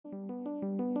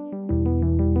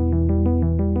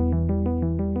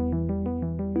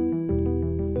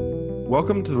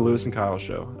Welcome to the Lewis and Kyle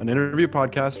Show, an interview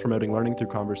podcast promoting learning through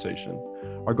conversation.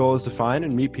 Our goal is to find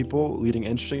and meet people leading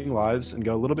interesting lives and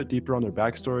go a little bit deeper on their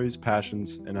backstories,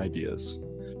 passions, and ideas.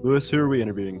 Lewis, who are we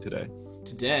interviewing today?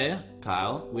 Today,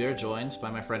 Kyle, we are joined by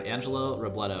my friend Angelo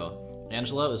Robledo.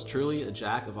 Angelo is truly a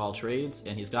jack of all trades,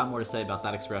 and he's got more to say about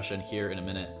that expression here in a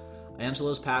minute.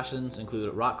 Angelo's passions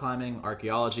include rock climbing,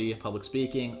 archaeology, public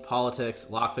speaking, politics,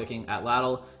 lockpicking,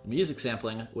 Atlatl, music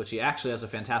sampling, which he actually has a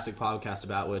fantastic podcast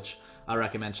about, which I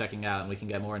recommend checking out, and we can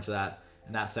get more into that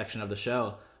in that section of the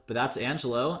show. But that's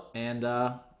Angelo, and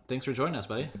thanks for joining us,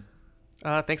 buddy.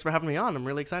 Thanks for having me on. I'm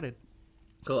really excited.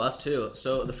 Cool, us too.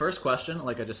 So the first question,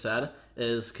 like I just said,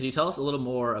 is could you tell us a little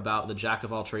more about the jack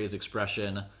of all trades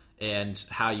expression and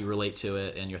how you relate to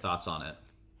it and your thoughts on it?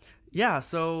 Yeah,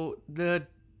 so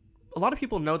a lot of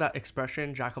people know that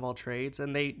expression, jack of all trades,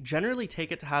 and they generally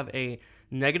take it to have a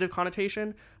negative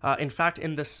connotation. In fact,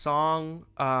 in the song,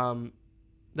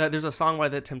 there's a song by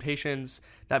the Temptations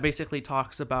that basically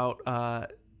talks about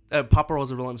Papa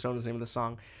was a Rolling Stone is the name of the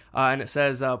song, and it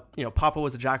says, Papa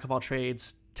was a jack of all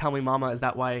trades. Tell me, Mama, is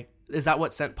that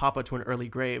what sent Papa to an early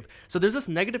grave? So there's this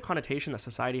negative connotation that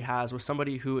society has with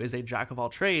somebody who is a jack of all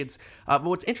trades. But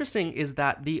what's interesting is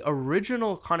that the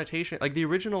original connotation, like the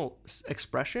original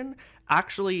expression,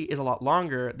 actually is a lot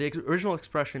longer. The original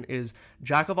expression is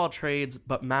jack of all trades,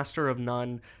 but master of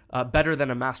none, better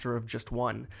than a master of just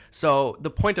one. So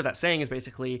the point of that saying is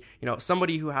basically,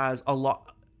 somebody who has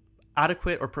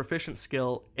adequate or proficient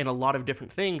skill in a lot of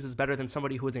different things is better than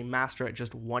somebody who is a master at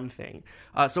just one thing.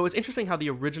 So it's interesting how the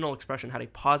original expression had a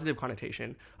positive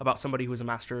connotation about somebody who is a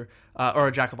master or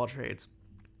a jack of all trades.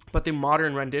 But the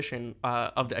modern rendition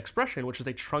of the expression, which is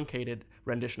a truncated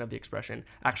rendition of the expression,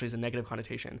 actually is a negative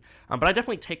connotation. But I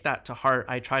definitely take that to heart.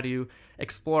 I try to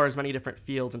explore as many different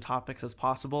fields and topics as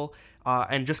possible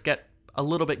and just get a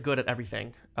little bit good at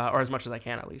everything, or as much as I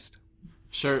can at least.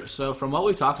 Sure. So from what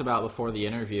we've talked about before the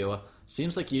interview,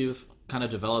 seems like you've kind of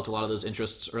developed a lot of those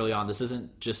interests early on. This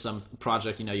isn't just some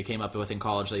project, you came up with in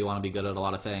college that you want to be good at a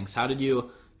lot of things. How did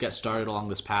you get started along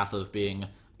this path of being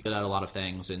good at a lot of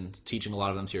things and teaching a lot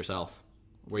of them to yourself?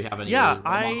 Were you have any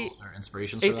models or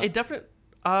inspirations for that? It definitely,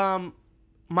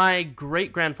 my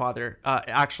great-grandfather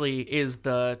actually is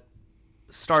the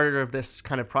starter of this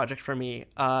kind of project for me.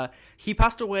 He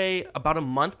passed away about a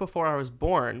month before I was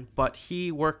born, but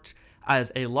he worked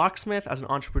as a locksmith, as an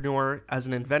entrepreneur, as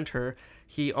an inventor.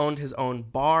 He owned his own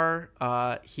bar.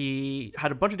 He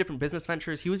had a bunch of different business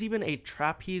ventures. He was even a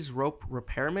trapeze rope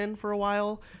repairman for a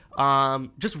while.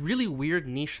 Just really weird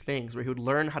niche things where he would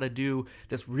learn how to do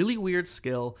this really weird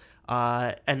skill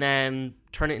and then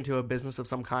turn it into a business of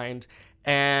some kind,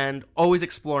 and always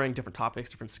exploring different topics,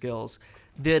 different skills.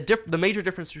 The major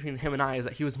difference between him and I is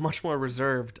that he was much more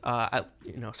reserved,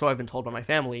 so I've been told by my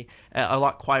family, a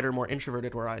lot quieter, more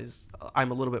introverted, whereas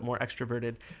I'm a little bit more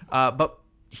extroverted. But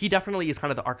he definitely is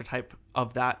kind of the archetype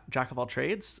of that jack of all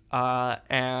trades.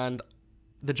 And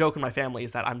the joke in my family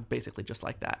is that I'm basically just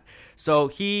like that. So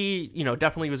he,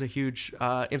 definitely was a huge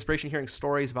inspiration, hearing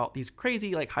stories about these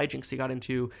crazy hijinks he got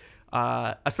into,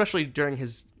 especially during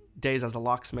his days as a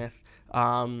locksmith.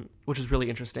 Which is really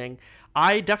interesting.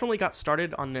 I definitely got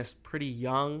started on this pretty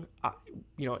young,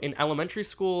 in elementary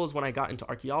schools when I got into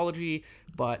archaeology,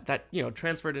 but that,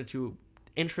 transferred into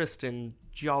interest in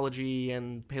geology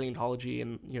and paleontology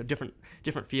and,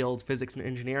 different fields, physics and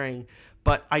engineering.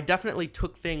 But I definitely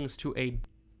took things to a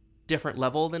different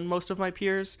level than most of my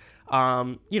peers.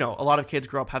 A lot of kids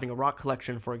grow up having a rock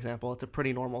collection, for example. It's a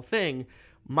pretty normal thing.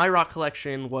 My rock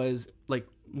collection was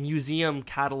museum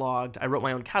cataloged. I wrote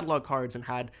my own catalog cards and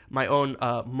had my own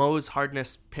Mohs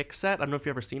hardness pick set. I don't know if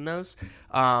you've ever seen those,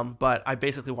 but I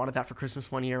basically wanted that for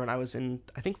Christmas one year when I was in,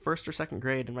 I think, first or second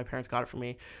grade, and my parents got it for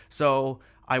me. So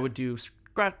I would do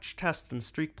scratch tests and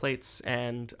streak plates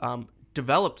and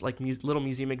developed little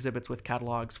museum exhibits with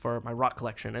catalogs for my rock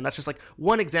collection. And that's just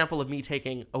one example of me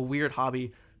taking a weird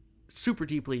hobby super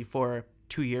deeply for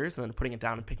 2 years and then putting it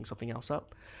down and picking something else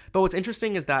up. But what's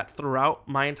interesting is that throughout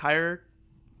my entire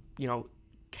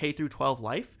K through 12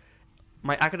 life,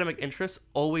 my academic interests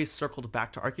always circled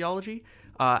back to archaeology.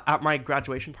 At my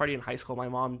graduation party in high school, my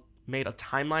mom made a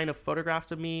timeline of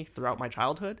photographs of me throughout my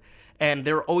childhood, and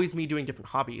there were always me doing different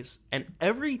hobbies. And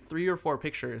every 3 or 4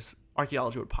 pictures,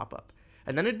 archaeology would pop up.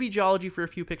 And then it'd be geology for a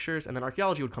few pictures, and then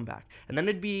archaeology would come back. And then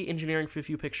it'd be engineering for a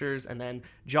few pictures, and then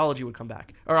archaeology would come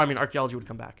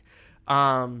back.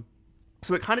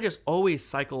 So it kind of just always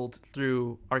cycled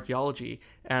through archaeology,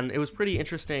 and it was pretty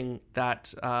interesting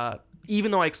that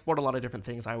even though I explored a lot of different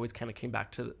things, I always kind of came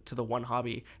back to the one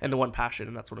hobby and the one passion,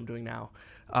 and that's what I'm doing now.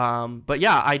 But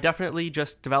yeah, I definitely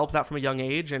just developed that from a young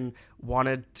age and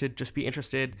wanted to just be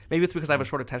interested. Maybe it's because I have a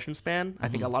short attention span. I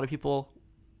think a lot of people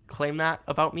claim that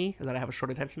about me, that I have a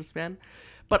short attention span.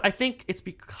 But I think it's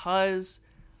because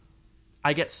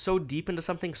I get so deep into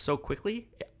something so quickly.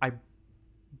 I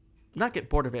not get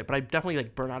bored of it, but I definitely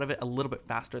like burn out of it a little bit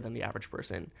faster than the average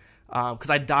person. Because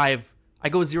I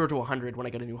go 0 to 100 when I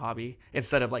get a new hobby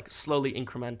instead of like slowly,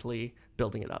 incrementally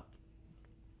building it up.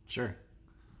 Sure.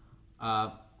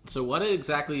 So what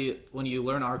exactly, when you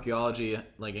learn archaeology,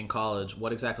 like in college,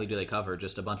 what exactly do they cover?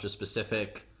 Just a bunch of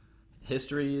specific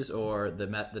histories or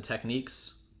the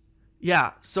techniques?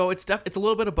 Yeah, so it's a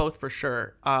little bit of both for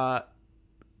sure.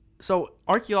 So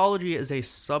archaeology is a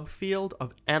subfield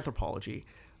of anthropology.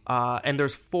 And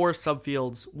there's 4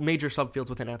 major subfields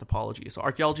within anthropology. So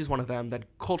archaeology is one of them. Then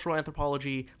cultural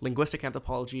anthropology, linguistic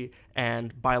anthropology,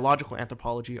 and biological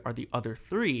anthropology are the other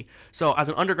 3. So as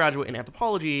an undergraduate in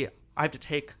anthropology, I have to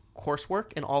take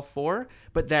coursework in all 4.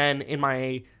 But then in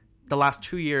the last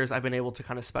 2 years, I've been able to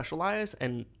kind of specialize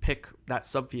and pick that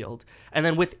subfield. And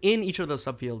then within each of those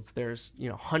subfields, there's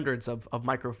hundreds of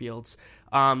microfields.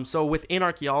 So within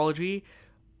archaeology,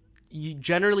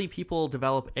 generally people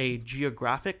develop a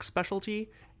geographic specialty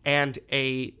and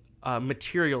a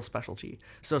material specialty.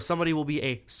 So somebody will be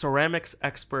a ceramics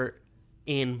expert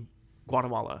in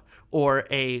Guatemala or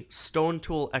a stone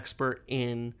tool expert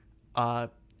in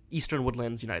Eastern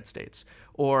Woodlands, United States,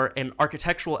 or an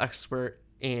architectural expert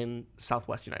in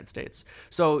Southwest United States.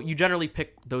 So you generally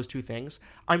pick those 2 things.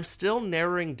 I'm still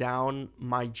narrowing down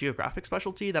my geographic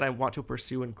specialty that I want to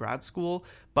pursue in grad school,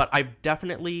 but I've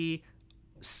definitely,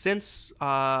 since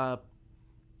and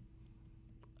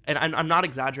I'm not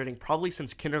exaggerating, probably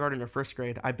since kindergarten or first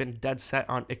grade, I've been dead set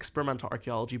on experimental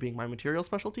archaeology being my material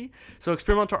specialty. So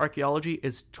experimental archaeology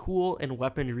is tool and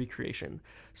weapon recreation.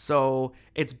 So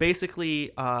it's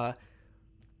basically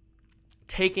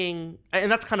taking, and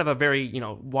that's kind of a very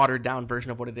watered down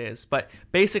version of what it is, but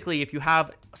basically if you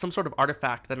have some sort of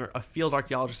artifact that a field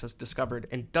archaeologist has discovered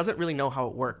and doesn't really know how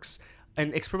it works,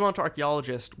 an experimental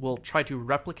archaeologist will try to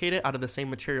replicate it out of the same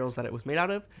materials that it was made out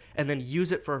of, and then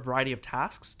use it for a variety of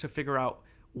tasks to figure out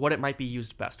what it might be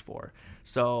used best for.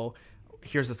 So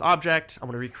here's this object, I'm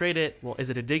going to recreate it. Well, is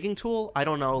it a digging tool? I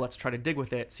don't know. Let's try to dig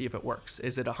with it, see if it works.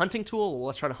 Is it a hunting tool? Well,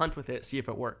 let's try to hunt with it, see if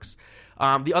it works.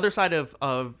 The other side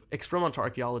of experimental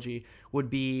archaeology would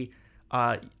be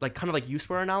like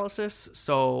use-wear analysis.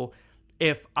 So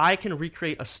if I can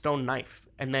recreate a stone knife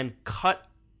and then cut,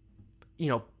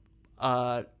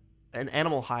 an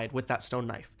animal hide with that stone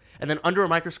knife, and then under a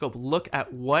microscope look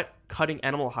at what cutting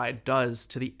animal hide does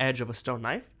to the edge of a stone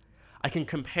knife, I can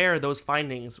compare those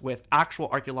findings with actual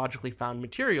archaeologically found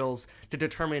materials to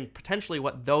determine potentially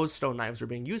what those stone knives are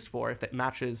being used for, if that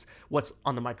matches what's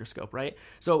on the microscope, right?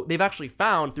 So they've actually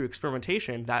found through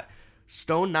experimentation that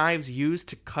stone knives used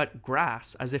to cut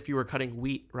grass, as if you were cutting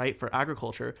wheat, right, for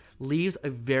agriculture, leaves a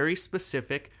very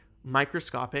specific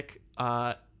microscopic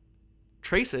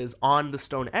traces on the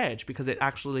stone edge, because it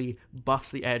actually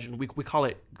buffs the edge, and we call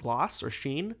it gloss or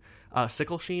sheen,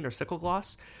 sickle sheen or sickle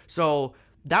gloss. So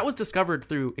that was discovered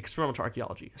through experimental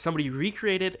archaeology. Somebody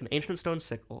recreated an ancient stone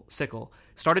sickle,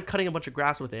 started cutting a bunch of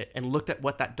grass with it, and looked at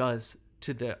what that does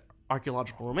to the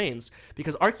archaeological remains,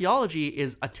 because archaeology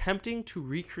is attempting to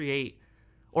recreate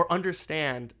or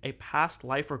understand a past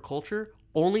life or culture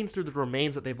only through the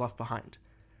remains that they've left behind.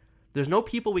 There's no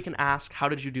people we can ask, how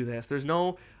did you do this? There's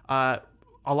no, a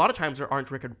lot of times there aren't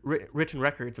written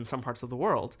records in some parts of the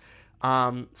world.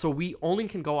 So we only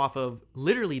can go off of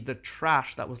literally the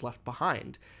trash that was left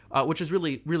behind, which is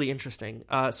really, really interesting.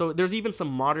 So there's even some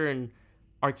modern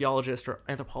archaeologists or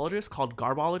anthropologists called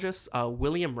garbologists.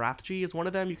 William Rathje is one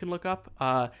of them you can look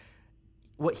up.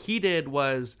 What he did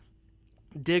was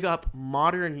dig up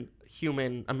modern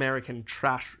human American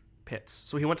trash pits.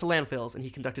 So he went to landfills and he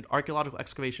conducted archaeological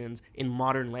excavations in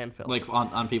modern landfills. Like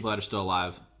on people that are still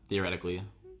alive, theoretically.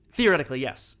 Theoretically,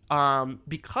 yes.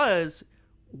 Because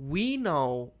we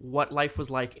know what life was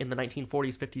like in the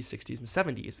 1940s, 50s, 60s,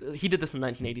 and 70s. He did this in the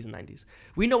 1980s and 90s.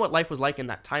 We know what life was like in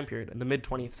that time period, in the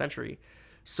mid-20th century.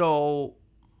 So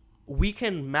we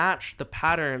can match the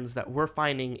patterns that we're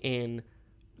finding in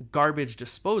garbage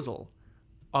disposal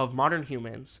of modern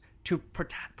humans to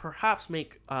perhaps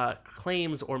make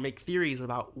claims or make theories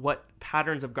about what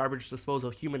patterns of garbage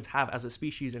disposal humans have as a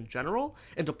species in general,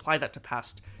 and to apply that to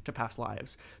past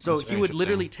lives. So he would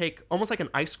literally take almost like an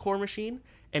ice core machine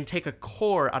and take a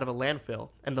core out of a landfill,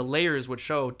 and the layers would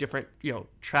show different,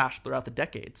 trash throughout the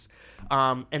decades.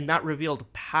 And that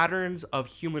revealed patterns of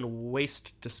human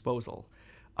waste disposal.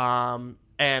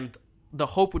 And the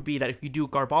hope would be that if you do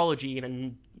garbology in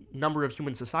a number of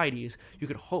human societies, you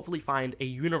could hopefully find a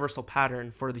universal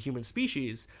pattern for the human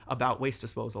species about waste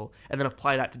disposal, and then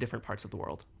apply that to different parts of the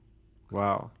world.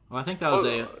 Wow. Well, I think that was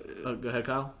go ahead,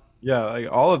 Kyle. Yeah, like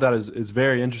all of that is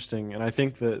very interesting, and I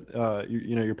think that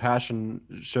your passion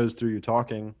shows through you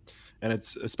talking, and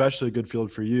it's especially a good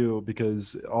field for you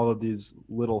because all of these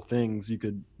little things you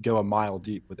could go a mile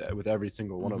deep with every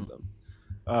single one of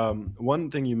them. One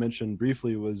thing you mentioned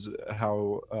briefly was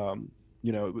how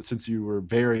since you were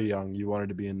very young, you wanted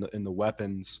to be in the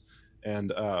weapons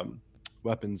and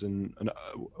weapons and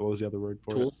what was the other word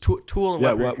for it? Tool and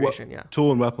weaponry creation. Yeah,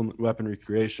 tool and weaponry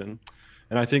creation.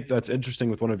 And I think that's interesting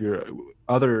with one of your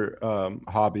other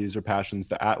hobbies or passions,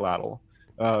 the Atlatl.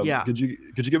 Could you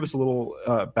give us a little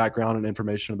background and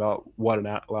information about what an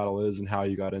Atlatl is and how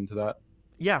you got into that?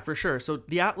 Yeah, for sure. So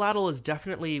the Atlatl is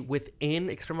definitely within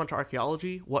experimental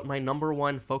archaeology what my number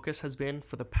one focus has been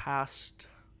for the past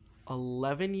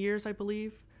 11 years, I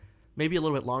believe, maybe a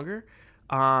little bit longer.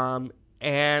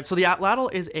 And so the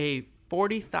Atlatl is a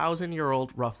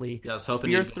 40,000-year-old roughly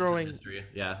spear throwing history.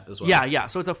 Yeah, as well. Yeah.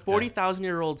 So it's a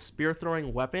 40,000-year-old spear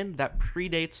throwing weapon that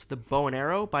predates the bow and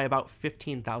arrow by about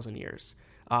 15,000 years,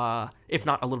 if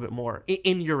not a little bit more,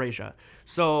 in Eurasia.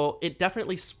 So it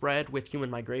definitely spread with human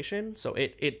migration. So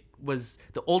it was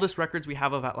the oldest records we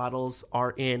have of Atlatls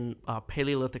are in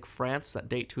Paleolithic France that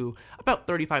date to about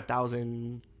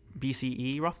 35,000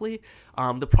 BCE roughly.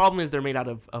 The problem is they're made out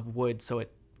of wood, so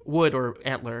wood or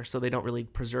antler, so they don't really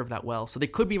preserve that well. So they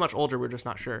could be much older, we're just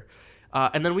not sure.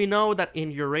 And then we know that in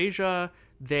Eurasia,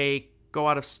 they go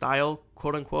out of style,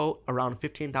 quote unquote, around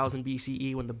 15,000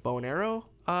 BCE when the bow and arrow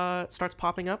starts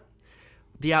popping up.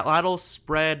 The Atlatl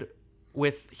spread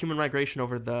with human migration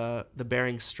over the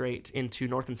Bering Strait into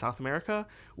North and South America,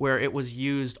 where it was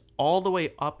used all the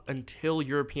way up until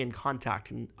European contact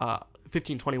in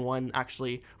 1521,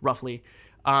 actually, roughly,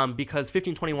 because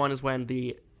 1521 is when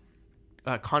the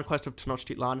conquest of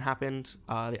Tenochtitlan happened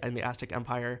in the Aztec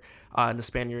Empire, and the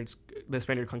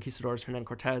Spaniard conquistadors, Hernan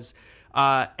Cortez.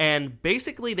 And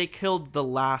basically they killed the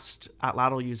last major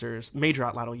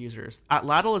Atlatl users.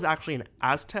 Atlatl is actually an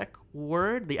Aztec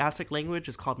word. The Aztec language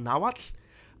is called Nahuatl.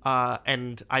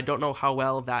 And I don't know how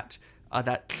well that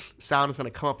sound is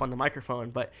going to come up on the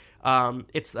microphone, but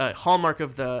it's a hallmark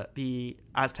of the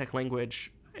Aztec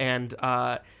language. And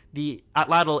the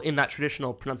Atlatl in that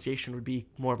traditional pronunciation would be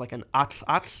more of like an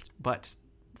atl, but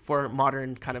for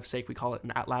modern kind of sake, we call it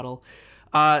an Atlatl.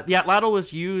 The Atlatl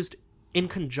was used in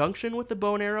conjunction with the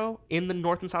bow and arrow in the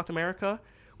North and South America,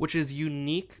 which is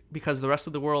unique because the rest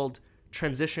of the world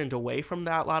transitioned away from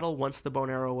the Atlatl once the bow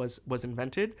and arrow was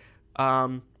invented.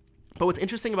 But what's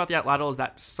interesting about the Atlatl is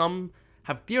that some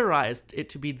have theorized it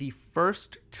to be the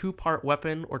first two-part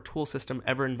weapon or tool system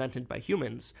ever invented by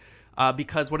humans.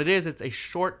 Because what it is, it's a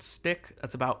short stick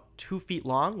that's about 2 feet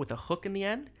long with a hook in the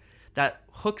end that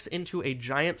hooks into a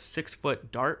giant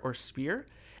 6-foot dart or spear,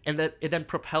 and that it then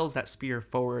propels that spear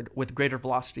forward with greater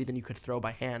velocity than you could throw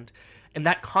by hand. And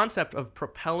that concept of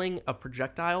propelling a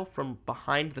projectile from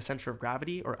behind the center of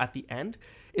gravity or at the end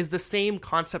is the same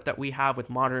concept that we have with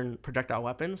modern projectile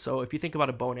weapons. So if you think about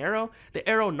a bow and arrow, the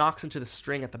arrow knocks into the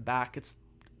string at the back. It's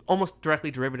almost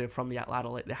directly derivative from the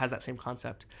Atlatl. It has that same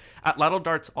concept. Atlatl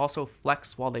darts also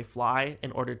flex while they fly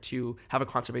in order to have a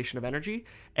conservation of energy,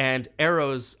 and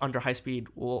arrows under high speed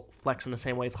will flex in the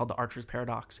same way. It's called the archer's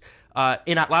paradox.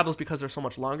 In Atlatls, because they're so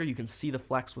much longer, you can see the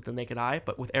flex with the naked eye,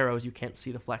 but with arrows, you can't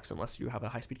see the flex unless you have a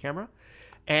high-speed camera.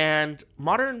 And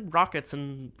modern rockets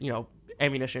and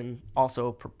ammunition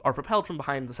also are propelled from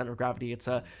behind the center of gravity. It's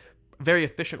a very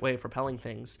efficient way of propelling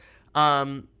things.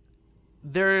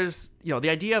 There's,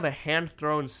 the idea of a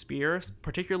hand-thrown spear,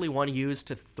 particularly one used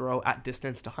to throw at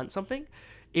distance to hunt something,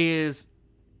 is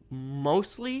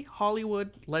mostly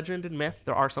Hollywood legend and myth.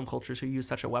 There are some cultures who use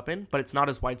such a weapon, but it's not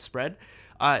as widespread.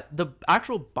 The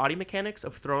actual body mechanics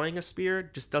of throwing a spear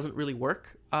just doesn't really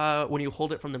work when you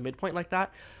hold it from the midpoint like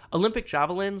that. Olympic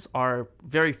javelins are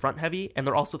very front-heavy, and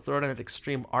they're also thrown at an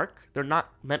extreme arc. They're not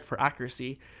meant for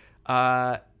accuracy.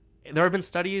 There have been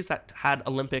studies that had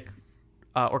Olympic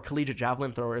or collegiate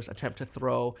javelin throwers attempt to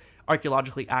throw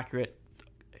archaeologically accurate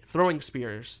throwing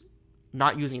spears,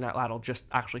 not using that Atlatl, just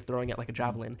actually throwing it like a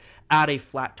javelin at a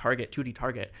flat target, 2D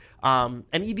target. And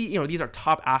these are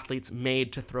top athletes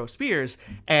made to throw spears,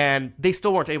 and they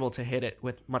still weren't able to hit it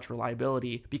with much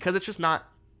reliability because it's just not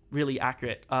really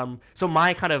accurate. So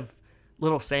my kind of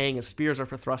little saying is spears are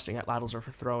for thrusting, Atlatls are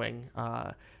for throwing.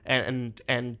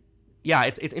 And yeah,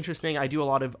 it's interesting. I do a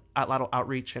lot of Atlatl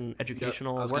outreach and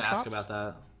educational workshops. I was going to ask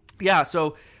about that. Yeah,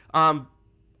 so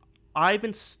I've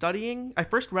been studying. I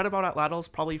first read about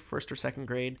atlatls probably first or second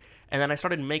grade, and then I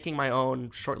started making my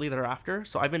own shortly thereafter.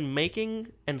 So I've been making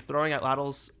and throwing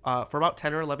atlatls for about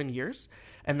 10 or 11 years.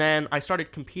 And then I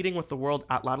started competing with the World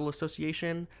Atlatl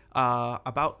Association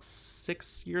about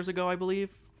 6 years ago, I believe,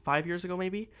 5 years ago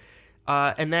maybe.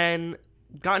 And then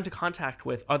got into contact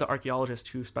with other archaeologists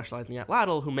who specialize in the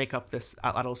atlatl, who make up this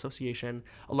Atlatl Association,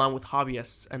 along with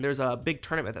hobbyists. And there's a big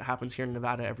tournament that happens here in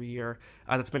Nevada every year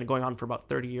that's been going on for about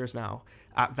 30 years now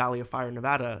at Valley of Fire,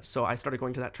 Nevada. So I started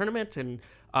going to that tournament and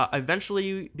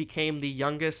eventually became the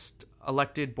youngest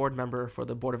elected board member for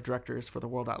the board of directors for the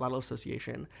World Atlatl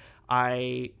Association.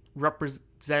 I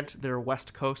represent their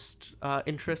West Coast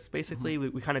interests, basically.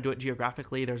 We kind of do it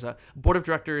geographically. There's a board of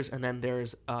directors, and then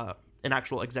there's an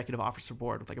actual executive officer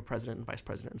board with like a president and vice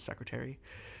president and secretary.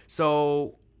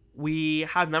 So we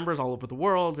have members all over the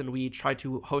world, and we try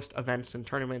to host events and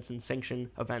tournaments and sanction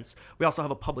events. We also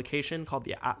have a publication called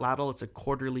the Atlatl. It's a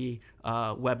quarterly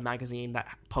web magazine that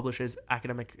publishes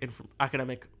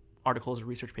academic articles and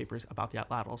research papers about the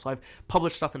Atlatl. So I've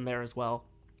published stuff in there as well.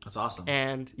 That's awesome.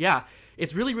 And yeah,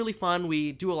 it's really, really fun.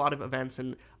 We do a lot of events,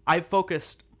 and I've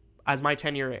focused, as my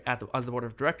tenure as the board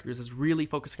of directors, is really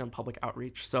focusing on public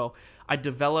outreach. So I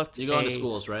developed You go into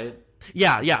schools, right?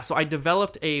 Yeah. So I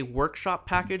developed a workshop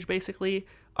package, basically.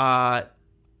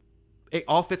 It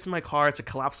all fits in my car. It's a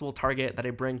collapsible target that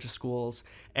I bring to schools,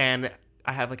 and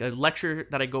I have like a lecture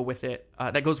that goes with it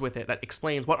that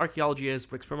explains what archaeology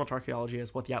is, what experimental archaeology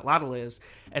is, what the atlatl is,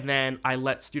 and then I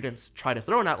let students try to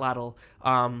throw an atlatl.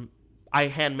 I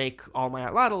hand make all my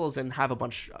atlatls and have a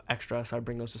bunch extra, so I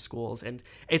bring those to schools, and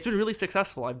it's been really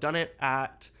successful. I've done it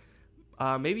at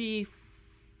maybe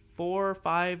 4 or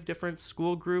 5 different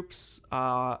school groups,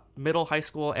 middle, high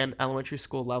school, and elementary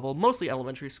school level, mostly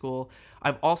elementary school.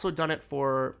 I've also done it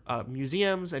for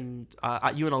museums and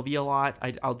at UNLV a lot.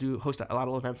 I'll host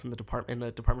atlatl events in the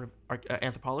Department of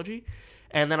Anthropology.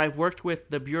 And then I've worked with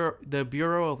the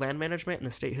Bureau of Land Management and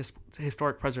the State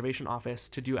Historic Preservation Office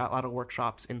to do atlatl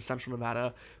workshops in Central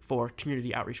Nevada for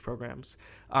community outreach programs.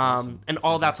 Awesome. And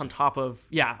all that's on top of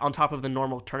the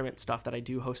normal tournament stuff that I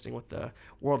do hosting with the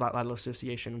World Atlatl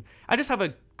Association. I just have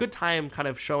a good time kind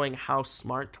of showing how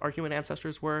smart our human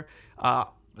ancestors were.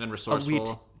 And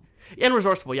resourceful. And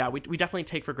resourceful, yeah. We definitely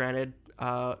take for granted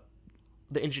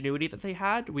the ingenuity that they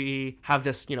had. We have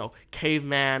this,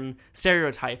 caveman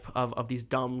stereotype of these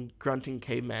dumb, grunting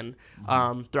cavemen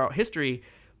throughout history,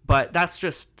 but that's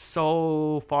just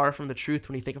so far from the truth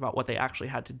when you think about what they actually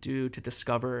had to do to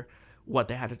discover what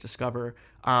they had to discover.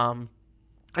 I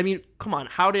mean, come on,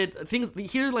 how did things...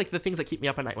 Here are, like, the things that keep me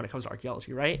up at night when it comes to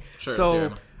archaeology, right? Sure,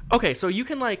 so, okay, so you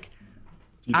can, like,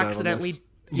 accidentally...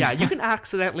 Yeah, you can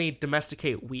accidentally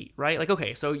domesticate wheat, right? Like,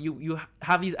 okay, so you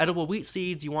have these edible wheat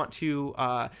seeds. You want to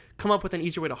come up with an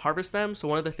easier way to harvest them. So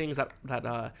one of the things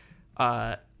that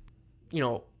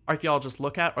archaeologists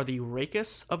look at are the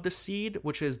rachis of the seed,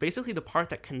 which is basically the part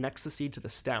that connects the seed to the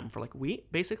stem for like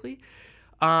wheat, basically.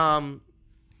 The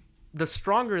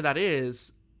stronger that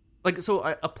is, like,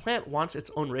 so a plant wants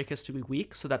its own rachis to be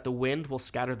weak so that the wind will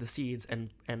scatter the seeds and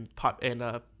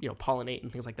pollinate and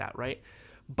things like that, right?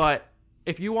 But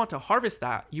if you want to harvest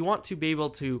that, you want to be able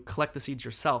to collect the seeds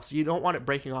yourself. So you don't want it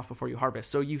breaking off before you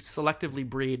harvest. So you selectively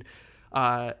breed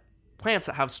plants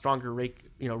that have stronger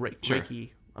reiki.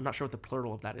 I'm not sure what the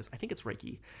plural of that is. I think it's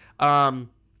reiki.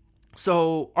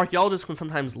 So archaeologists can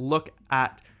sometimes look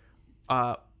at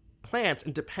plants,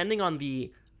 and depending on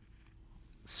the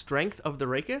strength of the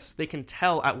rachis, they can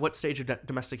tell at what stage of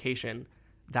domestication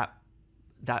that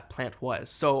plant was.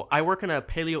 So I work in a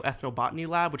paleoethnobotany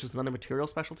lab, which is another material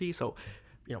specialty. So,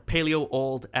 paleo,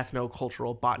 old,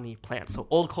 ethnocultural botany plants. So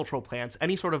old cultural plants,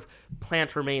 any sort of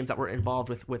plant remains that were involved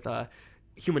with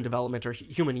human development or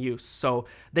human use. So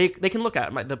they can look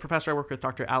at the professor I work with,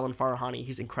 Dr. Alan Farahani.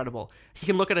 He's incredible. He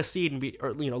can look at a seed and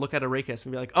look at a rachis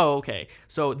and be like, oh, okay,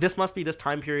 so this must be this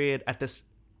time period at this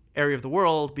area of the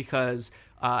world because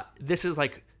this is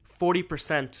like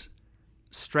 40%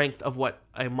 strength of what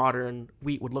a modern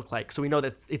wheat would look like. So we know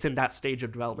that it's in that stage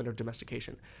of development or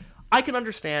domestication. I can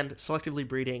understand selectively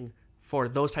breeding for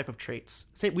those type of traits.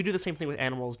 We do the same thing with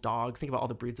animals, dogs. Think about all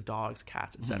the breeds of dogs,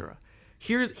 cats, etc.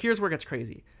 Here's where it gets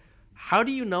crazy. How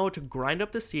do you know to grind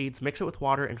up the seeds, mix it with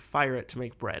water, and fire it to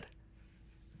make bread?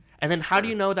 And then how do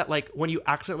you know that, like, when you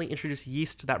accidentally introduce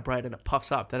yeast to that bread and it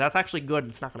puffs up, that's actually good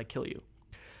and it's not going to kill you?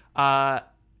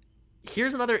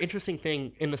 Here's another interesting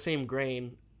thing in the same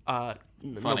grain.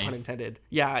 No pun intended.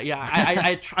 Yeah.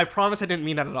 I promise I didn't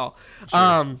mean that at all. Sure.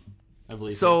 I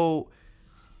believe so.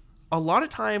 A lot of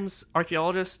times,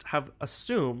 archaeologists have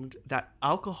assumed that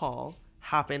alcohol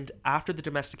happened after the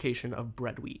domestication of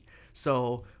bread wheat.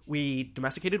 So we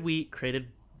domesticated wheat, created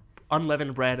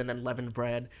unleavened bread, and then leavened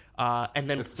bread, and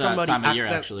then It's somebody that time of year,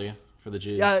 actually, for the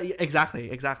Jews. Yeah, exactly,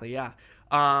 yeah.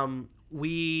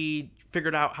 We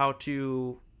figured out how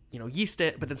to, yeast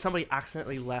it, but then somebody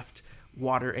accidentally left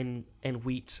water and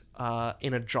wheat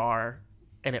in a jar,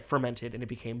 and it fermented and it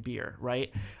became beer,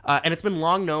 right? And it's been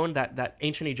long known that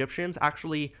ancient Egyptians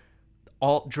actually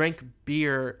all drank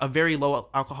beer, a very low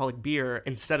alcoholic beer,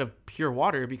 instead of pure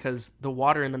water, because the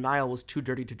water in the Nile was too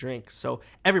dirty to drink. So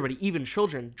everybody, even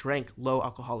children, drank low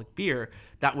alcoholic beer.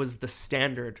 That was the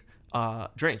standard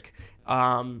drink,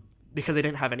 because they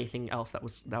didn't have anything else that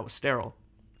was sterile.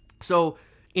 So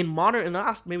in the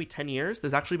last maybe 10 years,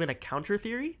 there's actually been a counter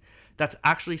theory that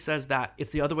actually says that it's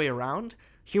the other way around.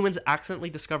 Humans accidentally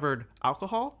discovered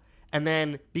alcohol, and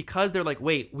then because they're like,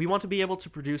 wait, we want to be able to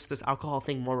produce this alcohol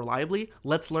thing more reliably,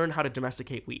 let's learn how to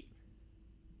domesticate wheat.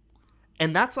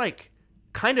 And that's like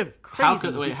kind of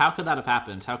crazy. How could that have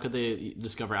happened? How could they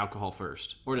discover alcohol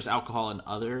first? Or just alcohol and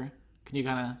other? Can you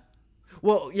kind of...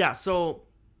 Well, yeah, so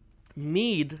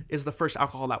mead is the first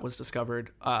alcohol that was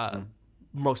discovered.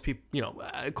 Most people,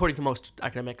 according to most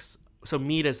academics. So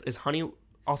mead is honey,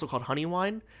 also called honey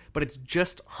wine, but it's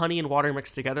just honey and water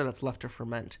mixed together that's left to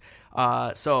ferment.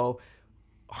 So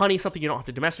honey is something you don't have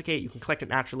to domesticate. You can collect it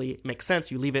naturally. It makes sense.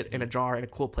 You leave it in a jar in a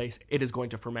cool place. It is going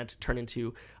to ferment, turn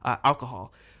into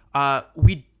alcohol.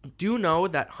 We do know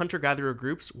that hunter-gatherer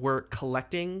groups were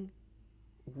collecting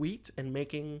wheat and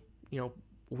making,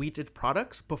 wheated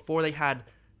products before they had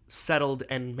settled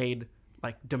and made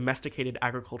like domesticated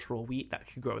agricultural wheat that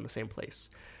could grow in the same place.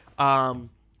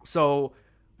 So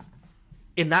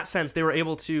in that sense, they were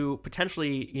able to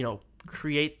potentially,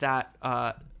 create that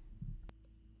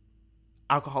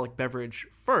alcoholic beverage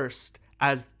first,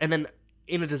 and then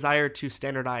in a desire to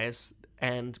standardize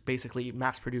and basically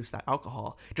mass produce that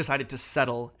alcohol, decided to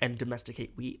settle and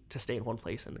domesticate wheat to stay in one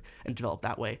place and develop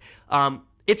that way.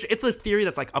 It's a theory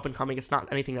that's like up and coming. It's not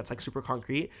anything that's like super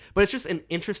concrete, but it's just an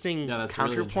interesting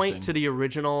counterpoint really to the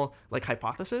original like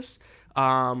hypothesis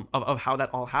of how that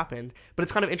all happened. But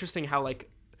it's kind of interesting how like,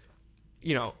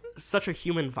 such a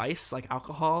human vice like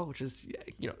alcohol, which is,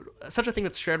 such a thing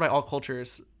that's shared by all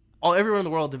cultures, everyone in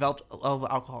the world developed a level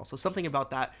of alcohol. So something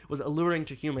about that was alluring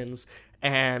to humans,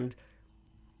 and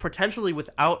potentially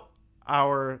without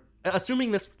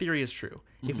assuming this theory is true,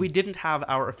 if we didn't have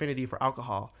our affinity for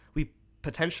alcohol, we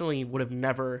potentially would have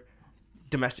never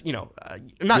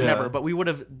never, but we would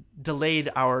have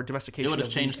delayed our domestication. It would have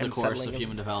changed the course of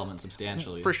human development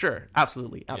substantially. For sure.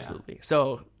 Absolutely. Yeah.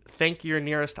 So thank your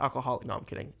nearest alcoholic. No, I'm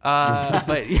kidding.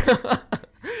 But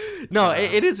no,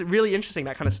 it is really interesting,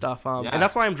 that kind of stuff. And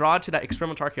that's why I'm drawn to that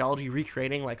experimental archaeology,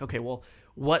 recreating like, okay, well,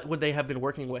 what would they have been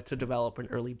working with to develop an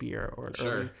early beer or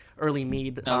an early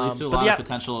mead? At least a lot of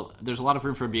potential. There's a lot of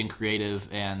room for being creative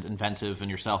and inventive in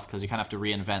yourself, because you kind of have to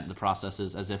reinvent the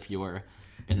processes as if you were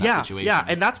in that situation. Yeah,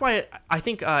 and that's why I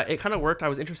think it kind of worked. I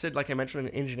was interested, like I mentioned,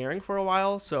 in engineering for a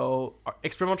while. So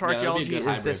experimental archaeology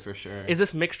is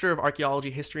this mixture of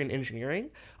archaeology, history, and engineering.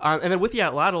 And then with the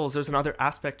Atlatls, there's another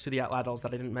aspect to the Atlatls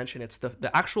that I didn't mention. It's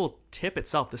the actual tip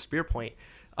itself, the spear point.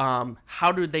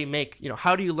 How do they make,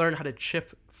 how do you learn how to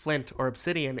chip flint or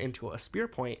obsidian into a spear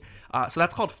point? So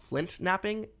that's called flint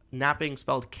napping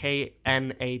spelled Knapping.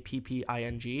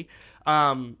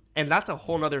 And that's a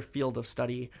whole nother field of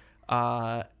study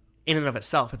in and of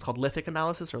itself. It's called lithic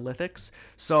analysis or lithics.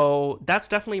 So that's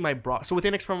definitely so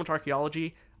within experimental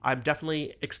archaeology, I'm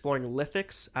definitely exploring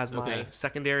lithics as my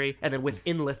secondary, and then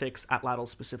within lithics, Atlatl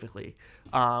specifically,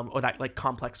 or that like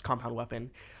complex compound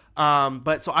weapon.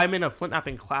 But so I'm in a flint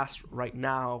napping class right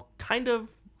now, kind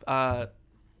of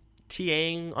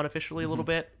TAing unofficially a little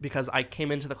bit, because I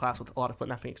came into the class with a lot of flint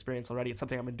napping experience already. It's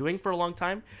something I've been doing for a long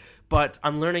time, but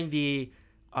I'm learning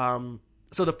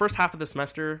so the first half of the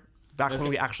semester, back when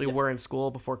we actually were in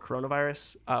school before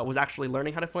coronavirus, was actually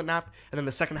learning how to flint nap, and then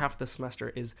the second half of the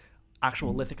semester is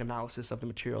actual lithic analysis of the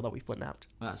material that we flint napped.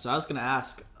 So I was going to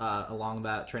ask, along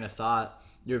that train of thought,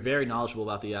 you're very knowledgeable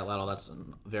about the Atlatl. That's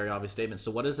a very obvious statement.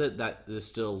 So what is it that is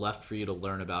still left for you to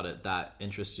learn about it that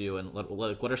interests you? And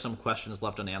what are some questions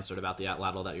left unanswered about the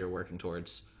Atlatl that you're working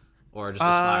towards, or just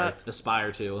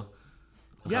aspire to?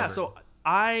 Yeah, so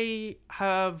I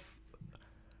have...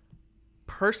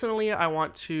 Personally, I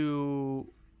want to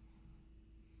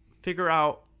figure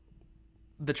out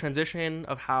the transition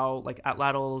of how like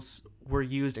Atlatls were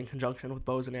used in conjunction with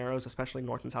bows and arrows, especially in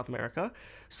North and South America.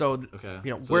 So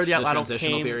where the Atlatl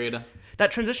came. Period.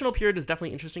 That transitional period is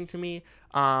definitely interesting to me.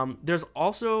 There's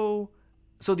also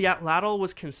the Atlatl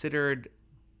was considered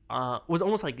was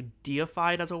almost like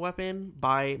deified as a weapon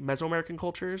by Mesoamerican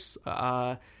cultures.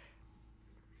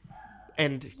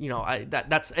 and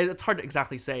that's it's hard to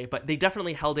exactly say, but they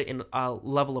definitely held it in a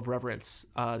level of reverence,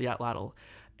 the Atlatl,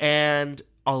 and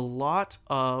a lot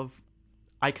of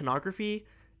iconography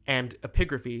and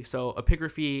epigraphy. So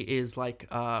epigraphy is like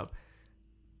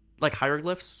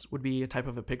hieroglyphs would be a type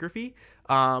of epigraphy,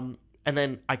 and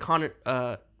then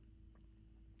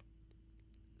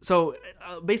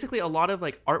basically a lot of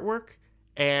like artwork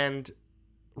and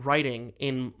writing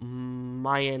in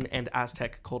Mayan and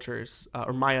Aztec cultures,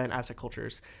 or Maya and Aztec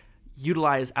cultures,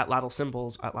 utilize Atlatl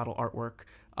symbols, Atlatl artwork.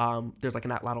 There's like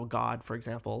an Atlatl god, for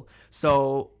example.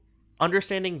 So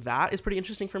understanding that is pretty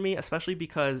interesting for me, especially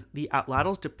because the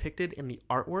Atlatls depicted in the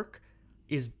artwork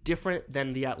is different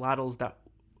than the Atlatls that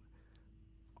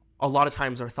a lot of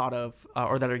times are thought of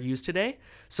or that are used today.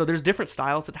 So there's different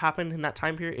styles that happened in that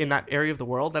time period, in that area of the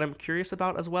world, that I'm curious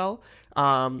about as well.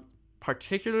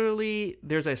 Particularly,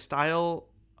 there's a style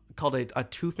called a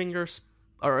two-finger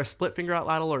or a split-finger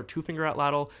Atlatl, or a two-finger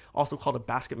Atlatl, also called a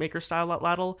basket maker style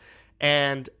Atlatl.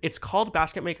 And it's called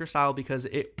basket maker style because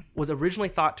it was originally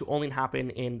thought to only happen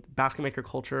in basket maker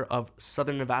culture of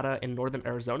southern Nevada and northern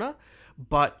Arizona.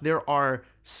 But there are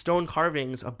stone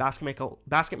carvings of basket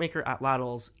maker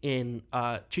Atlatls in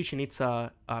Chichen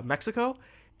Itza, Mexico,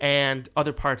 and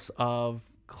other parts of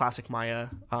classic Maya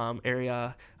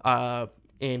area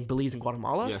in Belize and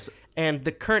Guatemala. Yes. And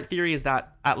the current theory is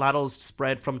that Atlatls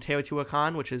spread from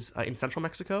Teotihuacan, which is in central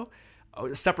Mexico,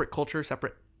 a separate culture,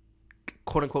 separate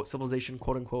quote-unquote civilization,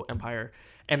 quote-unquote empire,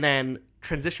 and then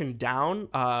transitioned down.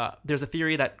 There's a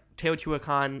theory that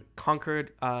Teotihuacan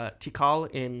conquered Tikal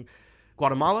in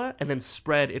Guatemala and then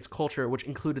spread its culture, which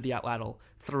included the Atlatl,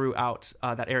 throughout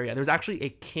that area. There's actually a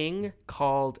king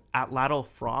called Atlatl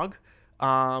Frog,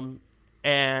 and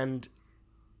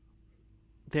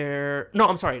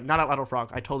I'm sorry, not Atlatl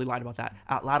Frog. I totally lied about that.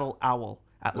 Atlatl Owl.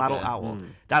 Owl.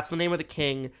 That's the name of the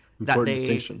king. Important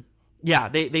distinction. Yeah,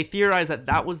 they theorize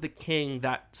that was the king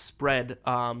that spread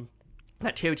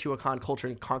that Teotihuacan culture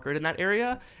and conquered in that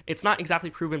area. It's not exactly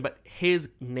proven, but his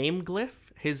name glyph,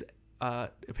 his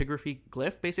epigraphy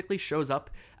glyph, basically shows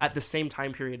up at the same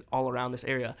time period all around this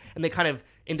area. And they kind of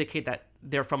indicate that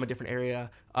they're from a different area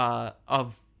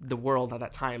of the world at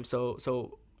that time.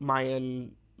 So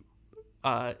Mayan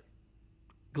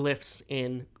glyphs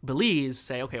in Belize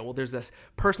say, okay, well, there's this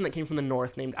person that came from the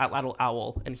north named Atlatl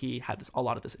Owl, and he had a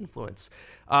lot of this influence.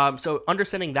 So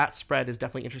understanding that spread is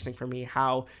definitely interesting for me,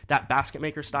 how that basket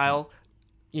maker style,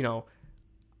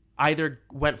 either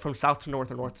went from south to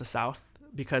north or north to south,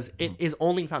 because it is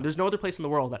only found, there's no other place in the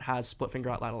world that has split finger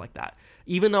Atlatl like that.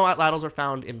 Even though Atlatls are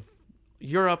found in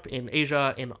Europe, in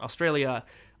Asia, in Australia,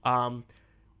 but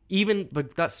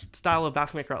that style of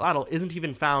basket maker Atlatl isn't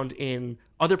even found in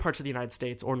other parts of the United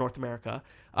States or North America.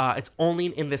 It's only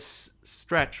in this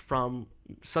stretch from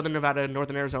southern Nevada,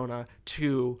 northern Arizona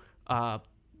to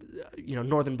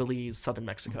northern Belize, southern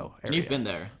Mexico area. And you've been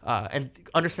there. And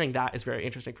understanding that is very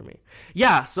interesting for me.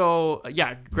 Yeah, so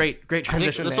great transition.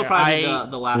 I think this will probably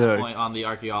be the last point on the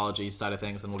archaeology side of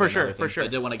things, and we'll get into other things. I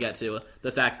did want to get to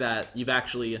the fact that you've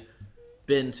actually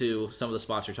been to some of the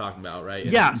spots you're talking about, right?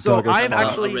 Yeah, so I've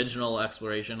actually original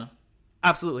exploration.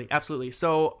 Absolutely.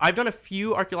 So I've done a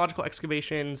few archaeological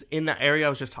excavations in that area I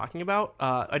was just talking about.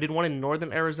 I did one in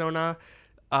northern Arizona.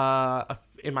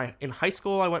 In high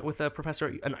school, I went with an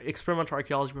experimental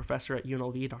archaeology professor at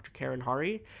UNLV, Dr. Karen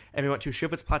Hari, and we went to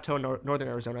Shivitz Plateau, northern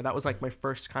Arizona. That was like my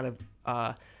first kind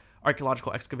of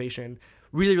archaeological excavation.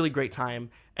 Really, really great time.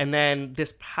 And then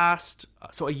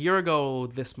a year ago,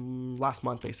 this last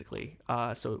month, basically,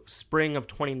 so spring of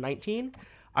 2019,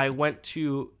 I went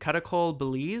to Caracol,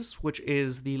 Belize, which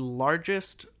is the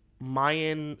largest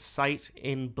Mayan site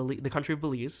in the country of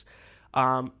Belize.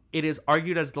 It is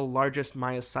argued as the largest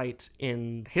Maya site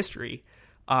in history.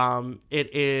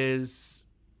 It is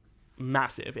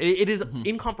massive. It is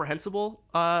incomprehensible,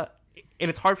 and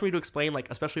it's hard for me to explain, like,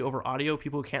 especially over audio,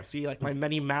 people who can't see like my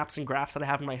many maps and graphs that I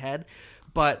have in my head.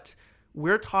 But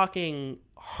we're talking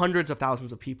hundreds of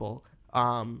thousands of people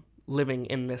living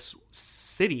in this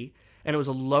city, and it was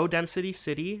a low-density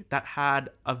city that had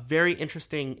a very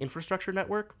interesting infrastructure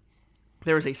network.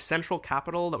 There was a central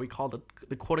capital that we called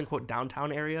the quote-unquote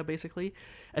downtown area, basically.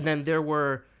 And then there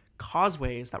were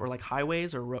causeways that were like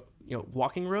highways or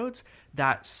walking roads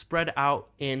that spread out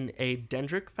in a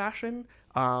dendritic fashion.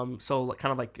 So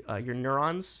kind of like your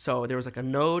neurons. So there was like a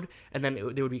node, and then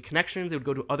there would be connections. They would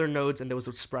go to other nodes, and those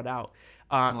would spread out.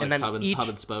 Like and then hub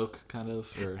and spoke, kind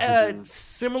of? Or...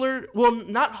 similar. Well,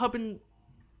 not hub and...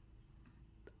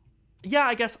 Yeah,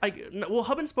 I guess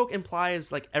hub and spoke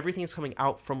implies like everything is coming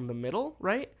out from the middle,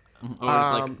 right? Or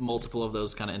just like multiple of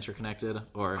those kind of interconnected,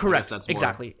 or Correct. I guess that's more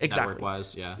exactly.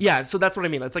 network-wise, yeah. Yeah, so that's what I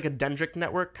mean. It's like a dendritic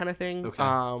network kind of thing,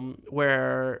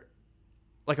 where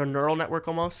like a neural network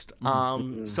almost.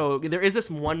 So there is this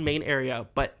one main area,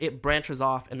 but it branches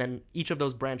off, and then each of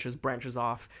those branches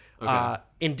off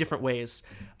in different ways.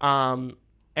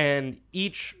 And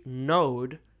each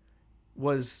node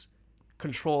was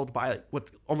controlled by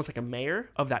with almost like a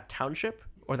mayor of that township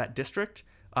or that district,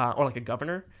 or like a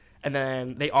governor. And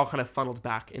then they all kind of funneled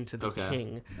back into the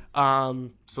king.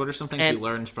 So what are some things you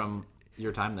learned from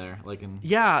your time there?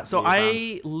 So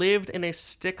I lived in a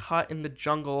stick hut in the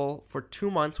jungle for 2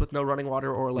 months with no running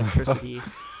water or electricity.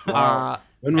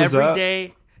 When was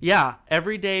that?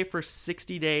 Every day for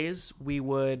 60 days, we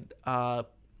would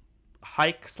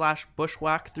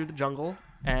hike/bushwhack through the jungle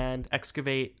and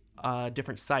excavate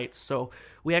different sites. So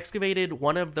we excavated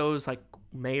one of those like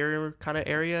mayor kind of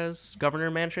areas,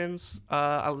 governor mansions,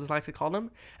 I would like to call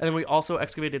them. And then we also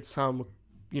excavated some,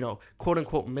 quote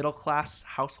unquote middle class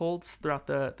households throughout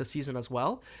the season as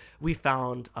well. We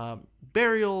found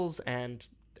burials and,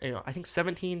 I think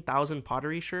 17,000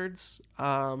 pottery sherds.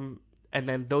 And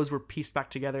then those were pieced back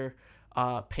together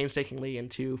painstakingly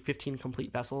into 15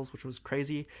 complete vessels, which was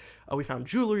crazy. We found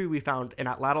jewelry. We found an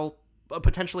Atlatl,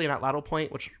 potentially an Atlatl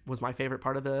point, which was my favorite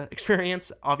part of the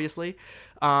experience, obviously.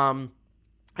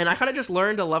 And I kind of just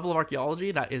learned a level of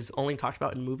archaeology that is only talked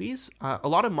about in movies. A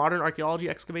lot of modern archaeology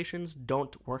excavations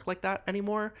don't work like that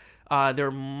anymore.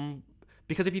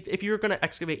 Because if you're going to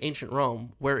excavate ancient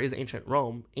Rome, where is ancient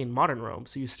Rome? In modern Rome.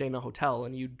 So you stay in a hotel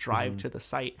and you drive to the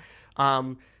site.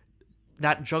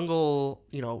 That jungle,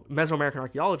 Mesoamerican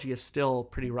archaeology is still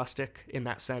pretty rustic in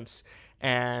that sense.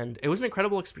 And it was an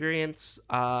incredible experience.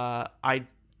 I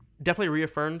definitely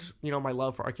reaffirmed, my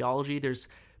love for archaeology. There's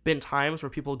been times where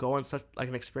people go on such like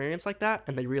an experience like that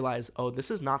and they realize, oh, this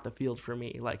is not the field for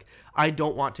me. Like, I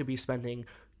don't want to be spending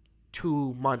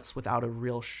 2 months without a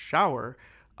real shower,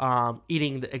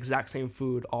 eating the exact same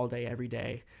food all day, every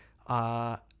day.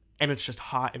 And it's just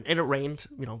hot and it rained,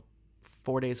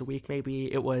 4 days a week,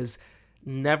 maybe. It was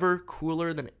never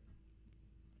cooler than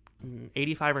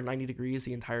 85 or 90 degrees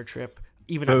the entire trip,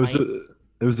 even at night.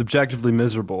 It was objectively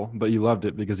miserable, but you loved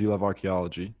it because you love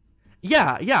archaeology.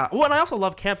 Yeah. Well, and I also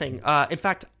love camping. In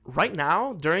fact, right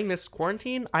now, during this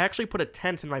quarantine, I actually put a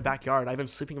tent in my backyard. I've been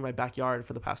sleeping in my backyard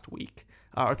for the past week,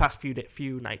 or the past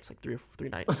few nights, like three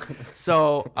nights.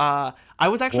 So I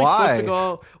was actually supposed to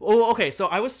go... Oh, okay, so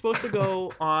I was supposed to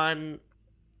go on...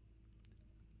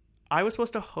 I was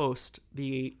supposed to host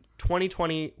the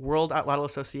 2020 World Atlatl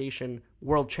Association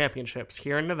World Championships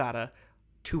here in Nevada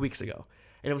 2 weeks ago.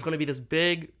 And it was going to be this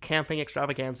big camping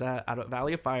extravaganza out at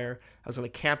Valley of Fire. I was going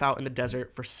to camp out in the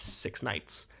desert for 6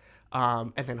 nights,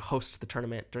 and then host the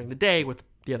tournament during the day with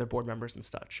the other board members and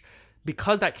such.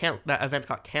 Because that event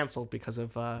got canceled because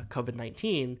of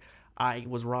COVID-19, I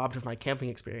was robbed of my camping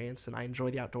experience, and I enjoy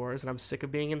the outdoors, and I'm sick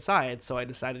of being inside. So I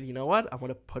decided, you know what? I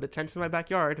want to put a tent in my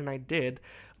backyard, and I did.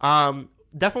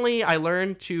 Definitely, I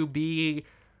learned to be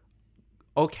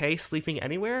okay sleeping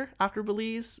anywhere after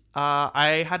Belize.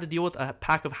 I had to deal with a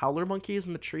pack of howler monkeys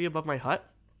in the tree above my hut.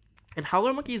 And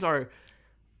howler monkeys are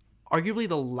arguably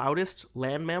the loudest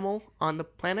land mammal on the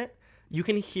planet. You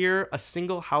can hear a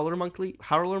single howler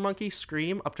monkey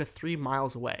scream up to 3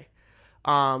 miles away.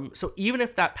 So even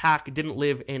if that pack didn't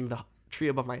live in the tree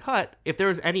above my hut, if there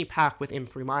was any pack within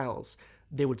 3 miles,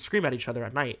 they would scream at each other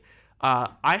at night.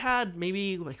 I had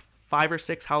maybe like 5 or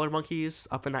 6 howler monkeys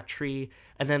up in that tree,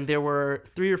 and then there were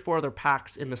 3 or 4 other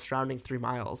packs in the surrounding 3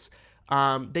 miles.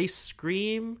 They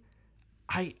scream.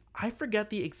 I forget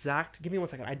the exact. Give me 1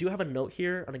 second. I do have a note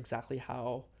here on exactly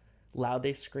how loud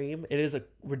they scream. It is a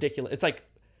ridiculous. It's like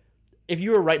if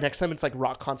you were right next to them, it's like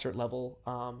rock concert level.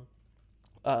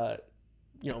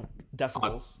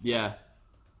 Decibels. Yeah.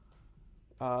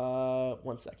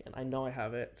 1 second. I know I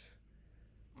have it.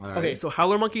 Right. Okay, so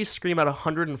howler monkeys scream at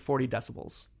 140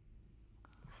 decibels.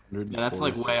 Yeah, that's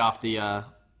like way off the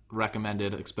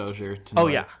recommended exposure to noise. Oh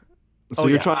yeah. So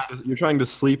you're trying to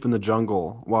sleep in the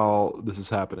jungle while this is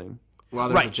happening. While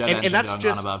there's a jet engine going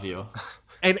on above you.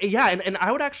 And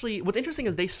I would actually, what's interesting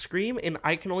is they scream, and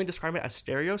I can only describe it as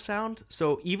stereo sound.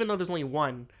 So even though there's only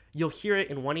one, you'll hear it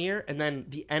in one ear, and then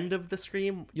the end of the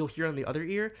scream you'll hear on the other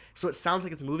ear. So it sounds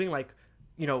like it's moving, like,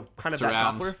 kind of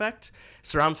surround. That Doppler effect,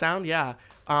 surround sound. Yeah.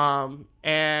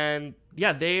 And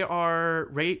yeah, they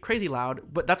are crazy loud,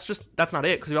 but that's not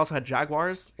it, because we also had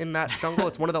jaguars in that jungle.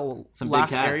 It's one of the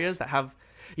last areas that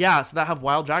have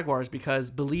wild jaguars,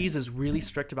 because Belize is really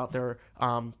strict about their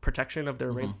protection of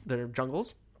their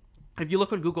jungles. If you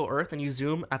look on Google Earth and you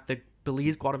zoom at the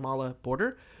Belize-Guatemala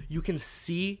border, you can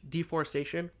see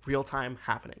deforestation real time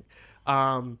happening.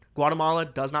 Guatemala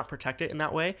does not protect it in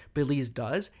that way. Belize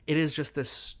does. It is just this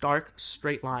stark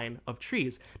straight line of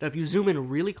trees. Now, if you zoom in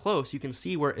really close, you can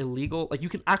see where illegal, like you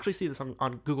can actually see this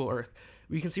on Google Earth.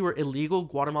 You can see where illegal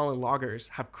Guatemalan loggers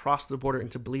have crossed the border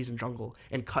into Belizean jungle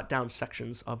and cut down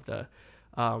sections of the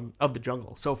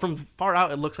jungle. So from far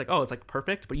out, it looks like, oh, it's like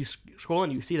perfect, but you scroll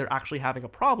and you see they're actually having a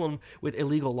problem with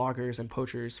illegal loggers and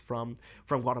poachers from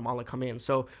Guatemala come in.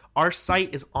 So our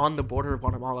site is on the border of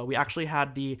Guatemala. We actually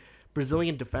had the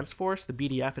Brazilian Defense Force, the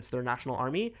BDF, it's their national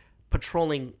army,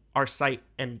 patrolling our site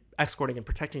and escorting and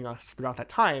protecting us throughout that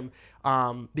time,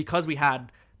 because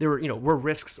there were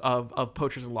risks of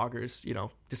poachers and loggers,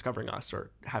 discovering us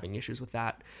or having issues with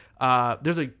that.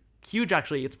 There's a huge,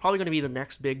 actually, it's probably going to be the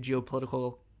next big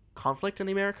geopolitical conflict in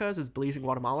the Americas is Belize and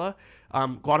Guatemala.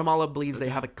 Guatemala believes they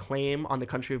have a claim on the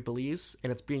country of Belize,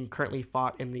 and it's being currently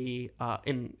fought in the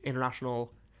in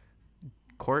international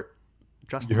court.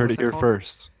 You heard it here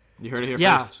first. You heard it here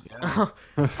first. Yeah.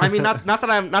 I mean, not that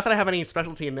I have any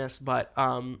specialty in this, but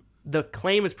the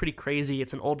claim is pretty crazy.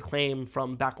 It's an old claim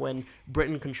from back when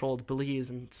Britain controlled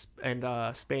Belize and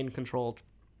Spain controlled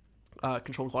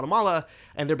Guatemala,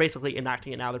 and they're basically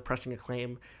enacting it now. They're pressing a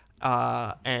claim,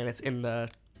 and it's in the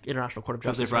International Court of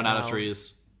Justice. Because they've run out of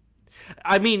trees.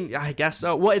 I mean, I guess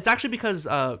so. Well, it's actually because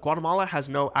Guatemala has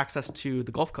no access to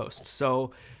the Gulf Coast.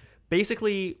 So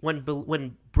basically,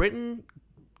 when Britain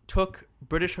took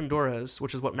British Honduras,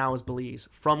 which is what now is Belize,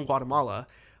 from Guatemala,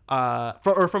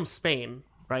 from Spain,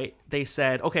 right? They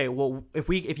said, okay, well, if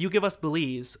you give us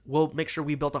Belize, we'll make sure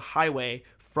we built a highway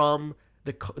from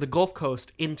the Gulf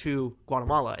Coast into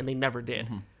Guatemala, and they never did.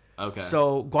 Mm-hmm. Okay.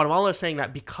 So Guatemala is saying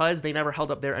that because they never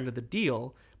held up their end of the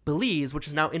deal, Belize, which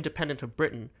is now independent of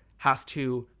Britain, has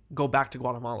to go back to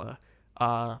Guatemala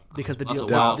because the deal.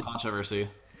 That's a wild controversy.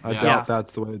 I doubt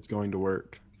that's the way it's going to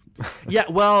work. Yeah,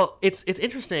 well, it's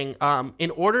interesting.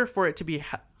 In order for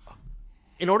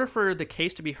the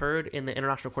case to be heard in the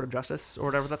International Court of Justice or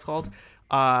whatever that's called,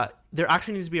 there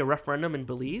actually needs to be a referendum in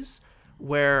Belize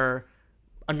where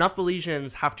enough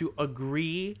Belizeans have to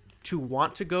agree to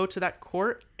want to go to that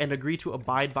court and agree to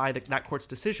abide by that court's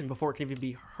decision before it can even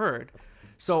be heard.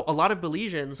 So a lot of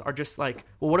Belizeans are just like,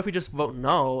 well, what if we just vote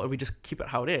no and we just keep it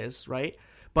how it is, right?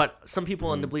 But some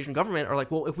people in the Belizean government are like,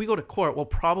 well, if we go to court, we'll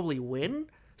probably win,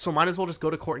 so might as well just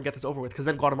go to court and get this over with, because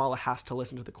then Guatemala has to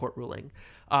listen to the court ruling.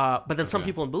 But then some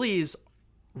people in Belize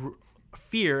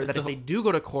fear that if they do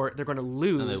go to court, they're going to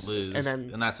lose.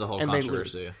 And that's a whole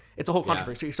controversy. It's a whole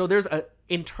controversy. Yeah. So there's an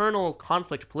internal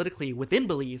conflict politically within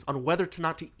Belize on whether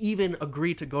to even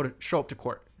agree to show up to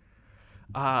court.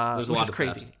 There's a lot of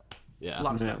crazy. Steps. Yeah. A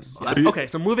lot of steps. Yeah. Okay,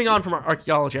 so moving on from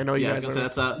archaeology, I know you guys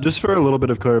are... Just for a little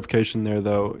bit of clarification there,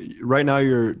 though, right now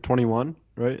you're 21,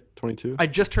 right? 22? I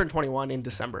just turned 21 in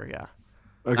December, yeah.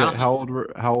 Okay, how old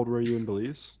were you in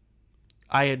Belize?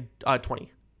 I had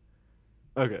 20.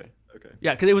 Okay.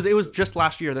 Yeah, because it was just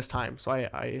last year this time, so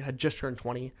I had just turned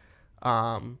 20.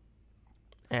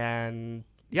 And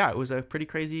yeah, it was a pretty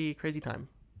crazy time.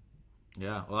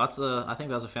 Yeah, well, I think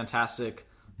that was a fantastic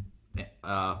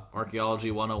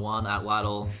Archaeology 101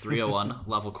 Atlatl 301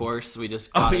 level course. We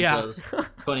just got into those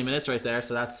 20 minutes right there,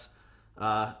 so that's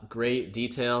great,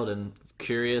 detailed, and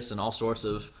curious, and all sorts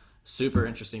of super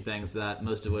interesting things that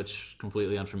most of which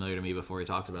completely unfamiliar to me before we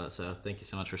talked about it. So thank you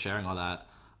so much for sharing all that.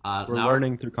 We're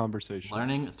learning through conversation.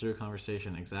 Learning through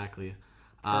conversation, exactly.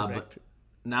 Perfect. But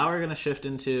now we're going to shift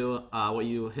into what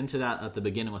you hinted at the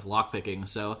beginning with lockpicking.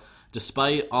 So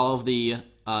despite all of the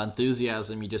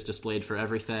enthusiasm you just displayed for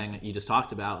everything you just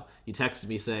talked about, you texted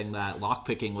me saying that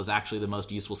lockpicking was actually the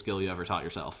most useful skill you ever taught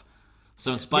yourself.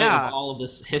 So in spite of all of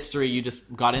this history you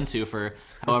just got into for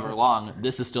however long,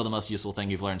 this is still the most useful thing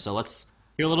you've learned. So let's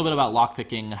hear a little bit about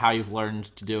lockpicking, how you've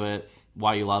learned to do it,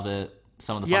 why you love it,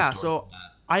 some of the fun stories. So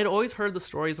I had always heard the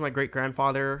stories of my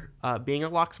great-grandfather being a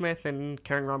locksmith and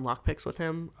carrying around lockpicks with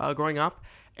him growing up.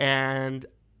 And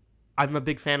I'm a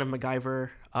big fan of MacGyver,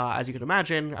 as you can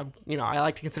imagine. I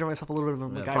like to consider myself a little bit of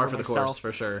a MacGyver par for myself. The course,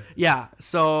 for sure. Yeah,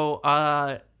 so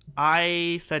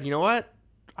I said, you know what?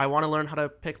 I want to learn how to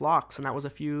pick locks, and that was a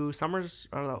few summers.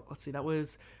 I don't know. Let's see. That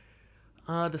was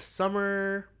the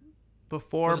summer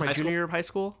before my junior year of high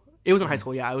school. It was in high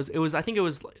school. Yeah, it was. I think it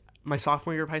was my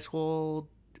sophomore year of high school.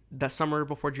 That summer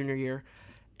before junior year,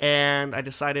 and I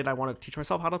decided I wanted to teach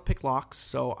myself how to pick locks.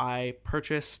 So I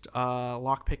purchased a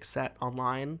lockpick set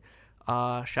online.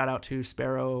 Shout out to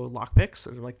Sparrow Lockpicks,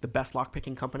 like the best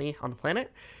lockpicking company on the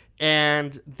planet.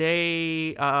 And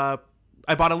I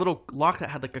bought a little lock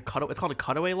that had like it's called a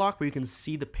cutaway lock, where you can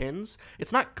see the pins.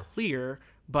 It's not clear,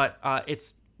 but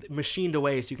it's machined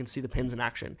away so you can see the pins in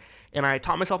action. And I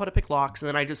taught myself how to pick locks, and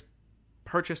then I just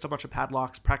purchased a bunch of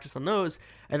padlocks, practiced on those,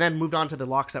 and then moved on to the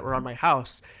locks that were on my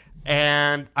house.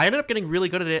 And I ended up getting really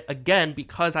good at it again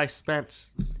because I spent,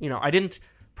 I didn't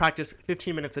practice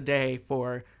 15 minutes a day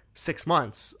for 6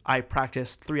 months. I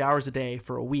practiced 3 hours a day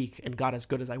for a week and got as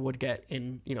good as I would get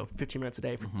in 15 minutes a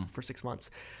day for 6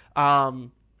 months.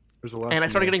 There's a lesson and I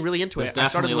started there. getting really into There's it. I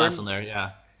started definitely a lesson there,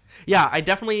 yeah. Yeah,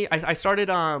 I started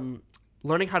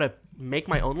learning how to make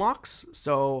my own locks.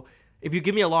 So if you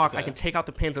give me a lock, I can take out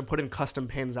the pins and put in custom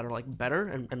pins that are like better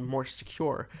and more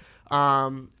secure.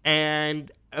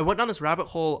 And I went down this rabbit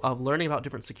hole of learning about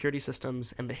different security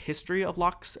systems and the history of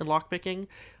locks and lockpicking,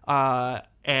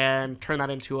 and turned that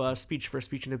into a speech for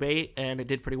speech and debate, and it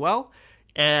did pretty well.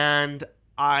 And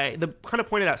the kind of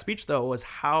point of that speech, though, was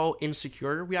how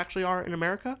insecure we actually are in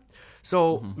America.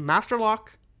 So Master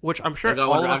Lock, which I'm sure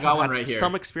all of us have had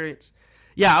some experience.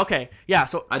 Yeah, okay. Yeah,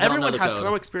 so everyone has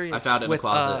some experience. I found it in the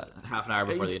closet half an hour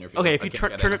before the interview. Okay, if you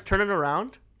turn it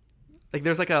around, like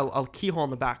there's like a keyhole in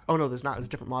the back. Oh no, there's not. It's a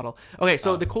different model. Okay,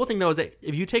 so the cool thing though is that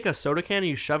if you take a soda can and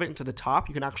you shove it into the top,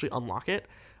 you can actually unlock it.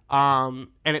 And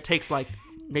it takes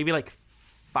maybe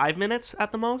 5 minutes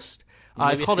at the most.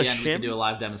 It's called a shim. We can do a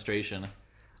live demonstration.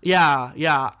 Yeah.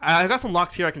 I've got some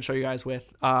locks here I can show you guys with.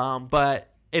 But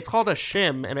it's called a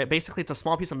shim, and it's a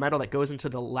small piece of metal that goes into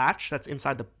the latch that's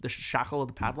inside the shackle of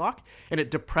the padlock, and it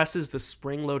depresses the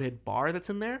spring-loaded bar that's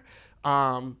in there,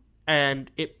 and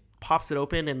it pops it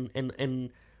open,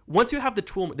 and once you have the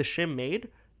shim made,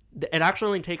 it actually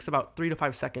only takes about 3 to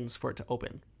 5 seconds for it to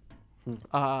open.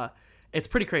 It's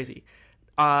pretty crazy.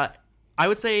 I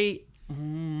would say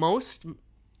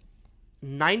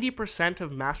 90%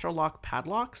 of Master Lock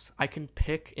padlocks I can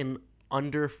pick in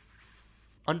under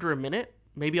a minute.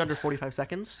 Maybe under 45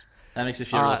 seconds. That makes you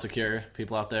feel real secure.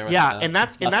 People out there. And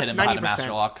that's 90%. Master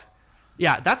Lock.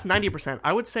 Yeah, that's 90%.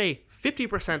 I would say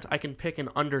 50% I can pick in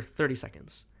under 30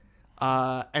 seconds,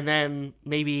 and then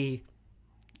maybe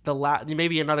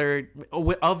another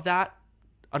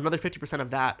 50%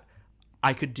 of that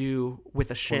I could do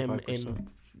with a shim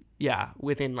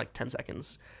within 10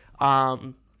 seconds.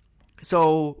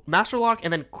 So Master Lock,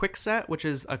 and then Quickset, which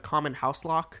is a common house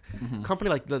lock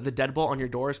company, like the deadbolt on your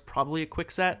door is probably a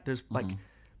Quickset. There's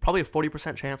probably a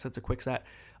 40% chance it's a Quickset.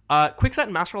 Quickset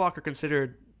and Master Lock are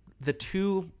considered the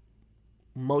two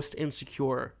most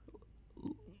insecure,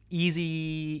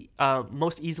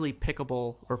 most easily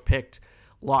pickable or picked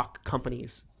lock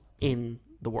companies in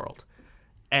the world,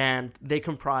 and they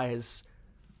comprise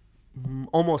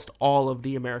almost all of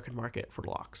the American market for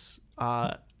locks.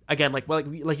 Again, like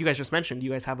you guys just mentioned,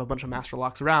 you guys have a bunch of Master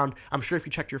Locks around. I'm sure if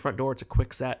you checked your front door, it's a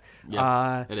Quickset.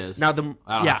 Yeah, it is. Now I don't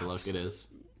have to look. It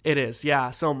is. It is.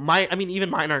 Yeah. So even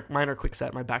mine are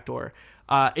Quickset. My back door.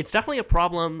 It's definitely a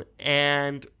problem.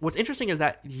 And what's interesting is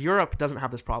that Europe doesn't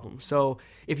have this problem. So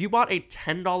if you bought a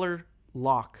 $10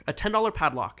 lock, a $10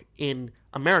 padlock in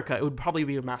America, it would probably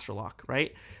be a Master Lock,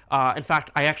 right? In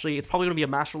fact, it's probably going to be a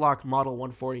Master Lock Model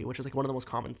 140, which is like one of the most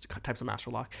common types of Master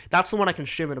Lock. That's the one I can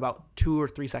shim in about 2 or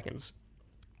 3 seconds.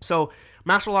 So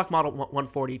Master Lock Model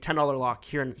 140, $10 lock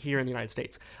here in the United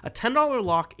States. A $10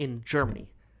 lock in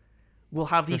Germany will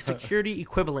have the security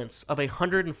equivalents of a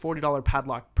 $140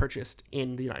 padlock purchased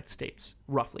in the United States,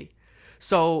 roughly.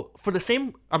 So for the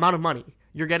same amount of money,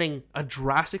 you're getting a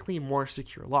drastically more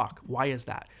secure lock. Why is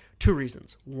that? 2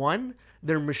 reasons. One,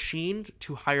 they're machined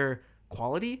to higher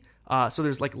quality, so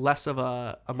there's less of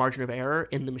a margin of error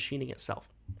in the machining itself.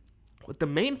 But the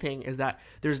main thing is that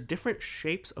there's different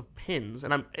shapes of pins,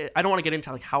 and I don't want to get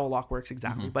into how a lock works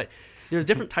exactly, but there's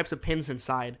different types of pins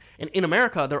inside. And in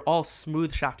America, they're all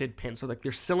smooth shafted pins. So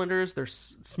they're cylinders, they're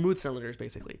smooth cylinders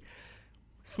basically.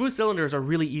 Smooth cylinders are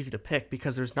really easy to pick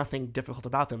because there's nothing difficult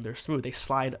about them. They're smooth. They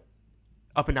slide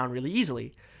up and down really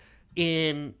easily.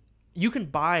 You can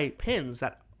buy pins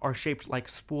that are shaped like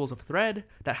spools of thread,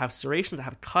 that have serrations, that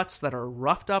have cuts, that are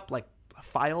roughed up,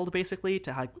 filed basically,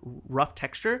 to have rough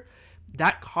texture.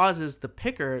 That causes the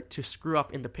picker to screw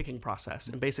up in the picking process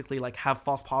and basically have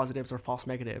false positives or false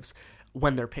negatives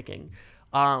when they're picking.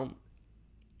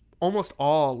 Almost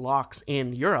all locks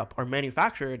in Europe are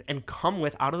manufactured and come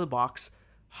with out of the box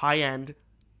high-end,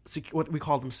 what we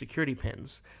call them security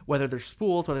pins. Whether they're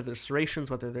spools, whether they're serrations,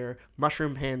 whether they're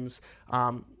mushroom pins,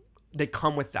 they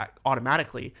come with that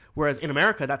automatically. Whereas in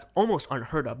America, that's almost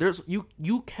unheard of.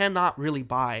 You cannot really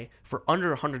buy for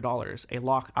under $100 a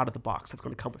lock out of the box that's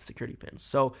going to come with security pins.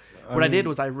 So I did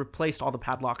was I replaced all the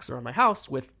padlocks around my house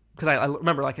because I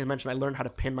remember, like I mentioned, I learned how to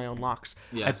pin my own locks.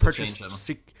 Yeah, I purchased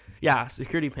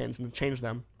security pins and changed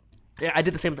them. Yeah, I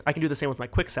did the same. I can do the same with my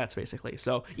Quicksets basically.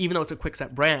 So even though it's a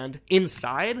Quickset brand,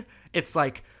 inside it's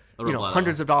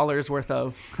hundreds of dollars worth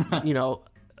of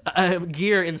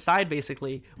gear inside,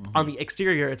 basically. On the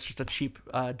exterior, it's just a cheap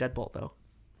deadbolt, though.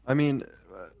 I mean,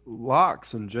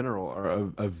 locks in general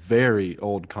are a very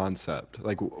old concept.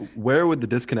 Like, where would the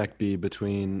disconnect be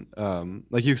between,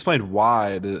 like you explained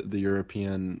why the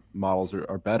European models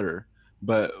are better,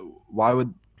 but why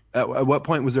would, at what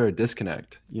point was there a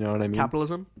disconnect? You know what I mean?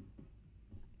 Capitalism.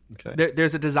 Okay.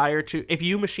 There's a desire to, if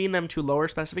you machine them to lower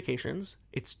specifications,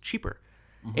 it's cheaper.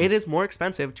 It is more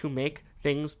expensive to make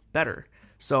things better.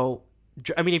 So,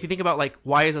 I mean, if you think about, like,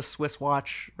 why is a Swiss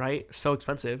watch, right, so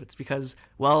expensive? It's because,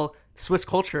 well, Swiss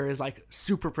culture is, like,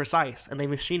 super precise, and they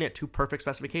machine it to perfect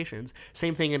specifications.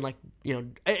 Same thing in, like, you know,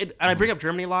 and I bring up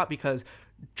Germany a lot because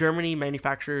Germany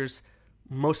manufactures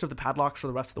most of the padlocks for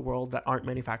the rest of the world that aren't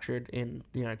manufactured in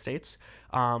the United States.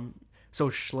 So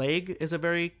Schlage is a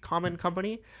very common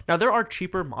company. Now, there are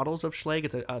cheaper models of Schlage.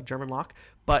 It's a German lock.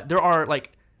 But there are,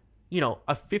 like, you know,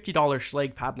 a $50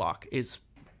 Schlage padlock is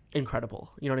incredible.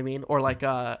 You know what I mean? Or, like,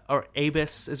 or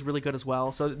Abus is really good as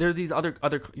well. So there are these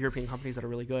other European companies that are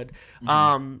really good.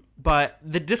 But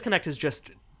the disconnect is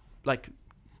just, like,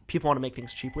 people want to make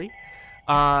things cheaply.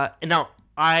 And now,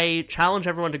 I challenge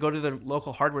everyone to go to the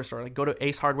local hardware store, like go to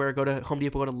Ace Hardware, go to Home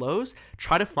Depot, go to Lowe's,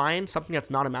 try to find something that's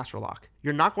not a master lock.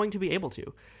 You're not going to be able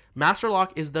to. Master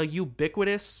lock is the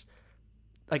ubiquitous,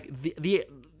 like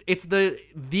it's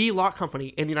the lock company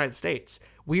in the United States.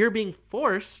 We are being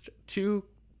forced to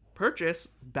purchase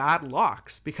bad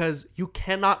locks because you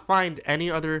cannot find any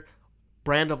other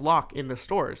brand of lock in the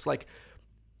stores. Like,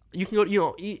 you can go, you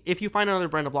know, if you find another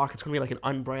brand of lock, it's going to be like an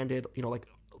unbranded, you know, like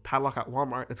padlock at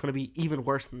Walmart. It's going to be even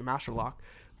worse than the master lock.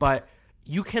 But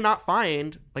you cannot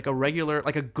find like a regular,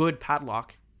 like a good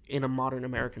padlock in a modern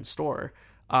American store.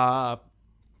 And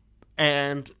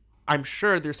I'm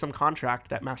sure there's some contract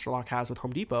that Master Lock has with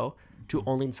Home Depot to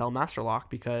only sell Master Lock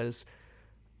because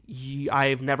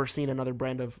I've never seen another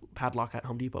brand of padlock at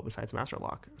Home Depot besides Master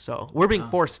Lock. So we're being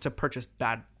forced to purchase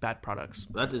bad products.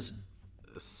 That is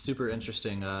super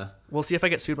interesting. We'll see if I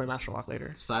get sued by Master Lock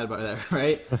later. Sidebar there,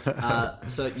 right?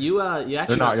 So you actually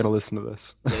They're not going to listen to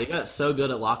this. Yeah, you got so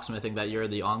good at locksmithing that you're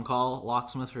the on-call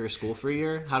locksmith for your school for a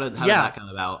year. How did that come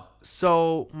about?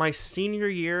 So my senior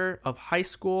year of high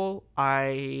school,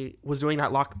 I was doing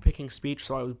that lock-picking speech,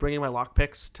 so I was bringing my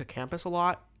lockpicks to campus a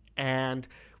lot and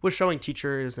was showing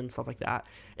teachers and stuff like that.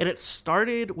 And it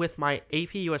started with my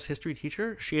AP US history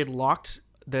teacher. She had locked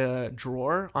the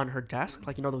drawer on her desk,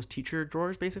 like, you know, those teacher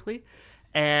drawers basically,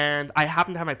 and I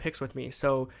happened to have my picks with me,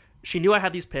 so she knew I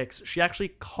had these picks. She actually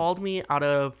called me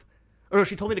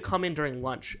she told me to come in during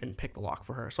lunch and pick the lock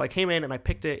for her. So I came in and I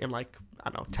picked it in like, I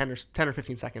don't know, 10 or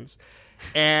 15 seconds,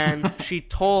 and she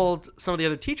told some of the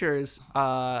other teachers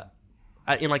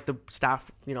in like the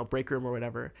staff, you know, break room or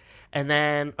whatever. And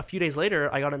then a few days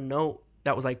later I got a note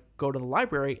that was like, go to the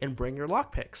library and bring your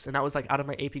lock picks. And that was like out of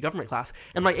my AP government class.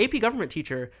 And my AP government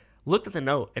teacher looked at the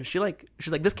note and she's like,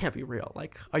 this can't be real.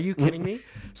 Like, are you kidding me?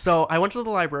 So I went to the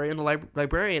library and the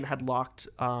librarian had locked,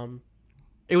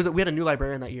 we had a new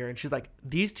librarian that year. And she's like,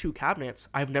 these two cabinets,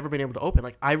 I've never been able to open.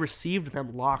 Like, I received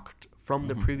them locked from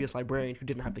the previous librarian who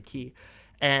didn't have the key.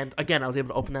 And again, I was able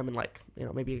to open them in like, you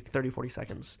know, maybe 30, 40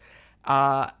 seconds.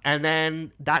 And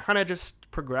then that kind of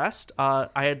just progressed. I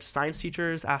had science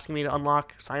teachers asking me to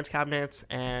unlock science cabinets,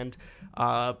 and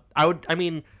for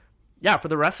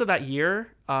the rest of that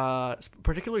year,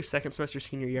 particularly second semester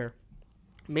senior year,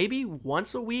 maybe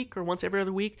once a week or once every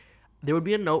other week, there would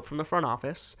be a note from the front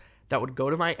office that would go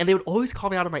to and they would always call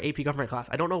me out of my AP government class.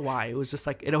 I don't know why. It was just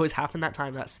like, it always happened that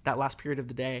time, that last period of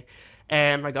the day.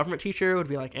 And my government teacher would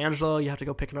be like, Angelo, you have to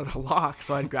go pick another lock.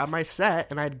 So I'd grab my set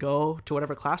and I'd go to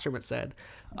whatever classroom it said.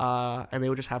 And they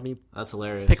would just have me That's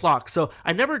hilarious. Pick locks. So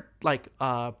I never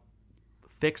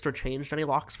fixed or changed any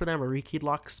locks for them or rekeyed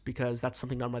locks because that's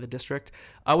something done by the district.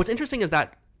 What's interesting is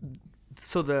that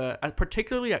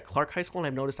particularly at Clark High School, and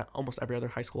I've noticed at almost every other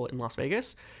high school in Las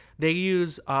Vegas, they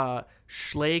use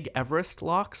Schlage Everest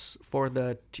locks for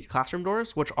the classroom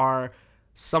doors, which are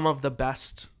some of the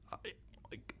best.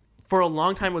 For a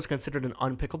long time, it was considered an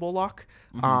unpickable lock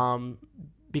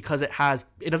because it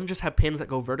doesn't just have pins that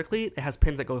go vertically; it has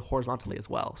pins that go horizontally as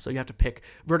well. So you have to pick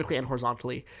vertically and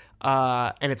horizontally,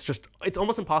 and it's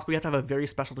almost impossible. You have to have a very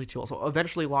specialty tool. So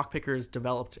eventually, lock pickers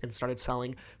developed and started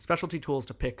selling specialty tools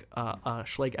to pick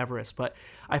Schlage Everest. But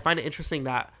I find it interesting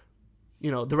that,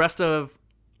 you know, the rest of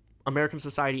American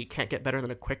society can't get better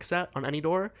than a quick set on any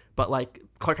door, but like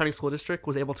Clark County School District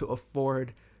was able to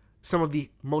afford some of the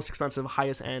most expensive,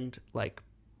 highest end, like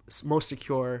most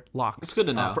secure locks. It's good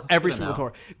to know for every single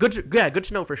door. Good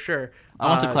to know for sure. I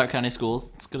went to Clark County schools.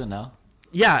 It's good to know.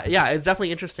 Yeah, it's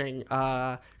definitely interesting.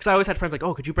 Because I always had friends like,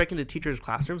 oh, could you break into teachers'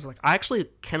 classrooms? Like, I actually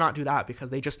cannot do that because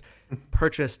they just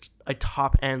purchased a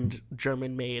top-end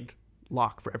German-made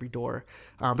lock for every door.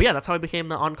 But yeah, that's how I became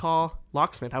the on-call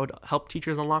locksmith. I would help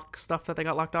teachers unlock stuff that they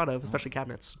got locked out of, especially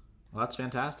cabinets. Well, that's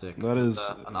fantastic. That is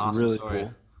an awesome really story.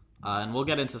 cool. And we'll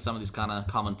get into some of these kind of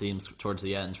common themes towards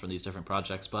the end from these different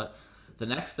projects. But the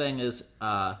next thing is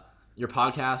your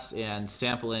podcast and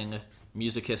sampling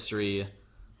music history.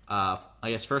 I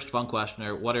guess first fun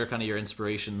questioner, what are kind of your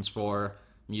inspirations for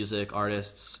music,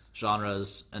 artists,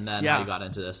 genres, and then how you got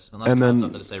into this? Unless you have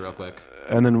something to say real quick.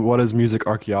 And then what does music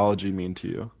archaeology mean to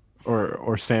you?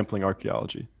 Or sampling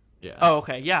archaeology? Yeah. Oh,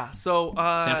 okay. Yeah. So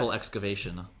sample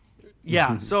excavation.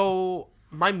 Yeah. So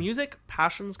my music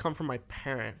passions come from my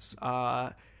parents.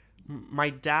 My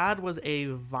dad was a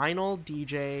vinyl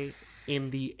DJ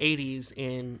in the 80s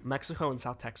in Mexico and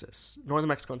South Texas, northern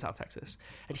Mexico and South Texas.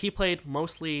 And he played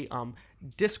mostly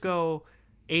disco,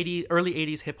 early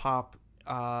 80s hip-hop,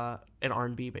 and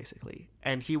R&B, basically.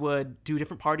 And he would do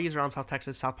different parties around South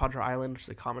Texas, South Padre Island, which is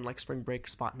a common like spring break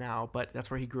spot now, but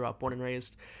that's where he grew up, born and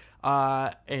raised,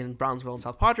 in Brownsville and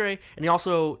South Padre. And he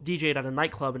also DJ'd at a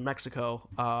nightclub in Mexico,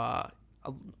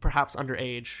 perhaps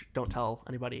underage, don't tell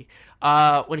anybody,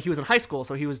 when he was in high school.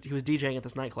 So he was DJing at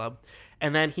this nightclub,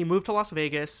 and then he moved to Las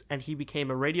Vegas and he became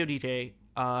a radio DJ.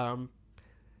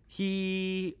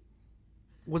 He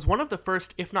was one of the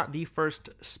first, if not the first,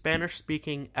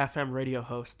 Spanish-speaking FM radio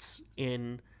hosts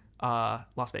in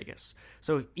Las Vegas.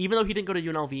 So even though he didn't go to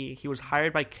UNLV, he was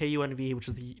hired by KUNV, which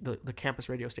is the campus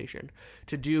radio station,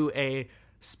 to do a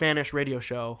Spanish radio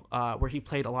show where he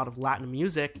played a lot of Latin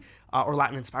music or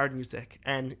Latin-inspired music.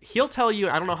 And he'll tell you,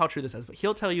 I don't know how true this is, but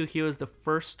he'll tell you he was the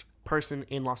first person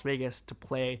in Las Vegas to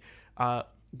play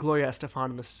Gloria Estefan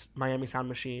and the Miami Sound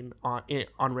Machine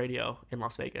on radio in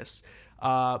Las Vegas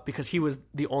because he was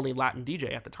the only Latin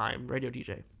DJ at the time, radio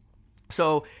DJ.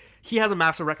 So he has a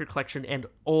massive record collection and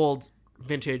old,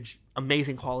 vintage,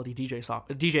 amazing quality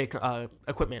DJ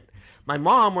equipment. My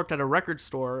mom worked at a record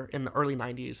store in the early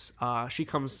 90s.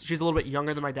 She's a little bit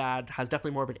younger than my dad, has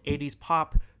definitely more of an 80s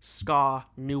pop, ska,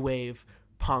 new wave,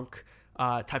 punk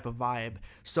type of vibe.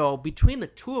 So between the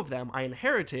two of them, I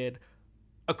inherited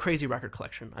a crazy record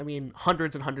collection. I mean,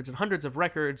 hundreds and hundreds and hundreds of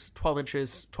records,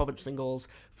 12-inch singles,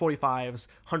 45s,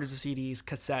 hundreds of CDs,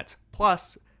 cassettes,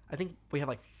 plus I think we have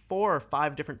like 4 or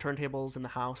 5 different turntables in the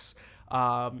house,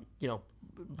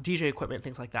 DJ equipment,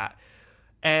 things like that.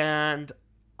 And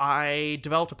I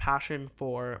developed a passion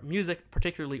for music,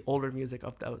 particularly older music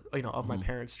of my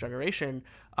parents' generation,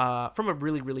 from a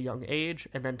really, really young age,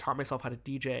 and then taught myself how to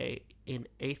DJ in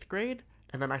 8th grade.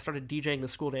 And then I started DJing the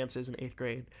school dances in 8th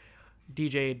grade,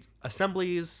 DJ'd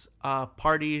assemblies,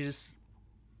 parties,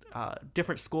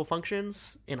 different school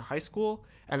functions in high school,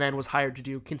 and then was hired to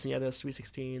do quinceañeras, Sweet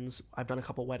 16s. I've done a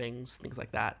couple weddings, things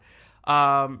like that.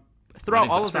 Throughout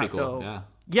all of that, cool. Though,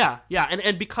 yeah,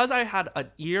 and because I had an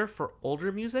ear for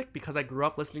older music, because I grew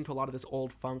up listening to a lot of this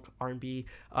old funk, R&B,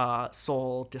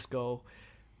 soul, disco,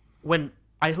 when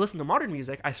I listened to modern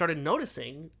music, I started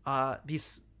noticing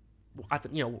these. At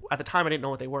the time I didn't know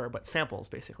what they were, but samples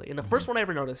basically. And the first one I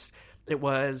ever noticed, it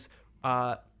was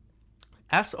SOS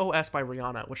by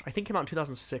Rihanna, which I think came out in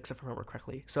 2006 if I remember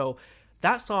correctly. So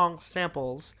that song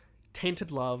samples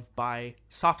Tainted Love by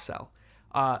Soft Cell.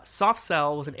 Soft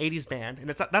Cell was an 80s band, and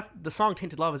that's the song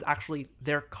Tainted Love is actually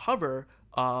their cover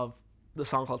of the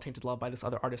song called Tainted Love by this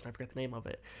other artist, and I forget the name of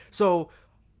it. So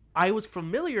I was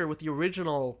familiar with the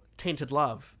original Tainted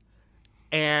Love,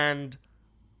 and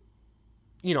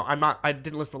I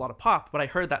didn't listen to a lot of pop, but I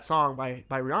heard that song by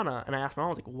Rihanna, and I asked my mom, I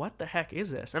was like, what the heck is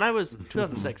this? And I was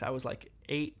 2006, I was like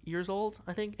 8 years old,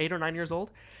 I think, 8 or 9 years old.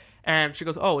 And she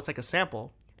goes, oh, it's like a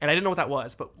sample. And I didn't know what that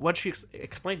was, but when she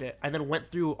explained it, I then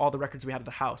went through all the records we had at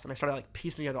the house, and I started like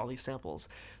piecing together all these samples.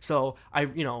 So I,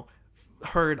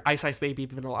 heard Ice Ice Baby,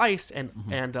 Vanilla Ice, and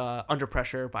Under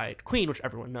Pressure by Queen, which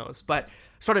everyone knows, but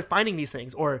started finding these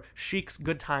things, or Chic's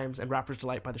Good Times and Rapper's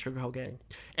Delight by the Sugar Hill Gang.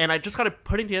 And I just started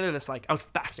putting together this, I was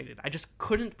fascinated. I just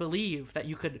couldn't believe that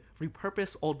you could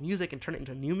repurpose old music and turn it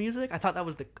into new music. I thought that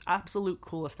was the absolute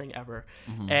coolest thing ever.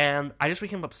 And I just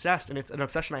became obsessed, and it's an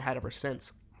obsession I had ever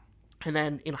since. And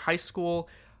then in high school,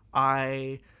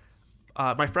 my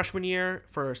freshman year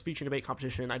for a speech and debate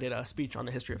competition, I did a speech on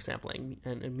the history of sampling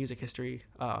and music history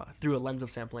through a lens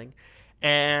of sampling.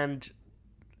 And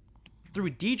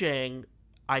through DJing,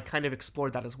 I kind of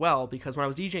explored that as well, because when I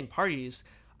was DJing parties,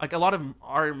 like a lot of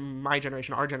our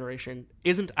generation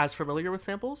isn't as familiar with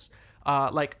samples.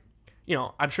 I'm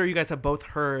sure you guys have both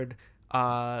heard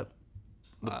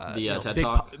The TED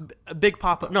Talk? Big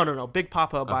Papa. No. Big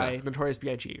Papa by Notorious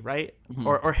B.I.G., right? Mm-hmm.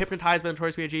 Or Hypnotized by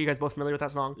Notorious B.I.G. You guys both familiar with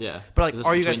that song? Yeah. But like,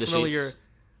 are you guys Between the familiar? Sheets?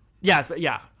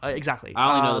 Yeah, exactly.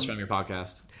 I only know this from your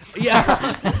podcast.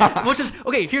 Yeah. Which is,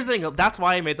 okay, here's the thing. That's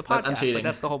why I made the podcast. I'm cheating. Like,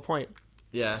 that's the whole point.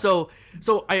 Yeah. So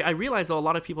I realized, though, a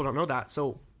lot of people don't know that.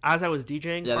 So as I was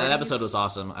DJing... Yeah, that episode was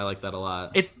awesome. I like that a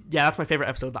lot. That's my favorite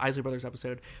episode, the Isley Brothers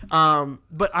episode.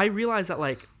 But I realized that,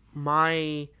 like,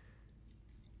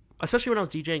 especially when I was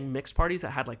DJing mixed parties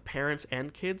that had, like, parents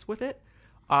and kids with it,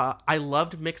 I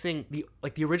loved mixing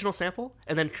the original sample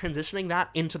and then transitioning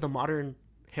that into the modern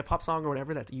hip-hop song or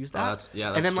whatever that used that. That's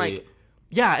and then, sweet.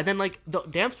 And then, like, the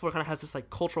dance floor kind of has this, like,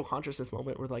 cultural consciousness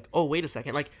moment where, like, oh, wait a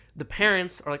second. Like, the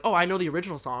parents are like, oh, I know the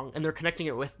original song, and they're connecting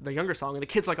it with the younger song. And the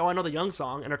kids are like, oh, I know the young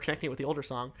song, and are connecting it with the older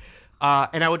song.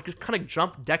 And I would just kind of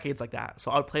jump decades like that.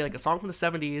 So I would play, like, a song from the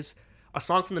 70s, a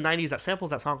song from the 90s that samples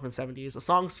that song from the 70s, a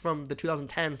song from the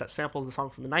 2010s that samples the song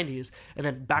from the 90s, and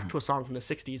then back to a song from the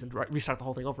 60s and restart the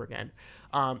whole thing over again.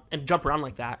 And jump around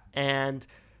like that. And...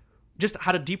 just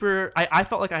had a deeper... I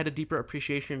felt like I had a deeper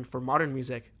appreciation for modern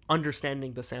music,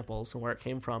 understanding the samples and where it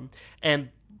came from. And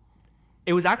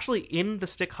it was actually in the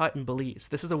Stick Hut in Belize.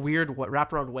 This is a weird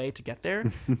wraparound way to get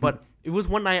there. But it was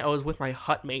one night I was with my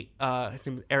hut mate. His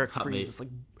name is Eric Fries. It's like,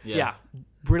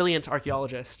 brilliant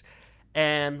archaeologist.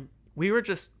 And we were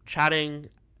just chatting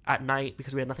at night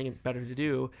because we had nothing better to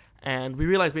do. And we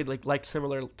realized we liked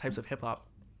similar types of hip-hop.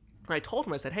 And I told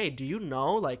him, I said, hey, do you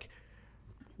know, like...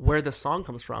 where the song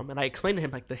comes from? And I explained to him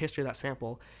like the history of that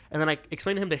sample, and then I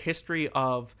explained to him the history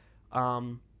of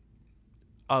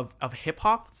hip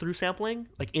hop through sampling,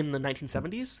 like in the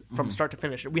 1970s from start to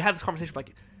finish. We had this conversation for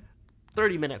like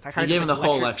 30 minutes. I kind of gave him the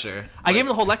whole lecture. I gave him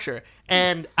the whole lecture,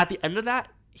 and at the end of that,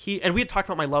 we had talked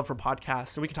about my love for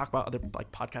podcasts, and we can talk about other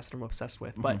like podcasts that I'm obsessed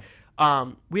with. But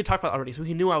we had talked about it already, so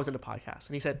he knew I was into podcasts,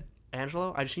 and he said,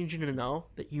 Angelo, I just need you to know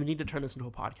that you need to turn this into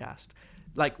a podcast.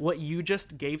 Like, what you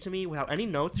just gave to me without any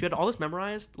notes, you had all this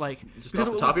memorized, like... just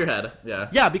off the top of your head, yeah.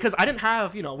 Yeah, because I didn't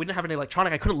have, we didn't have any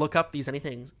electronic, I couldn't look up these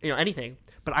anything,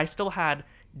 but I still had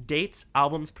dates,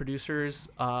 albums, producers,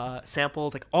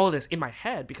 samples, like, all of this in my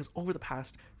head, because over the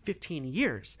past 15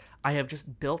 years, I have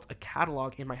just built a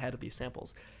catalog in my head of these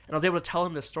samples. And I was able to tell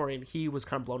him this story, and he was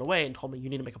kind of blown away and told me, you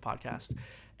need to make a podcast.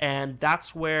 And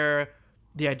that's where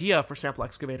the idea for Sample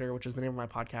Excavator, which is the name of my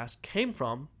podcast, came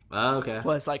from. Oh, okay.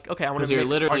 Was like, okay, I want to. Because you're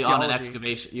literally on an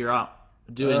excavation. You're out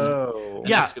doing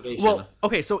an excavation. Well,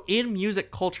 okay, so in music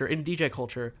culture, in DJ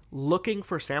culture, looking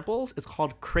for samples is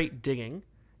called crate digging.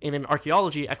 And in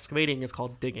archaeology, excavating is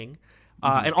called digging.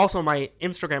 And also my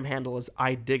Instagram handle is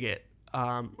I dig it,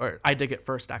 or I dig it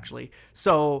first actually.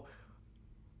 So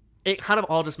it kind of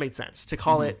all just made sense to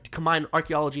call it, to combine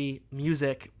archaeology,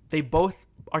 music.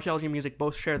 Archaeology and music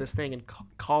both share this thing in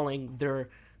calling their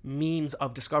means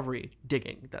of discovery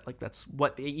digging. That's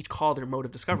what they each call their mode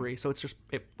of discovery. So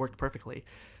it worked perfectly.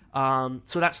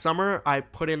 So that summer I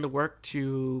put in the work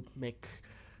to make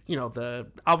the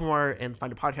album art and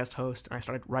find a podcast host, and I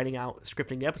started writing out,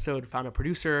 scripting the episode, found a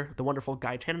producer, the wonderful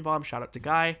Guy Tannenbaum. Shout out to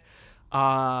Guy.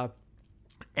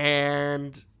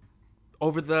 And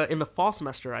in the fall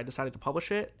semester I decided to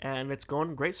publish it, and it's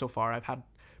going great so far. I've had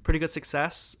pretty good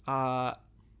success.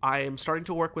 I am starting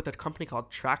to work with a company called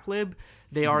Tracklib.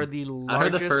 They are the largest... I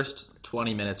heard the first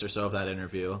 20 minutes or so of that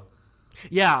interview.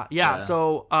 Yeah.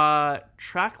 So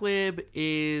Tracklib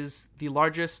is the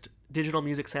largest digital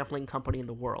music sampling company in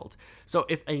the world. So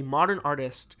if a modern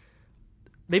artist...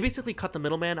 They basically cut the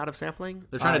middleman out of sampling.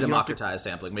 They're trying to democratize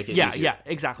sampling, make it easier. Yeah,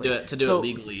 exactly. To do it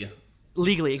legally.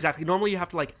 Legally, exactly. Normally you have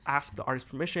to ask the artist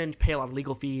permission, pay a lot of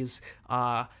legal fees,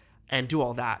 and do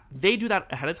all that. They do that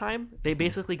ahead of time. They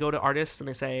basically go to artists and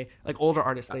they say, like older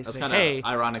artists, they say, hey... It's kind of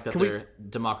ironic that they're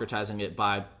democratizing it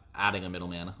by adding a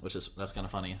middleman, that's kind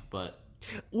of funny, but...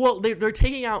 Well, they're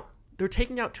taking out 2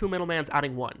 middlemans,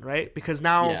 adding 1, right? Because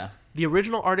now the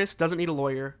original artist doesn't need a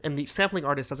lawyer, and the sampling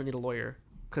artist doesn't need a lawyer,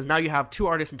 because now you have 2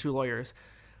 artists and 2 lawyers.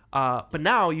 But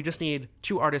now you just need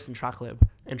 2 artists in Tracklib,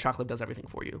 and Tracklib does everything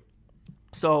for you.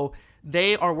 So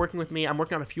they are working with me. I'm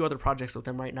working on a few other projects with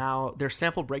them right now. Their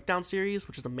sample breakdown series,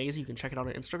 which is amazing. You can check it out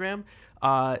on Instagram.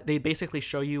 They basically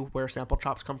show you where sample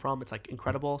chops come from. It's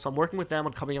incredible. So I'm working with them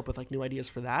on coming up with new ideas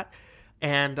for that.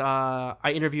 And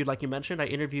I interviewed, like you mentioned, their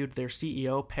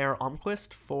CEO, Per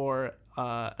Almquist, for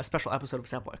a special episode of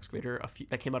Sample Excavator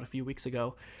that came out a few weeks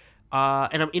ago.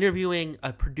 And I'm interviewing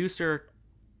a producer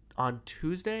on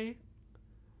Tuesday.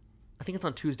 I think it's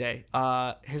on Tuesday.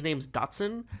 His name's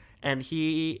Dotson, and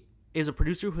he is a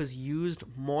producer who has used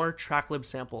more Tracklib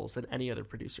samples than any other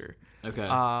producer. Okay.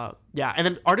 And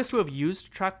then artists who have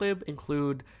used Tracklib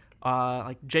include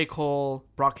like J. Cole,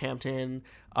 Brockhampton,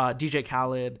 DJ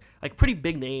Khaled, like pretty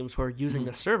big names who are using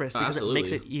this service because it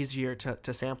makes it easier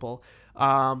to sample.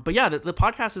 But yeah, the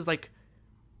podcast is like,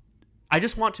 I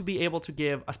just want to be able to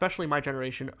give, especially my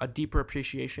generation, a deeper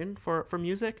appreciation for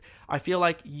music. I feel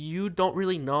like you don't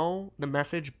really know the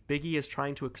message Biggie is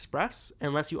trying to express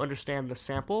unless you understand the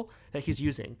sample that he's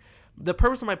using. The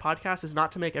purpose of my podcast is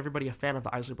not to make everybody a fan of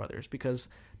the Isley Brothers, because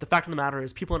the fact of the matter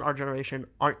is people in our generation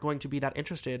aren't going to be that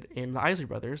interested in the Isley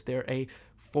Brothers. They're a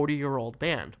 40-year-old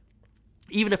band.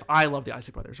 Even if I love the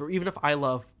Isley Brothers, or even if I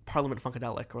love Parliament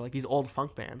Funkadelic, or like these old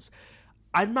funk bands,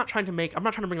 I'm not trying to bring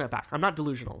that back. I'm not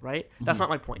delusional, right? That's not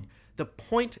my point. The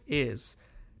point is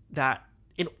that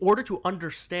in order to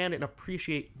understand and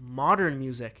appreciate modern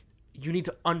music, you need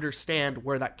to understand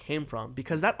where that came from,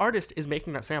 because that artist is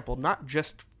making that sample not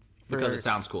just because it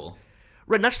sounds cool.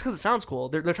 Right, not just because it sounds cool.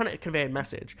 They're trying to convey a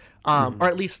message, or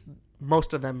at least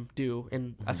most of them do,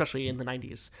 especially in the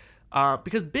 90s.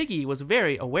 Because Biggie was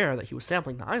very aware that he was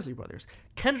sampling the Isley Brothers.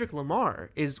 Kendrick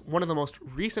Lamar is one of the most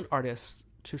recent artists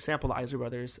to sample the Isley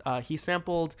Brothers. He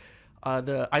sampled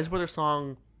the Isley Brothers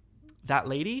song "That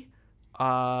Lady"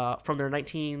 from their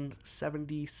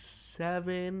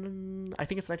 1977, I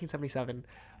think it's 1977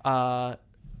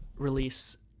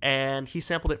 release, and he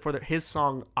sampled it for his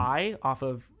song "I" off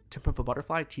of "To Pimp a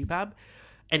Butterfly" T-Pab,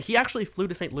 and he actually flew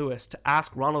to St. Louis to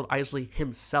ask Ronald Isley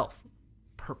himself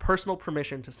personal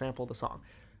permission to sample the song.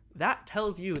 That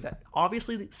tells you that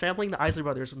obviously sampling the Isley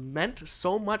Brothers meant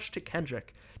so much to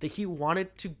Kendrick that he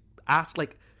wanted to ask,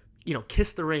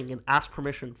 kiss the ring and ask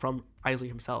permission from Isley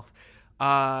himself.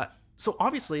 So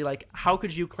obviously, how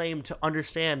could you claim to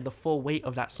understand the full weight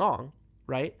of that song,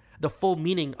 right? The full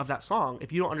meaning of that song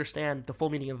if you don't understand the full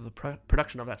meaning of the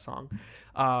production of that song,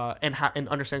 and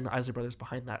understanding the Isley Brothers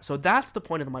behind that. So that's the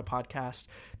point of my podcast.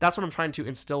 That's what I'm trying to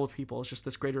instill with people, is just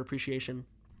this greater appreciation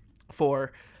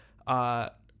for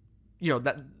that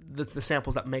the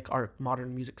samples that make our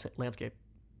modern music landscape.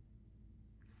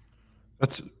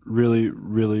 That's really,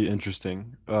 really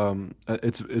interesting.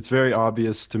 It's very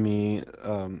obvious to me,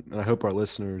 and I hope our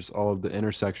listeners, all of the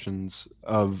intersections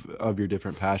of your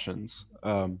different passions.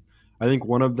 I think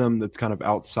one of them that's kind of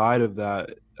outside of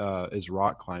that is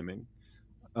rock climbing.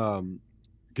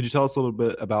 Could you tell us a little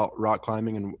bit about rock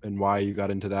climbing and why you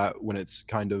got into that when it's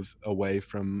kind of away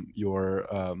from your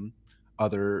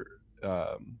other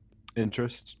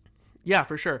interests? Yeah,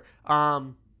 for sure.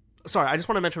 Sorry, I just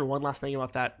want to mention one last thing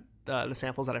about that. The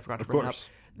samples that I forgot to bring up.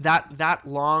 That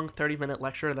long 30-minute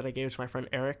lecture that I gave to my friend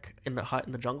Eric in the hut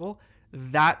in the jungle,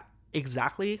 that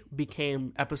exactly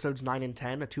became episodes 9 and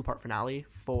 10, a 2-part finale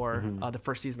for the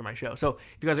first season of my show. So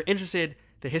if you guys are interested,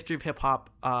 the history of hip hop,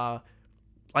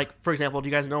 for example, do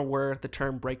you guys know where the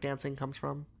term breakdancing comes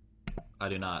from? I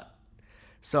do not.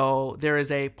 So there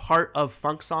is a part of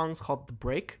funk songs called the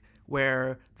break,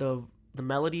 where the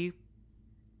melody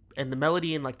in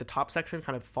the top section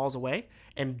kind of falls away,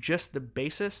 and just the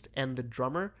bassist and the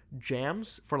drummer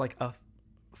jams for a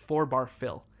 4-bar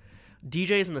fill.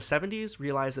 DJs in the 70s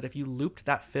realized that if you looped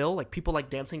that fill, people like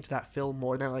dancing to that fill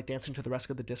more than dancing to the rest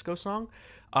of the disco song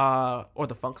or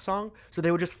the funk song. So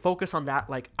they would just focus on that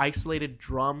isolated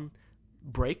drum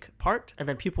break part, and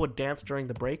then people would dance during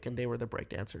the break, and they were the break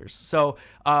dancers. So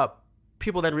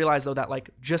people then realized, though, that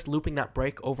just looping that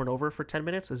break over and over for 10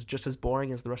 minutes is just as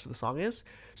boring as the rest of the song is.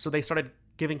 So they started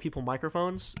giving people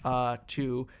microphones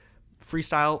to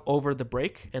freestyle over the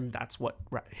break, and that's what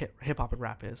hip-hop and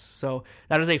rap is. So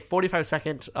that is a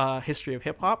 45-second history of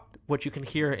hip-hop, which you can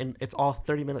hear in its all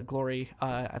 30-minute glory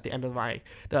at the end of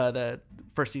the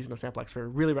first season of Sample Expert.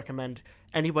 Really recommend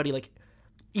anybody,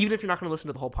 even if you're not going to listen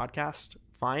to the whole podcast,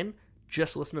 fine,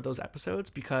 just listen to those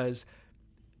episodes, because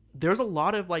there's a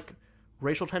lot of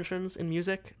racial tensions in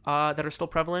music that are still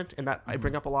prevalent, and that I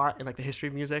bring up a lot in the history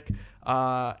of music.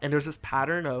 And there's this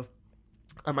pattern of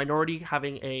a minority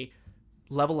having a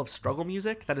level of struggle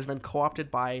music that is then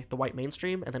co-opted by the white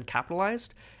mainstream and then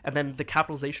capitalized. And then the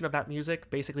capitalization of that music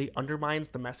basically undermines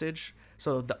the message.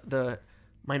 So the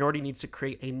minority needs to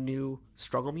create a new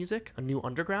struggle music, a new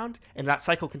underground, and that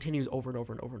cycle continues over and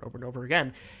over and over and over and over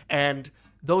again. And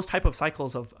those type of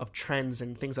cycles of trends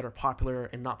and things that are popular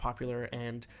and not popular,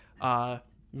 and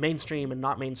mainstream and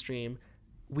not mainstream,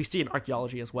 we see in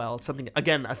archaeology as well. It's something,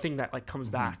 again, a thing that comes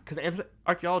back, because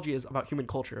archaeology is about human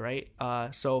culture, right?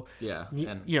 So yeah,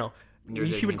 and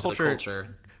human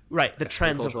culture, right? The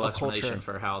trends of culture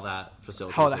for how that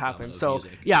facilitates, how that happens. So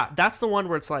music. Yeah, that's the one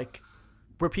where it's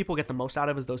where people get the most out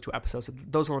of is those 2 episodes.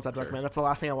 Those are the ones I'd recommend. That's the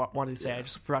last thing I wanted to say. Yeah. I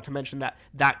just forgot to mention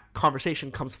that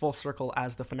conversation comes full circle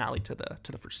as the finale to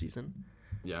the first season.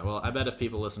 Yeah, well, I bet if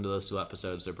people listen to those 2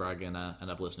 episodes, they're probably gonna end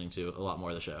up listening to a lot more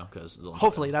of the show because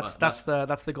hopefully that's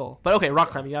the goal. But okay, rock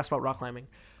climbing. You asked about rock climbing.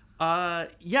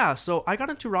 Yeah. So I got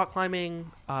into rock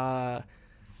climbing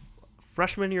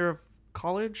freshman year of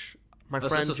college. My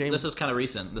friend James. This is kind of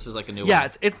recent. This is like a new. Yeah,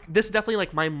 one. This is definitely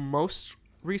like my most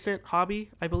recent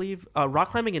hobby, I believe.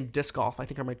 Rock climbing and disc golf, I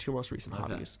think, are my 2 most recent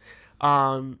hobbies.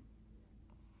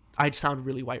 I sound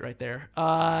really white right there.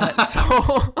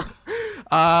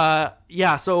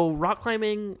 So rock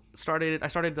climbing started. I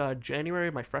started January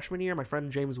of my freshman year. My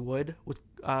friend James Wood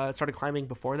started climbing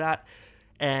before that,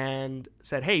 and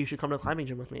said, "Hey, you should come to the climbing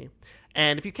gym with me."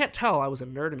 And if you can't tell, I was a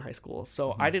nerd in high school,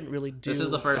 so I didn't really do. This is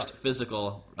the first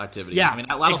physical activity. Yeah, I mean,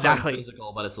 Atlatl exactly. is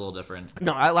physical, but it's a little different.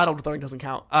 No, Atlatl throwing doesn't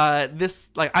count. I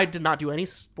did not do any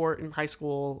sport in high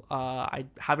school. I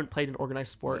haven't played an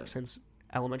organized sport since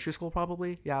elementary school,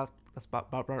 probably. Yeah, that's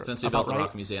about Since you built the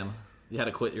Rock Museum. You had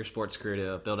to quit your sports career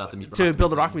to build out the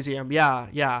the Rock Museum.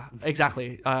 Yeah,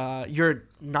 exactly. You're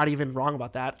not even wrong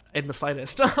about that in the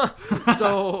slightest.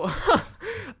 So,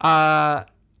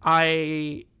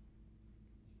 I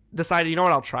decided, you know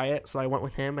what, I'll try it. So I went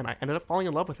with him, and I ended up falling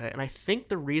in love with it. And I think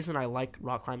the reason I like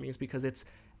rock climbing is because it's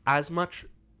as much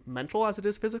mental as it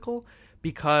is physical.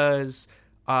 Because,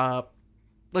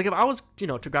 like, if I was,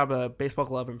 to grab a baseball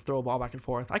glove and throw a ball back and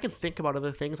forth, I can think about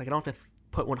other things. Like, I don't have to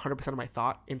put 100% of my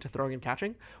thought into throwing and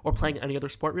catching or playing any other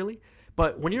sport, really.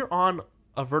 But when you're on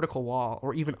a vertical wall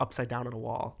or even upside down on a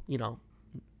wall,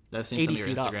 I've seen some of your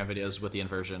Instagram videos with the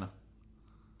inversion.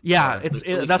 Yeah,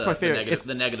 that's my favorite. It's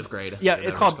the negative grade. Yeah,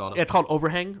 it's called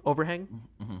overhang.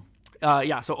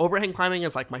 Mm-hmm. So overhang climbing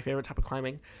is like my favorite type of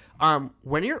climbing.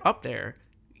 When you're up there,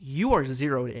 you are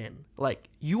zeroed in. Like,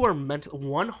 you are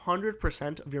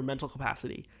 100% of your mental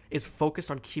capacity is focused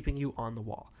on keeping you on the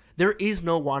wall. There is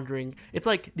no wandering. It's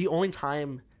like the only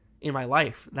time in my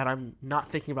life that I'm not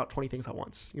thinking about 20 things at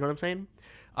once. You know what I'm saying?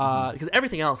 Because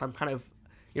everything else, I'm kind of,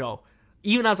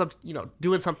 even as I'm,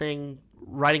 doing something,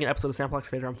 writing an episode of Sample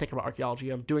Excavator, I'm thinking about archaeology.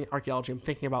 I'm doing archaeology. I'm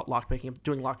thinking about lockpicking. I'm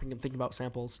doing lockpicking. I'm thinking about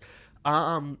samples.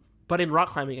 But in rock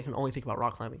climbing, I can only think about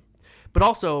rock climbing. But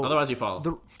also, otherwise you fall.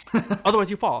 Otherwise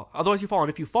you fall. And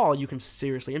if you fall, you can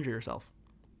seriously injure yourself.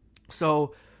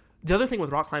 So the other thing with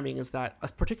rock climbing is that,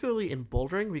 particularly in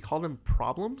bouldering, we call them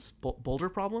problems, boulder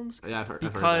problems. Yeah, I've heard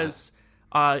because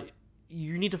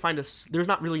you need to find there's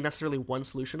not really necessarily one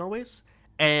solution always.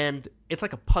 And it's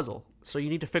like a puzzle. So you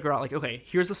need to figure out, like, okay,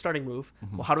 here's the starting move.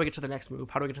 Mm-hmm. Well, how do I get to the next move?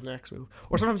 How do I get to the next move?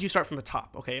 Or sometimes you start from the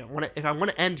top. Okay, if I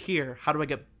want to end here, how do I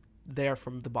get there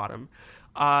from the bottom?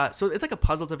 So it's like a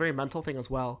puzzle. It's a very mental thing as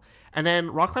well. And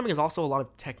then rock climbing is also a lot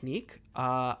of technique.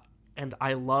 And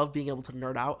I love being able to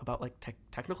nerd out about like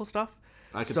technical stuff.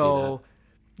 I could see that.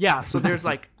 Yeah, so there's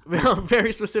like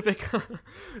very specific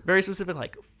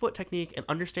like foot technique, and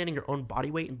understanding your own body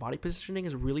weight and body positioning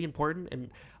is really important. And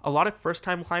a lot of first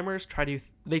time climbers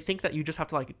they think that you just have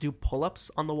to like do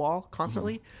pull-ups on the wall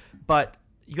constantly, but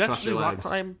you actually rock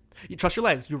climb. You trust your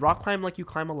legs. You rock climb like you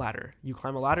climb a ladder. You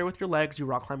climb a ladder with your legs. You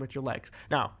rock climb with your legs.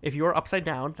 Now, if you're upside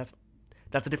down, that's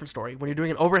a different story. When you're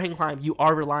doing an overhang climb, you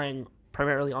are relying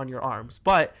primarily on your arms.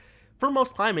 But for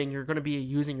most climbing, you're going to be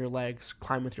using your legs,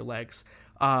 climb with your legs.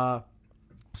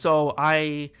 So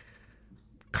I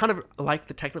kind of like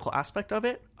the technical aspect of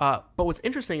it. But what's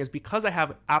interesting is because I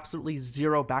have absolutely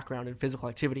zero background in physical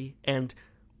activity and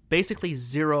basically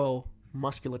zero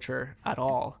musculature at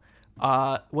all,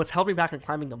 what's held me back in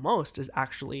climbing the most is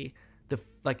actually the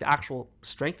actual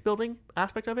strength building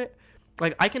aspect of it.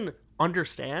 Like, I can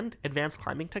understand advanced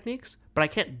climbing techniques, but I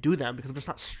can't do them because I'm just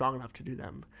not strong enough to do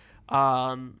them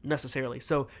necessarily.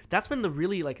 So that's been the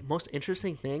really like most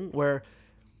interesting thing, where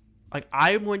like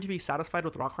I'm going to be satisfied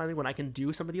with rock climbing when I can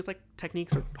do some of these like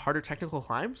techniques or harder technical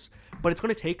climbs, but it's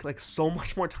going to take like so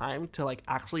much more time to like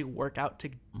actually work out to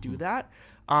do that.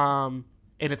 And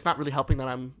it's not really helping that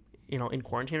I'm in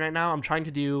quarantine right now. I'm trying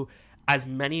to do as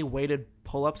many weighted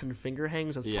pull-ups and finger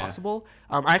hangs as possible.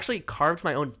 I actually carved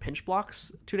my own pinch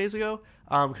blocks 2 days ago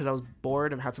because I was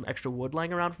bored and had some extra wood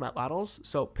lying around from Atlatl's.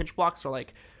 So pinch blocks are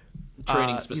like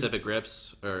training specific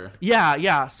grips, or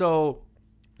So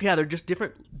they're just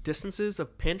different distances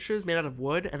of pinches made out of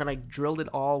wood, and then I drilled it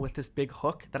all with this big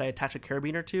hook that I attach a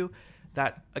carabiner to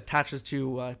that attaches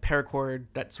to a paracord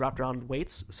that's wrapped around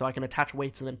weights, so I can attach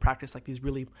weights and then practice like these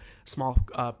really small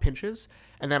pinches.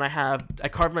 And then I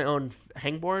carved my own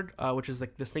hangboard, which is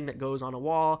like this thing that goes on a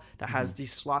wall that has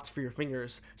these slots for your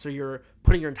fingers, so you're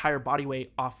putting your entire body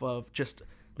weight off of just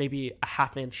maybe a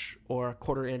half inch or a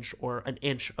quarter inch or an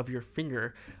inch of your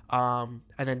finger, and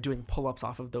then doing pull-ups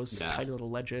off of those tiny little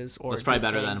ledges. Or that's probably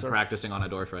better than practicing on a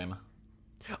door frame.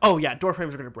 Oh yeah, door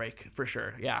frames are gonna break for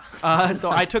sure. Yeah.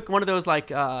 So I took one of those like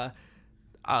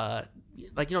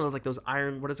like those those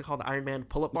iron, what is it called, the Iron Man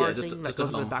pull-up bar thing that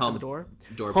goes to the back of the door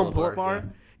home pull-up bar.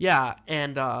 Yeah,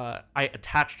 and I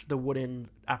attached the wooden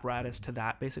apparatus to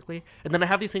that, basically. And then I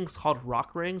have these things called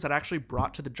rock rings that I actually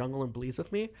brought to the jungle in Belize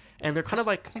with me. And they're kind of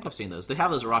like... I think I've seen those. They have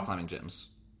those at rock climbing gyms,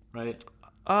 right?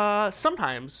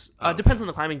 Sometimes. Depends on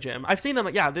the climbing gym. I've seen them,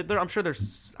 I'm sure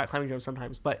there's at climbing gyms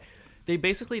sometimes, but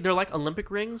they're like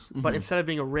Olympic rings, but instead of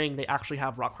being a ring, they actually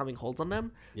have rock climbing holds on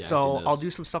them. Yeah, so I'll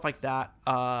do some stuff like that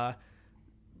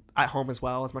at home as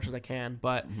well, as much as I can.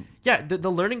 But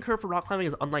the learning curve for rock climbing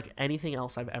is unlike anything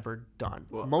else I've ever done.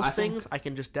 Well, Most things I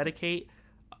can just dedicate.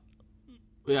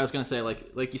 Yeah, I was gonna say,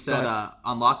 like you said,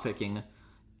 on lockpicking,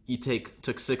 you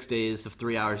took 6 days of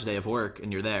 3 hours a day of work,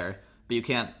 and you're there. But you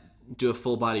can't do a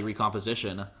full body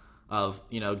recomposition of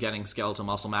getting skeletal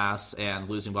muscle mass and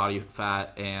losing body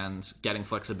fat and getting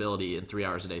flexibility in 3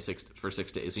 hours a day for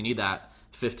 6 days. You need that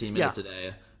 15 minutes a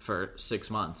day for 6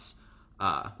 months.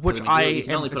 Which you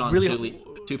can only put on really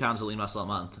 2 pounds of lean muscle a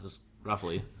month,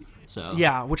 roughly. So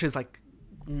yeah, which is like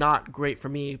not great for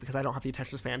me because I don't have the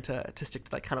attention span to stick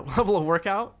to that kind of level of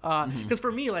workout. Because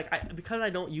for me, because I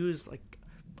don't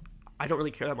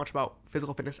really care that much about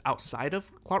physical fitness outside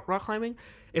of rock climbing,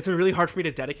 it's been really hard for me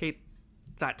to dedicate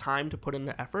that time to put in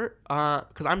the effort.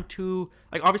 Because I'm too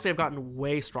obviously I've gotten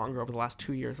way stronger over the last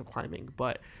 2 years of climbing,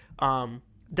 but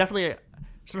definitely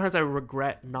sometimes I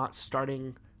regret not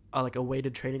starting a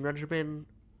weighted training regimen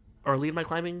early in my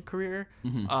climbing career.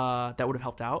 That would have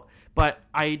helped out. But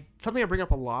something I bring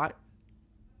up a lot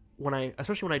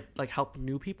especially when I help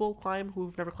new people climb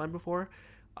who've never climbed before,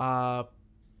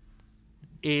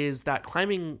 is that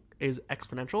climbing is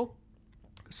exponential.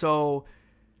 So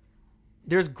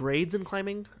there's grades in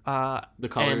climbing. The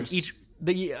colors. And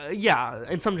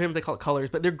in some gyms they call it colors,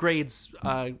 but they're grades.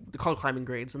 They call it climbing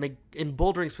grades, and in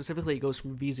bouldering specifically, it goes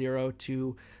from V0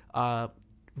 to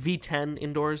V10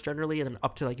 indoors generally, and then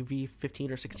up to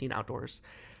V15 or 16 outdoors.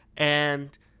 And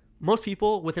most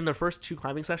people within their first 2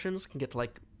 climbing sessions can get to V1,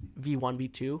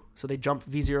 V2. So they jump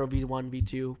V0, V1,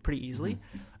 V2 pretty easily.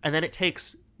 And then it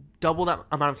takes double that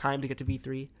amount of time to get to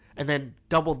V3, and then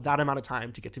double that amount of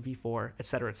time to get to V4, et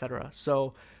cetera, et cetera.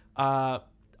 So a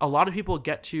lot of people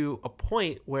get to a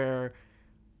point where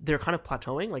they're kind of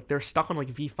plateauing. They're stuck on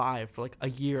V5 for a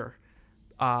year.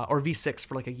 Or V6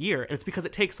 for a year, and it's because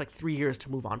it takes 3 years to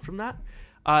move on from that.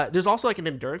 There's also an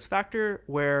endurance factor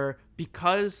where,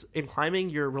 because in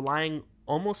climbing you're relying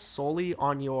almost solely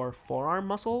on your forearm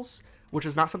muscles, which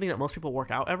is not something that most people work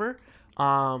out ever,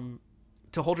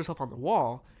 to hold yourself on the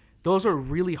wall. Those are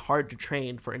really hard to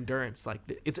train for endurance.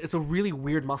 It's a really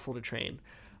weird muscle to train.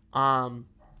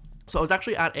 So I was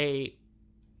actually at a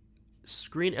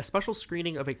special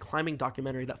screening of a climbing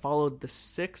documentary that followed the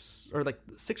 6 or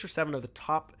 7 of the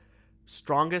top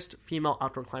strongest female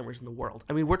outdoor climbers in the world.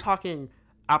 I mean, we're talking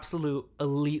absolute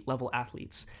elite level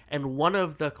athletes. And one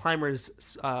of the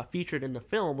climbers featured in the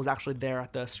film was actually there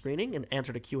at the screening and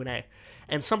answered a Q&A.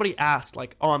 And somebody asked,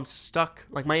 I'm stuck.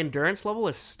 My endurance level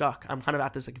is stuck. I'm kind of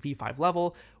at this V5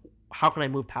 level. How can I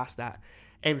move past that?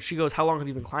 And she goes, how long have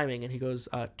you been climbing? And he goes,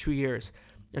 2 years.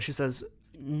 And she says,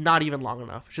 not even long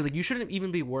enough. She's like, you shouldn't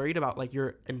even be worried about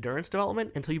your endurance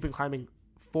development until you've been climbing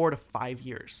 4 to 5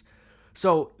 years.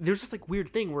 So there's this weird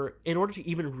thing where in order to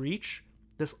even reach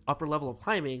this upper level of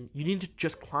climbing, you need to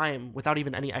just climb without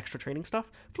even any extra training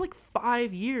stuff for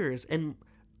 5 years. And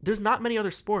there's not many other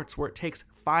sports where it takes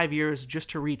 5 years just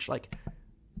to reach an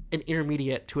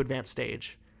intermediate to advanced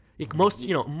stage.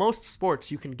 Most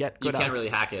sports you can get good at. You can't really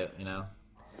hack it,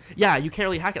 Yeah, you can't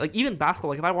really hack it. Even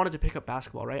basketball, if I wanted to pick up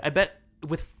basketball, right? I bet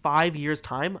with 5 years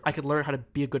time, I could learn how to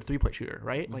be a good 3-point shooter,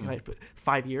 right? If I put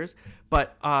 5 years.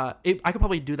 But I could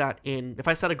probably do that if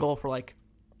I set a goal for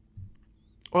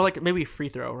or maybe free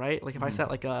throw, right? If I set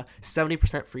a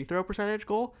 70% free throw percentage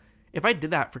goal, if I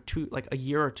did that for a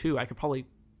year or 2, I could probably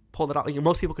pull that out.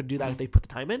 Most people could do that if they put the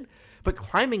time in. But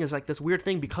climbing is this weird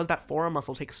thing because that forearm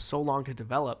muscle takes so long to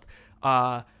develop.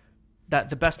 That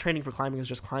the best training for climbing is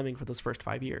just climbing for those first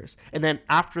 5 years. And then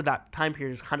after that time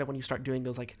period is kind of when you start doing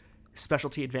those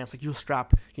specialty advanced, you'll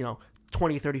strap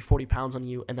 20, 30, 40 pounds on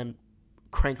you and then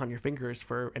crank on your fingers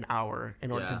for an hour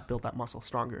in order to build that muscle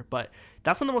stronger. But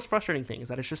that's been the most frustrating thing, is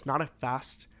that it's just not a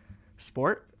fast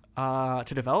sport to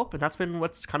develop, and that's been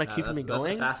what's kind of keeping me going.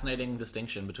 That's a fascinating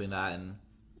distinction between that and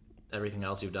everything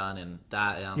else you've done, and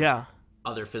that and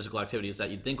other physical activities that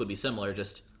you'd think would be similar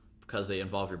just because they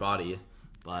involve your body,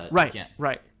 but right, you can't.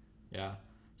 Right. Yeah.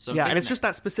 So yeah, and it's just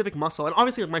that specific muscle. And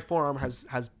obviously, like, my forearm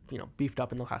has beefed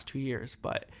up in the last 2 years,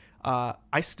 but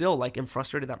I still like am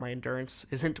frustrated that my endurance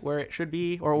isn't where it should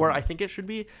be or where I think it should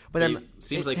be. But then it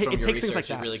seems like from your takes research, things like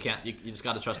you that. really can't. You just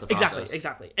got to trust the process.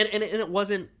 Exactly. And it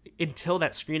wasn't until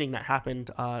that screening that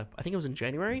happened. I think it was in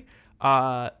January,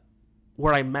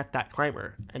 where I met that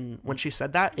climber. And when she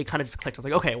said that, it kind of just clicked. I was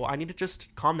like, okay, well, I need to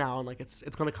just calm down. Like it's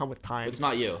going to come with time. It's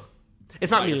not you.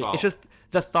 It's not your me. fault. It's just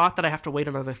the thought that I have to wait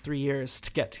another 3 years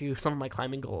to get to some of my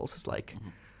climbing goals is like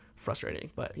frustrating,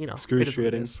 but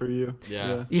excruciating for you.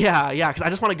 Yeah, because I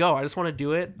just want to go. I just want to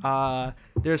do it.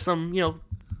 There's some,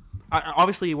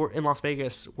 obviously we're in Las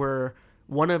Vegas. We're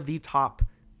one of the top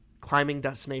climbing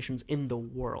destinations in the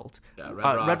world. Yeah,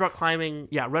 Red Rock climbing.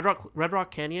 Yeah, Red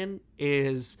Rock Canyon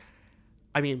is,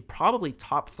 probably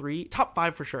top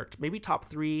 5 for sure. Maybe top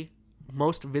 3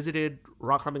 most visited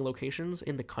rock climbing locations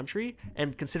in the country,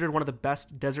 and considered one of the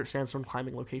best desert sandstone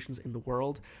climbing locations in the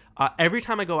world. Every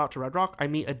time I go out to Red Rock, I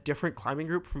meet a different climbing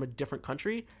group from a different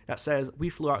country that says, we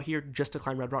flew out here just to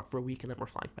climb Red Rock for a week and then we're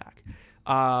flying back.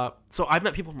 So I've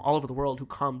met people from all over the world who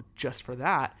come just for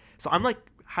that. So I'm like,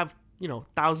 have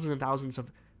thousands and thousands of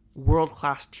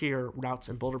world-class tier routes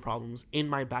and boulder problems in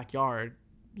my backyard,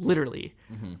 literally.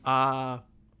 And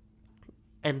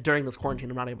during this quarantine,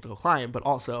 I'm not able to go climb, but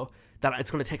also that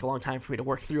it's going to take a long time for me to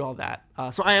work through all that.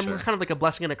 So I am kind of like a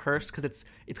blessing and a curse, because it's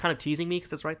kind of teasing me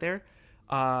because it's right there,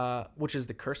 which is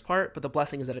the curse part. But the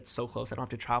blessing is that it's so close. I don't have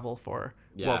to travel for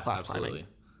world-class climbing.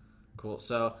 Cool.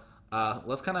 So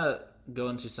let's kind of go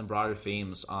into some broader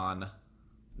themes on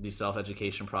these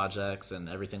self-education projects and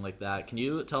everything like that. Can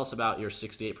you tell us about your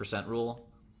 68% rule?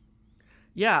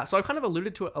 Yeah, so I kind of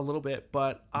alluded to it a little bit,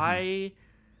 but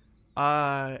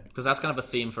because that's kind of a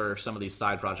theme for some of these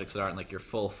side projects that aren't like your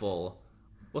full well,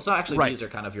 it's not actually these are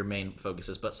kind of your main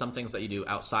focuses, but some things that you do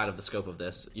outside of the scope of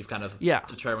this, you've kind of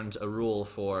determined a rule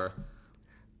for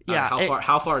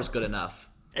how far is good enough.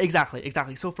 Exactly.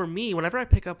 So for me, whenever I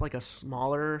pick up like a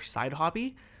smaller side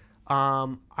hobby,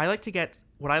 I like to get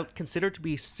what I consider to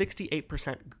be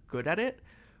 68% good at it,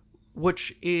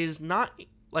 which is not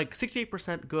like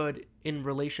 68% good in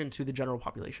relation to the general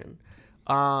population.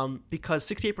 Because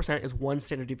 68% is one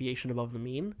standard deviation above the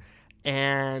mean,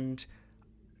 and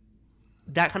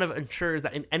that kind of ensures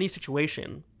that in any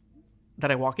situation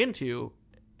that I walk into,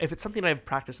 if it's something that I've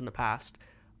practiced in the past,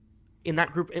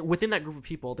 within that group of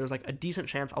people, there's like a decent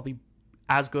chance I'll be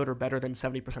as good or better than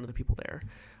 70% of the people there.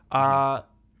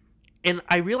 And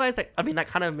I realize that, that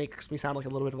kind of makes me sound like a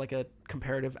little bit of like a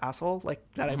comparative asshole, like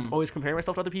that I'm always comparing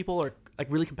myself to other people, or like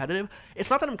really competitive. It's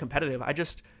not that I'm competitive. I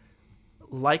just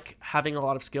like having a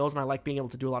lot of skills, and I like being able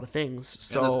to do a lot of things.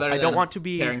 So I don't want to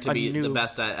be caring to be the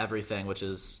best at everything, which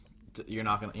is you're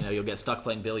not gonna, you'll get stuck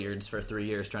playing billiards for 3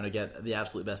 years trying to get the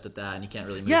absolute best at that, and you can't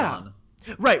really move on.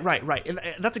 Right, and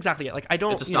that's exactly it. Like I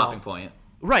don't. It's a stopping point.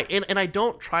 Right, and I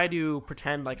don't try to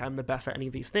pretend like I'm the best at any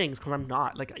of these things, because I'm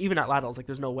not. Like even at Atlatls, like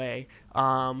there's no way.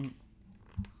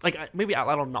 Like maybe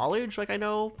Atlatl knowledge, like I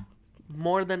know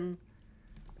more than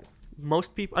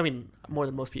most people. More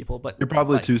than most people, but you're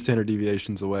probably like, 2 standard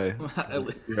deviations away.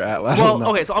 You're at Atlatl. Well,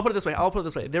 okay, so I'll put it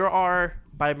this way. There are,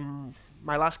 by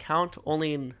my last count,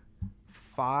 only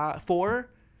 4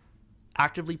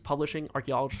 actively publishing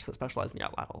archaeologists that specialize in the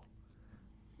Atlatl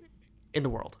in the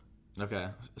world. Okay,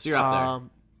 so you're up there.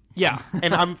 Yeah,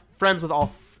 and I'm friends with all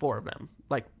 4 of them,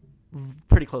 like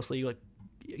pretty closely. Like,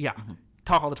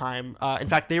 talk all the time. In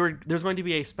fact, there's going to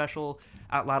be a special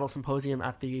Atlatl symposium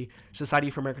at the Society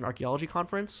for American Archaeology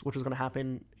conference, which was going to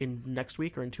happen in next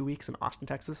week or in 2 weeks in Austin,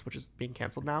 Texas, which is being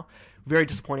canceled now. Very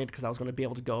disappointed, because I was going to be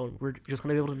able to go. We're just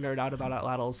going to be able to nerd out about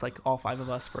Atlatls, like all 5 of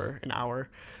us, for an hour.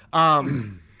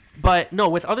 But no,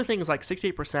 with other things like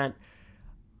 68%,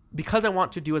 because I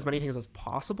want to do as many things as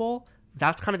possible,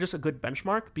 that's kind of just a good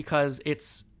benchmark, because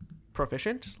it's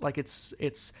proficient. Like it's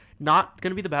not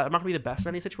going to be the best. I'm not going to be the best in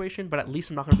any situation, but at least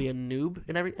I'm not going to be a noob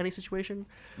in any situation.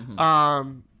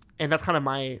 And that's kind of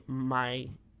my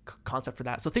concept for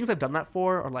that. So things I've done that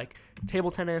for are like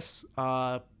table tennis,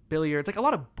 billiards, like a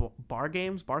lot of bar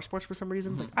sports for some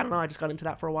reasons. Like I don't know, I just got into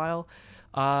that for a while.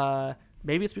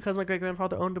 Maybe it's because my great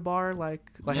grandfather owned a bar, like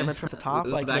I mentioned at the top.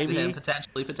 Like back maybe to him,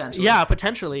 potentially. Yeah,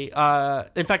 potentially.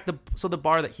 In fact, the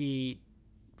bar that he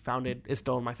founded is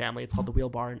still in my family. It's called the Wheel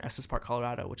Bar in Estes Park,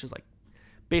 Colorado, which is like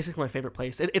basically my favorite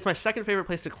place. It's my second favorite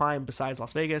place to climb besides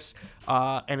Las Vegas,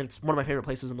 and it's one of my favorite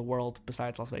places in the world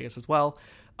besides Las Vegas as well.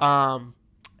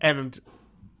 And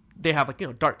they have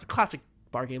classic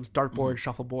bar games, dartboard,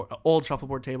 shuffleboard, old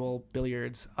shuffleboard table,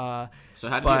 billiards. So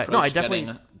how do you approach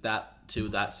that to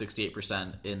that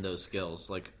 68% in those skills?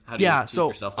 Like, how do you teach so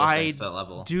yourself those things to that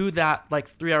level? do that like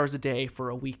 3 hours a day for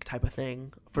a week type of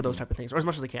thing for those type of things, or as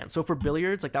much as I can. So for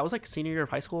billiards, like that was like senior year of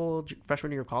high school,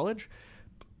 freshman year of college,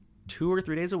 2 or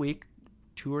 3 days a week,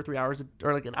 2 or 3 hours,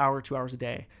 or like an hour, 2 hours a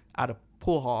day at a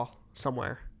pool hall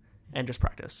somewhere, and just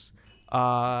practice.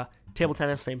 Table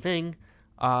tennis, same thing.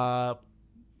 I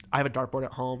have a dartboard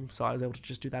at home, so I was able to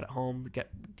just do that at home, get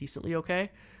decently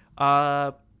okay.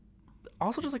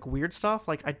 Also just like weird stuff.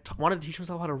 Like I wanted to teach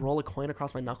myself how to roll a coin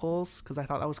across my knuckles because I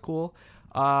thought that was cool.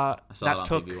 I saw that on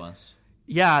TV once.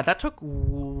 Yeah, that took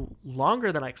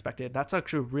longer than I expected. That's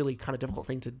actually a really kind of difficult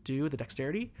thing to do, the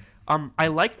dexterity. I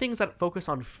like things that focus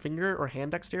on finger or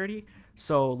hand dexterity.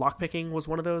 So lockpicking was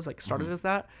one of those, like started as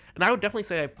that. And I would definitely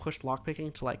say I pushed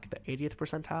lockpicking to like the 80th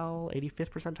percentile, 85th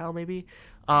percentile maybe.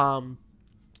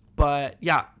 But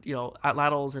yeah,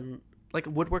 Atlatls and like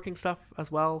woodworking stuff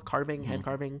as well, carving, hand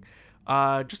carving,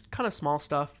 just kind of small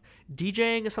stuff.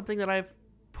 DJing is something that I've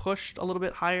pushed a little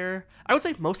bit higher. I would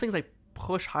say most things I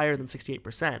push higher than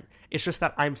 68%. It's just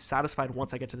that I'm satisfied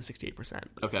once I get to the 68%.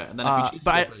 Okay, and then if you choose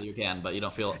to go further, you can, but you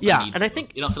don't feel and I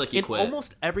think you don't feel like you quit.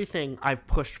 Almost everything I've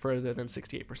pushed further than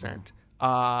 68%.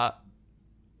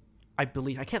 I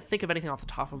believe I can't think of anything off the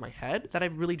top of my head that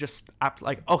I've really just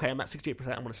like, okay, I'm at 68%,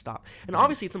 I'm going to stop. And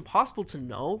obviously it's impossible to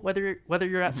know whether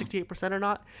you're at 68% or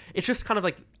not. It's just kind of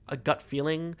like a gut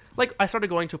feeling. Like I started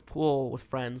going to a pool with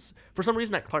friends. For some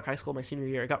reason at Clark High School my senior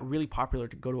year, it got really popular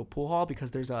to go to a pool hall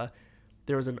because there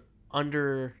was an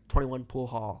under 21 pool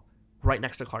hall right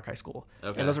next to Clark High School.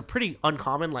 Okay. And those are pretty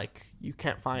uncommon. Like you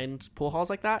can't find pool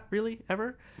halls like that really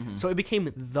ever. So it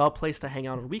became the place to hang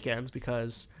out on weekends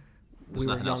because we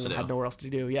were young and had nowhere else to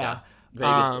do. Yeah.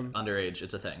 Vegas underage.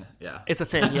 It's a thing. Yeah. It's a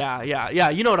thing. Yeah.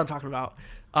 You know what I'm talking about.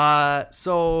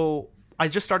 So I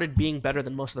just started being better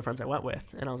than most of the friends I went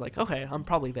with. And I was like, okay, I'm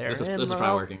probably there. This is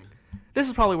probably working. This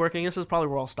is probably working. This is probably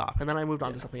where I'll stop. And then I moved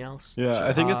on to something else. Yeah,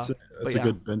 I think it's a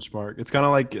good benchmark. It's kind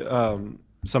of like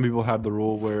some people have the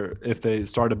rule where if they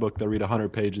start a book, they'll read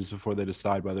 100 pages before they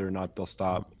decide whether or not they'll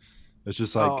stop. It's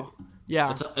just like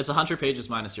it's 100 pages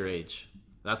minus your age.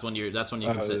 That's when you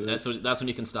can sit. That's when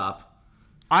you can stop.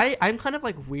 I'm kind of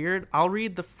like weird. I'll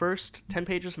read the first 10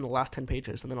 pages and the last 10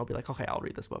 pages, and then I'll be like, okay, I'll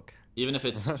read this book. Even if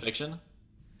it's fiction?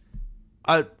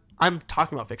 I'm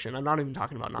talking about fiction. I'm not even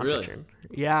talking about nonfiction.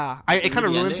 Really? Yeah. It kind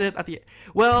of ruins it at the...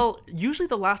 Well, usually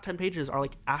the last 10 pages are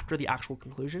like after the actual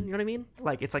conclusion. You know what I mean?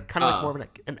 Like it's like kind of like more of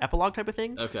an epilogue type of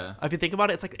thing. Okay. If you think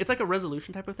about it, it's like a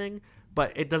resolution type of thing,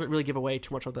 but it doesn't really give away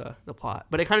too much of the plot.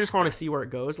 But I kind of just want to see where it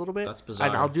goes a little bit. That's bizarre.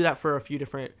 And I'll do that for a few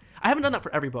different... I haven't done that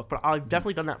for every book, but I've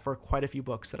definitely done that for quite a few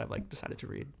books that I've like decided to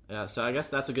read. Yeah, so I guess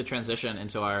that's a good transition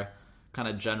into our kind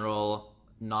of general,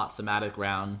 not thematic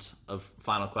round of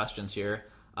final questions here.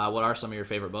 What are some of your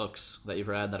favorite books that you've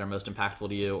read that are most impactful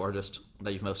to you, or just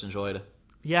that you've most enjoyed?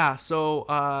 Yeah, so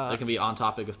they can be on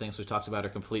topic of things we've talked about, or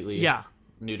completely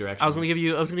new directions. I was going to give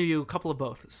you a couple of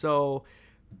both. So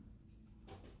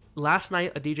last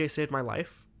night, A DJ Saved My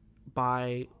Life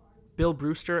by Bill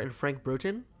Brewster and Frank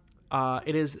Bruton.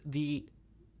 It is the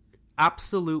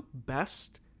absolute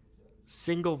best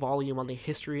single volume on the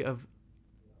history of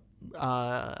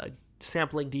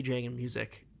sampling, DJing, and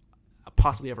music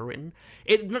possibly ever written.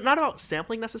 It not about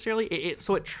sampling necessarily.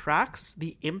 So it tracks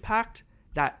the impact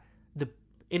that the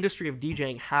industry of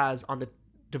DJing has on the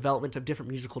development of different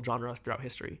musical genres throughout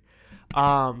history,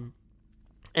 and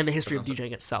the history of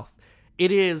DJing itself.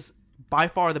 It is by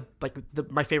far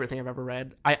my favorite thing I've ever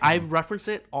read. I reference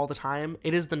it all the time.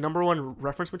 It is the number one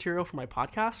reference material for my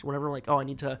podcast. Whenever I'm like, I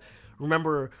need to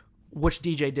remember which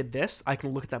DJ did this, I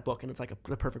can look at that book and it's like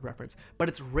the perfect reference. But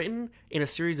it's written in a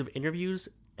series of interviews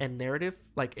and narrative.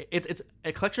 Like it's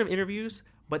a collection of interviews,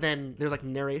 but then there's like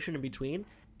narration in between.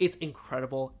 It's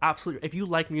incredible. Absolutely. If you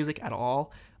like music at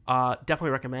all, definitely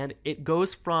recommend. It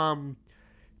goes from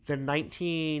the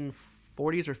 1940s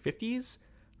or 50s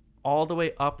all the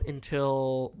way up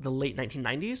until the late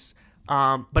 1990s.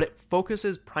 But it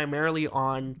focuses primarily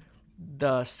on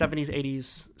the 60s,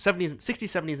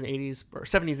 70s, and 80s, or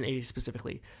 70s and 80s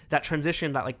specifically. That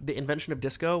transition, that like the invention of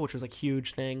disco, which was like a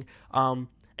huge thing.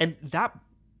 And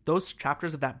those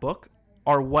chapters of that book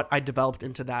are what I developed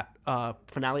into that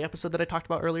finale episode that I talked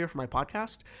about earlier for my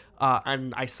podcast.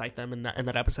 And I cite them in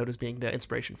that episode as being the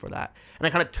inspiration for that. And I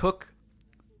kind of took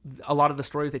a lot of the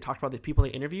stories they talked about, the people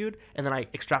they interviewed, and then I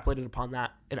extrapolated upon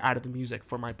that and added the music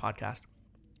for my podcast.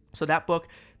 So that book,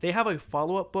 they have a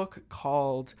follow-up book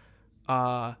called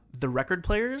The Record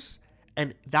Players,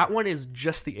 and that one is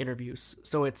just the interviews.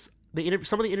 So it's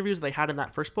some of the interviews they had in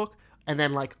that first book and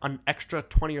then like an extra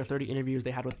 20 or 30 interviews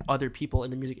they had with other people in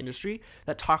the music industry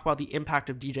that talk about the impact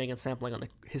of DJing and sampling on the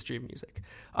history of music.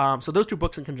 So those two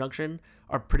books in conjunction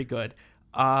are pretty good.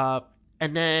 And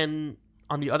then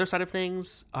on the other side of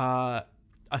things, A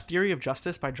Theory of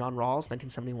Justice by John Rawls,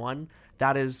 1971,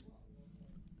 that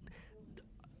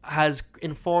has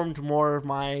informed more of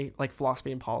my like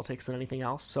philosophy and politics than anything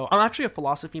else. So I'm actually a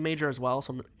philosophy major as well,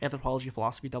 so I'm an anthropology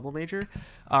philosophy double major.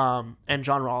 And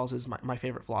John Rawls is my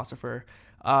favorite philosopher.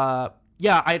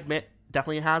 Yeah, I admit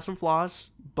definitely has some flaws,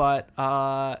 but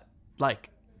like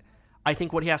I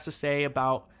think what he has to say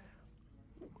about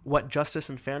what justice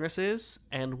and fairness is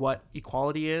and what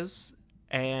equality is,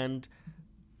 and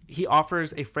he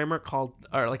offers a framework called,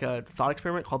 or like a thought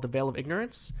experiment called the Veil of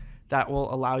Ignorance, that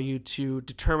will allow you to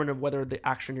determine whether the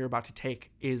action you're about to take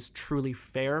is truly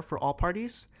fair for all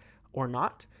parties or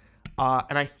not.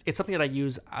 And it's something that I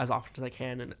use as often as I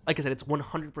can. And like I said, it's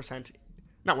 100%,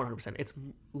 not 100%, it's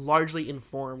largely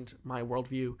informed my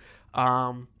worldview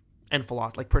and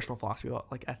philosophy, like personal philosophy about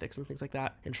like ethics and things like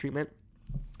that and treatment.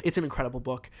 It's an incredible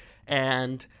book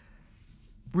and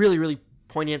really, really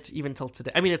poignant even till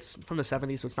today. I mean, it's from the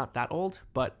 70s, so it's not that old,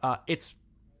 but it's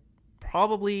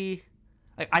probably...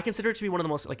 I consider it to be one of the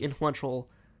most like influential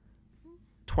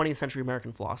 20th century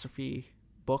American philosophy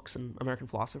books and American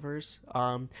philosophers.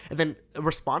 And then a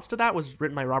response to that was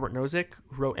written by Robert Nozick,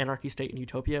 who wrote Anarchy, State, and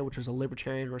Utopia, which was a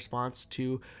libertarian response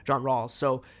to John Rawls.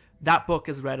 So that book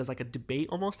is read as like a debate,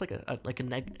 almost like an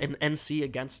NC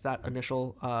against that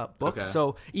initial book. Okay.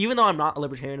 So even though I'm not a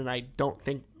libertarian and I don't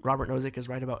think Robert Nozick is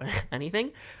right about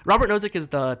anything, Robert Nozick is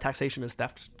the taxation is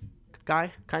theft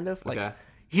guy, kind of. Like okay.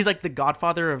 He's like the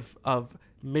godfather of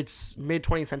mid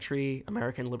 20th century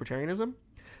American libertarianism,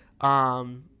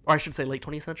 or I should say late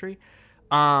 20th century,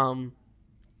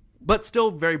 but still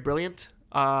very brilliant,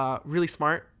 really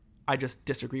smart. I just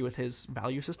disagree with his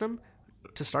value system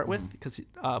to start with, because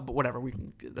but whatever,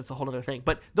 that's a whole other thing.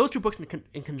 But those two books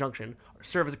in conjunction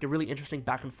serve as like a really interesting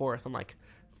back and forth on like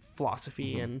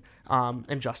philosophy and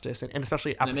justice and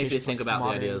especially application. And it makes you think about the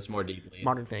ideas more deeply,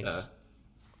 modern things.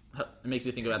 It makes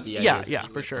you think about the ideas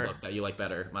for sure that you like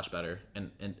better, much better,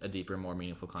 in a deeper, more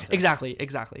meaningful context.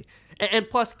 Exactly. And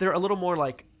plus, they're a little more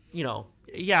like, you know,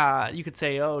 you could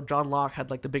say, oh, John Locke had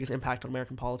like the biggest impact on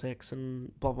American politics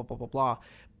and blah, blah, blah, blah, blah.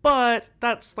 But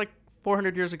that's like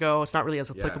 400 years ago. It's not really as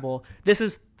applicable. Yeah. This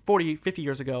is 40, 50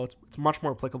 years ago. It's much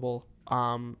more applicable,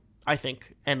 I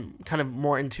think, and kind of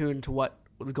more in tune to what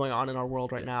is going on in our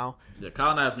world right now. Yeah,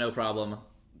 Kyle and I have no problem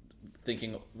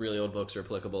thinking really old books are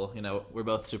applicable. You know, we're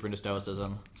both super into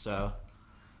Stoicism, so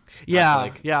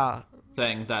saying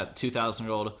that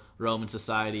 2,000-year-old Roman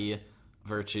society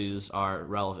virtues are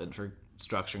relevant for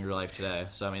structuring your life today.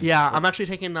 So I mean, I'm actually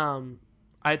taking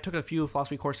I took a few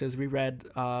philosophy courses. We read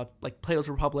like Plato's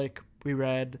Republic. We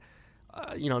read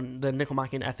the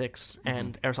Nicomachean Ethics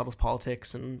and Aristotle's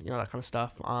Politics and that kind of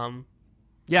stuff.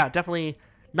 Definitely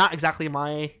not exactly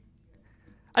my.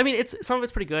 I mean, some of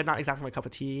it's pretty good, not exactly my cup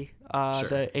of tea, sure.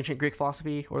 The ancient Greek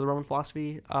philosophy or the Roman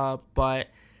philosophy, but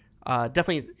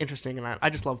definitely interesting, and I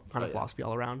just love kind of philosophy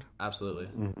all around. Absolutely.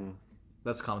 Mm-hmm.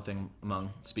 That's a common thing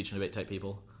among speech and debate type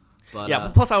people.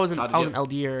 But plus I was an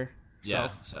LDer. So.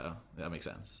 Yeah, so that makes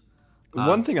sense.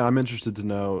 One thing I'm interested to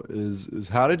know is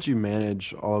how did you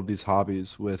manage all of these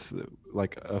hobbies with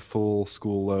like a full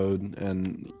school load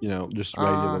and just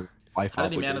regular life? How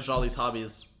did you manage all these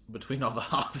hobbies between all the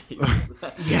hobbies?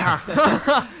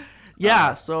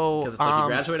 So because it's like you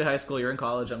graduated high school, you're in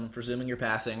college. I'm presuming you're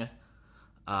passing.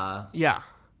 You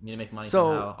need to make money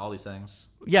somehow. All these things.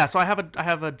 Yeah, so I have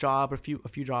a job, a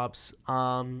few jobs.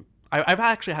 I've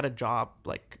actually had a job,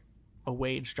 like a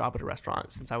wage job at a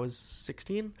restaurant since I was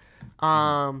 16,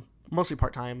 mostly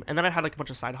part time, and then I had like a bunch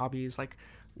of side hobbies, like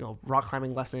rock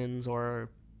climbing lessons or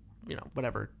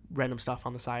whatever random stuff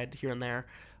on the side here and there.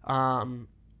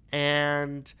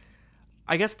 And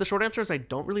I guess the short answer is I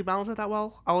don't really balance it that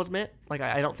well, I'll admit. Like,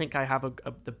 I don't think I have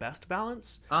the best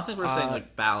balance. I don't think we're saying,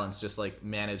 like, balance, just, like,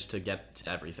 manage to get to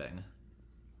everything.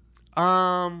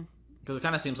 Because it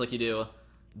kind of seems like you do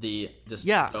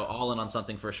go all in on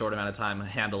something for a short amount of time,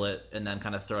 handle it, and then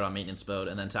kind of throw it on maintenance mode,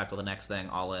 and then tackle the next thing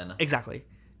all in. Exactly.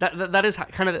 That is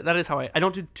how I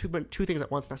don't do two things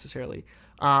at once necessarily.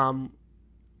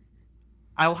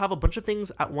 I'll have a bunch of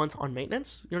things at once on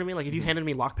maintenance. You know what I mean? Like if you handed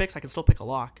me lock picks, I can still pick a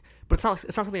lock, but it's not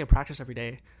something I practice every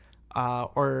day,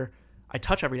 or I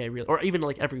touch every day, really, or even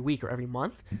like every week or every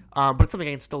month. But it's something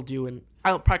I can still do, and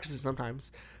I'll practice it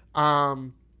sometimes.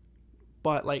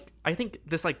 But like I think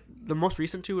this, like the most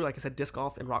recent two, like I said, disc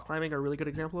golf and rock climbing are a really good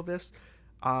example of this.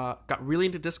 Got really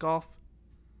into disc golf,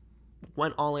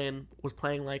 went all in, was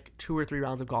playing like 2 or 3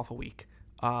 rounds of golf a week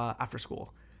after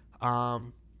school.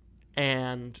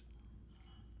 And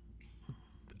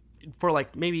for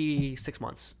like maybe 6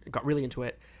 months, I got really into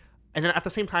it. And then at the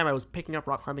same time, I was picking up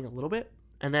rock climbing a little bit.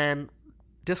 And then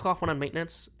disc golf went on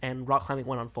maintenance and rock climbing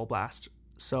went on full blast.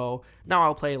 So now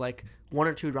I'll play like 1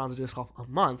 or 2 rounds of disc golf a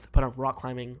month, but I'm rock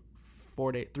climbing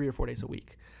 3 or 4 days a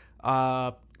week. So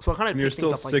I kind of you're still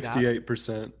like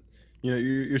 68%. You know,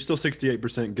 you're still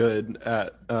 68% good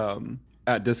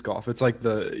at disc golf. It's like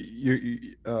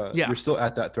you're still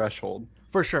at that threshold.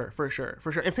 For sure.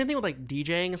 And same thing with like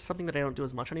DJing is something that I don't do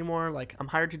as much anymore. Like I'm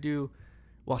hired to do,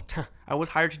 I was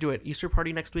hired to do at Easter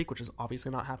party next week, which is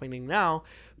obviously not happening now.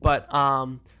 But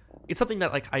it's something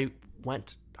that like I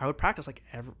would practice like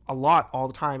a lot all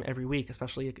the time every week,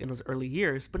 especially in those early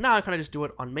years. But now I kind of just do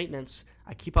it on maintenance.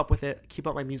 I keep up with it, keep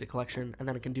up my music collection, and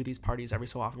then I can do these parties every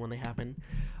so often when they happen.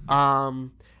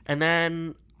 And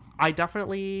then I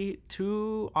definitely,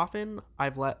 too often,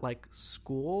 I've let like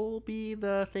school be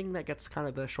the thing that gets kind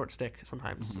of the short stick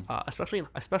sometimes, especially in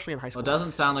high school. Well, it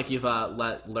doesn't sound like you've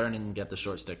let learning get the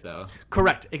short stick though.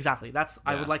 Correct, exactly.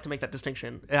 I would like to make that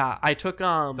distinction. Yeah, I took.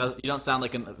 You don't sound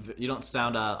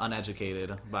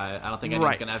uneducated. I don't think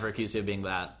anyone's gonna ever accuse you of being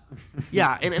that.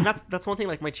 Yeah, and that's one thing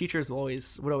like my teachers would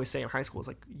always say in high school is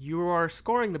like, you are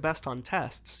scoring the best on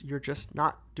tests. You're just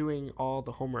not doing all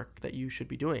the homework that you should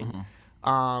be doing.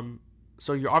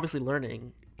 So you're obviously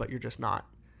learning, but you're just not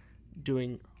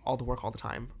doing all the work all the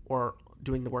time or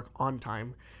doing the work on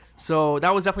time. So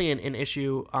that was definitely an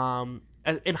issue.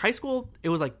 In high school, it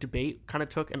was like debate kind of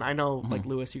took, and I know like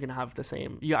Lewis, you're gonna have the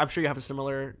same. Yeah, I'm sure you have a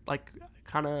similar like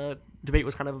kind of debate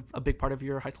was kind of a big part of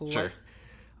your high school life.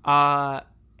 But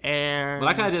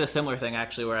I kind of did a similar thing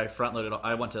actually, where I front loaded.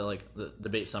 I went to like the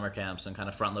debate summer camps and kind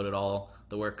of front loaded all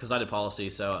the work because I did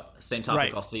policy, so same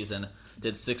topic all season.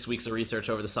 Did 6 weeks of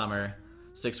research over the summer,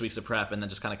 6 weeks of prep, and then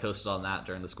just kind of coasted on that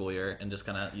during the school year and just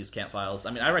kind of used camp files.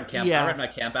 I mean, I read my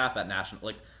camp aff at national.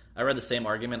 Like I read the same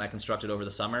argument I constructed over the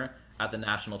summer at the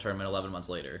national tournament 11 months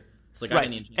later. It's like I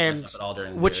didn't even change my stuff at all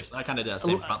during the year. So I kind of did the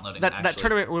same front loading. That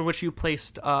tournament in which you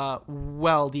placed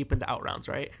well deep into outrounds,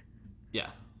 right? Yeah,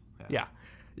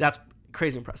 that's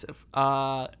crazy impressive.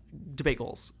 Debate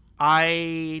goals.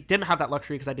 I didn't have that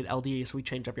luxury because I did LD, so we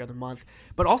changed every other month.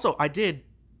 But also, I did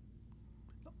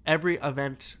every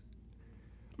event.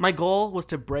 My goal was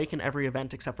to break in every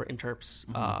event except for interps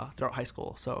throughout high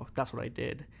school. So that's what I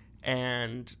did.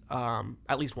 And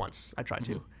at least once I tried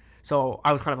to. So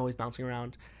I was kind of always bouncing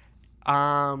around.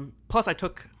 Plus, I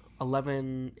took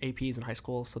 11 APs in high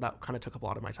school, so that kind of took up a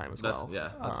lot of my time as well.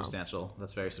 That's substantial.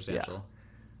 That's very substantial.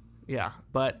 Yeah,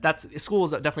 but school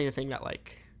was definitely the thing that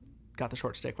like got the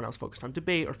short stick when I was focused on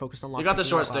debate or focused on. You got the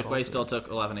short stick, but you still took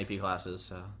 11 AP classes.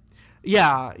 So.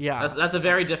 Yeah. That's a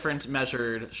very different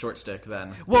measured short stick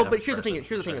than. Well, but here's the thing.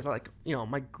 Here's the thing is like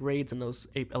my grades in those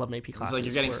 11 AP classes. It's like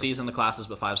you're getting C's in the classes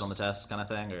but 5s on the test, kind of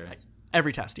thing, or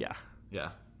every test.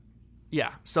 Yeah.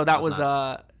 So that was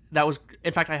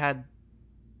in fact I had.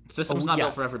 System's not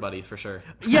built for everybody, for sure.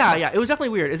 Yeah. It was definitely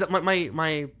weird. Is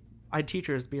that I had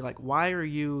teachers be like, why are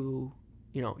you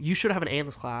you should have an A in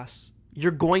this class.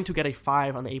 You're going to get a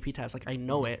 5 on the AP test. Like I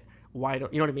know it. Why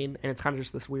don't you know what I mean? And it's kind of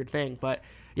just this weird thing. But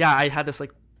yeah, I had this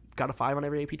like got a 5 on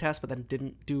every AP test, but then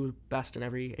didn't do best in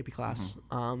every AP class,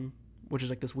 which is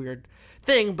like this weird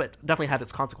thing, but definitely had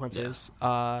its consequences,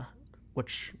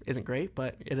 which isn't great,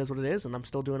 but it is what it is, and I'm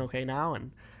still doing okay now,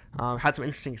 and had some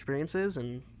interesting experiences,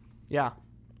 and yeah.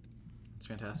 It's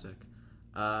fantastic.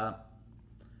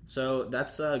 So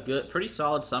that's a pretty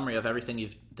solid summary of everything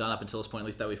you've done up until this point, at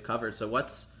least that we've covered. So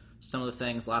what's some of the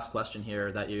things, last question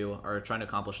here, that you are trying to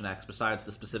accomplish next, besides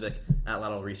the specific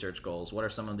Atlatl research goals? What are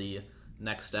some of the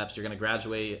next steps? You're going to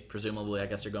graduate, presumably. I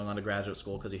guess you're going on to graduate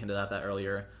school because you hinted at that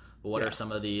earlier. But what are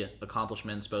some of the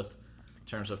accomplishments, both in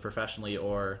terms of professionally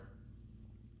or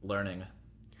learning?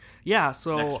 Yeah,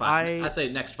 so I'd say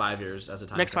next 5 years as a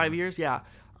time. Next 5 years, yeah.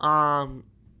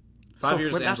 5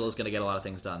 years, Angela's going to get a lot of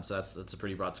things done, so that's a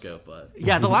pretty broad scope. But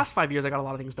yeah, the last 5 years I got a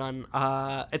lot of things done.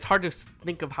 It's hard to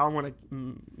think of how I'm going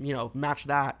to, match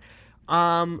that.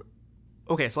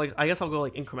 Okay, so like I guess I'll go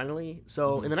like incrementally.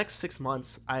 So in the next 6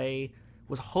 months, I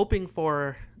was hoping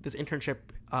for this internship,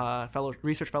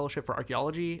 research fellowship for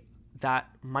archaeology. That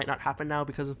might not happen now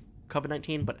because of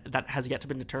COVID-19, but that has yet to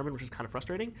been determined, which is kind of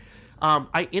frustrating.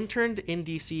 I interned in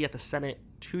DC at the Senate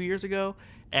 2 years ago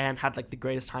and had like the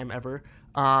greatest time ever.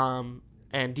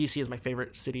 And DC is my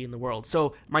favorite city in the world.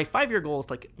 So my 5-year goal is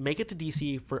to like make it to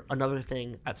DC for another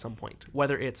thing at some point,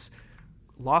 whether it's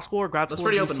law school or grad school. That's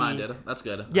pretty open-minded. That's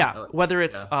good. Yeah, whether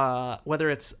it's an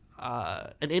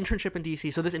internship in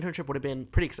DC. So this internship would have been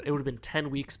it would have been 10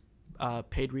 weeks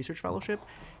paid research fellowship,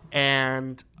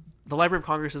 and the Library of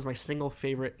Congress is my single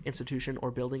favorite institution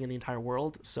or building in the entire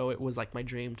world. So it was like my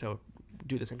dream to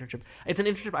do this internship. It's an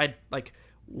internship I like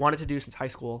wanted to do since high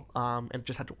school, and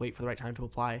just had to wait for the right time to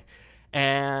apply.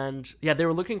 And yeah, they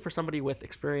were looking for somebody with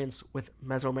experience with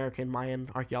Mesoamerican Mayan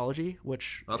archaeology,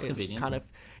 which Well, that's is convenient. kind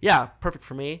of perfect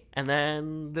for me. And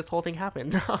then this whole thing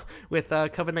happened with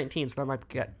COVID-19, so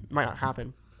that might not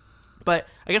happen. But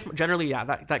I guess generally, yeah,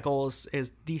 that goal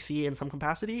is DC in some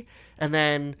capacity, and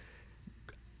then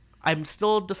I'm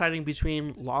still deciding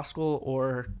between law school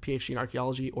or PhD in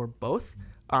archaeology or both.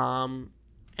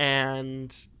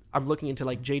 And I'm looking into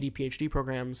like JD PhD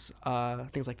programs,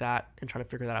 things like that, and trying to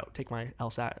figure that out. Take my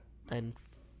LSAT and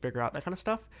figure out that kind of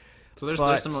stuff. So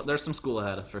there's some school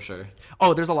ahead for sure.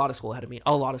 Oh, there's a lot of school ahead of me.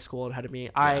 Yeah.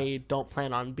 I don't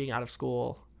plan on being out of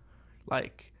school.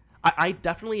 Like I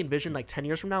definitely envision like 10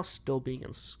 years from now still being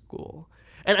in school,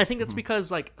 and I think that's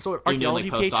because like archaeology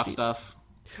doing, like, postdoc PhD stuff.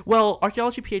 Well,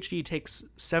 archaeology PhD takes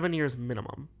 7 years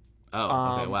minimum.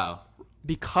 Oh, okay, wow.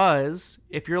 Because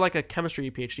if you're like a chemistry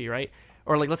PhD, right?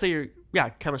 Or like, let's say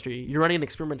chemistry, you're running an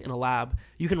experiment in a lab,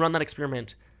 you can run that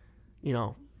experiment,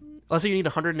 let's say you need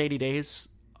 180 days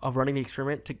of running the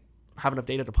experiment to have enough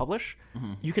data to publish.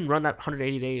 Mm-hmm. You can run that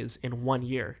 180 days in 1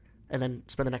 year and then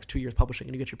spend the next 2 years publishing,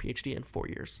 and you get your PhD in 4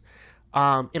 years.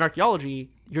 In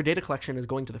archaeology, your data collection is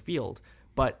going to the field,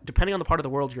 but depending on the part of the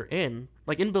world you're in,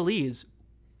 like in Belize,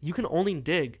 you can only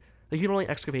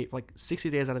excavate for like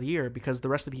 60 days out of the year because the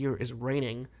rest of the year is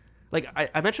raining. Like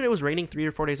I mentioned, it was raining 3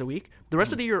 or 4 days a week. The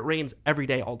rest of the year it rains every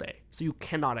day, all day. So you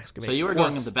cannot excavate. So you were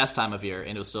going at the best time of year,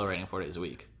 and it was still raining 4 days a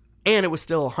week. And it was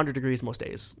still 100 degrees most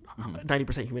days,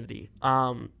 90% humidity.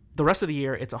 The rest of the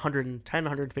year, it's 110,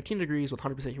 115 degrees with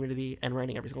 100% humidity and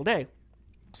raining every single day.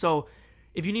 So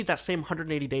if you need that same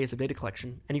 180 days of data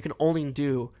collection, and you can only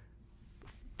do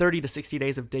 30 to 60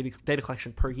 days of data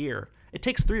collection per year, it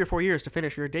takes 3 or 4 years to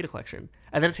finish your data collection.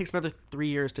 And then it takes another 3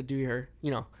 years to do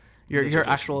your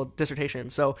actual dissertation.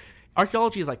 So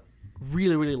archaeology is like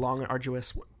really, really long and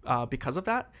arduous because of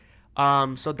that.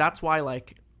 So that's why,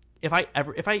 like, if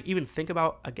I even think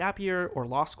about a gap year or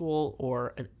law school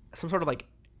or some sort of like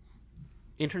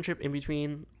internship in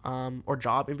between or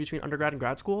job in between undergrad and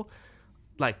grad school,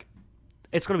 like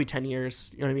it's going to be 10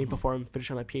 years, you know what I mean, before I'm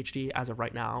finishing my PhD as of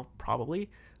right now, probably.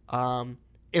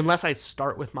 Unless I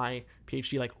start with my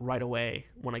PhD like right away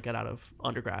when I get out of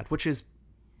undergrad, which is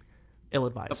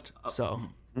ill-advised. So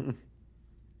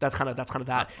that's kind of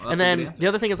that. Well, and then the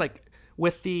other thing is, like,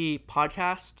 with the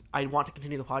podcast, I want to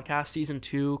continue the podcast. Season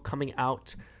 2 coming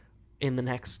out in the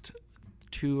next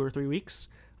 2 or 3 weeks.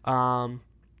 Like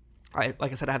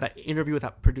I said, I had that interview with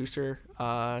that producer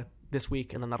this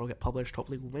week, and then that'll get published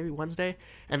hopefully maybe Wednesday,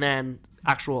 and then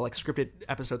actual like scripted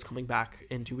episodes coming back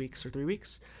in 2 weeks or 3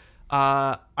 weeks.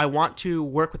 I want to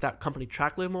work with that company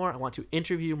Atlatl more. I want to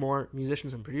interview more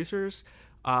musicians and producers.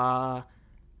 Yeah,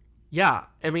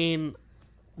 I mean,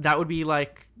 that would be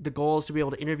like the goal, is to be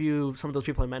able to interview some of those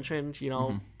people I mentioned,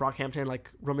 Brockhampton, like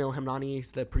Romeo Himnani,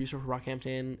 he's the producer for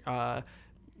Brockhampton,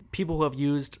 people who have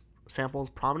used samples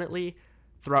prominently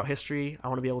throughout history. I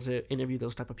want to be able to interview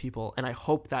those type of people, and I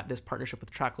hope that this partnership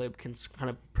with Tracklib can kind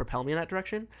of propel me in that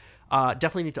direction.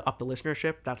 Definitely need to up the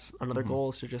listenership. That's another goal,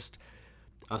 is to just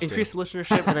increase the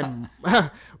listenership and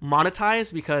then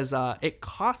monetize, because it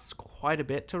costs quite a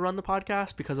bit to run the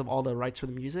podcast because of all the rights for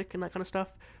the music and that kind of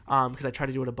stuff, because I try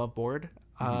to do it above board,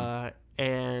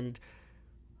 and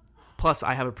plus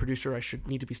I have a producer I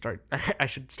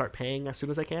should start paying as soon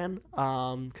as I can,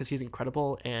 because he's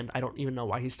incredible, and I don't even know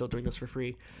why he's still doing this for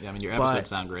free. Yeah, I mean, your episodes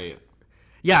sound great.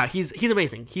 Yeah, he's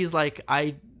amazing. He's like,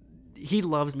 he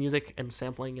loves music and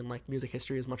sampling and like music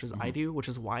history as much as I do, which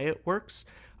is why it works.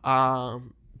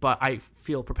 But I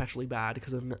feel perpetually bad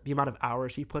because of the amount of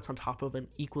hours he puts on top of an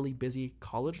equally busy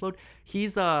college load.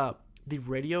 He's the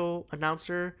radio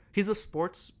announcer. He's the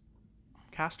sports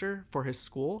caster for his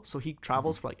school, so he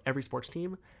travels for like every sports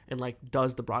team and like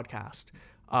does the broadcast.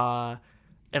 And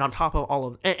on top of all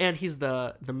of, and he's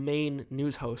the main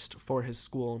news host for his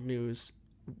school news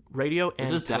radio. And is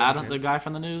his dad the guy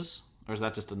from the news, or is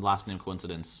that just a last name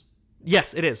coincidence?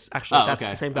 Yes, it is, actually. That's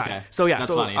the same guy. Okay. So yeah,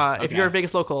 that's funny. If you're a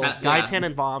Vegas local, Guy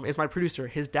Tannenbaum is my producer.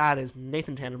 His dad is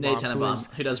Nathan Tannenbaum.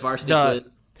 Who does Varsity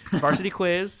Quiz. Varsity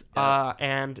Quiz,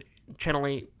 and Channel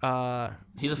 8.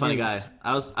 He's a funny guy.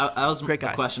 I was Great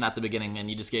guy. A question at the beginning, and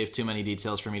you just gave too many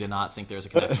details for me to not think there was a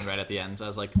connection right at the end. So I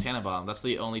was like, Tannenbaum. That's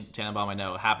the only Tannenbaum I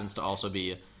know. Happens to also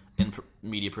be in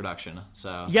media production.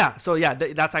 So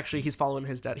that's actually, he's following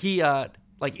his dad. He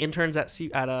like interns at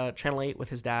Channel 8 with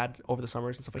his dad over the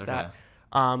summers and stuff like that.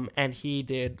 And he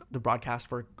did the broadcast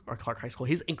for our Clark High School.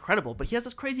 He's incredible, but he has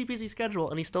this crazy busy schedule,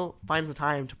 and he still finds the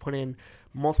time to put in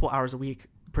multiple hours a week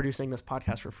producing this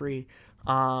podcast for free.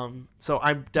 So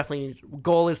I'm definitely,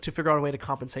 goal is to figure out a way to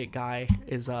compensate Guy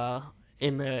is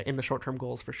in the short-term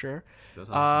goals for sure. That's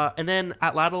awesome. And then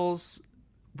Atlatl's,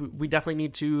 we definitely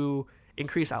need to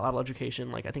increase Atlatl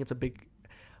education. Like, I think it's a big,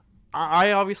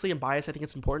 I obviously am biased. I think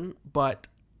it's important, but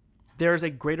there's a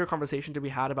greater conversation to be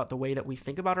had about the way that we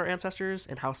think about our ancestors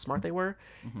and how smart they were.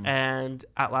 And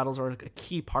Atlatl's are like a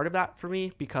key part of that for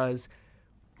me, because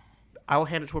I will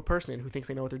hand it to a person who thinks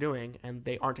they know what they're doing and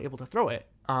they aren't able to throw it,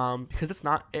 because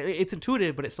it's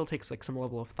intuitive, but it still takes like some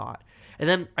level of thought. And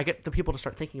then I get the people to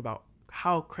start thinking about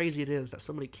how crazy it is that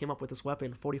somebody came up with this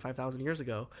weapon 45,000 years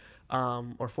ago,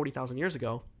 or 40,000 years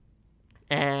ago.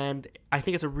 And I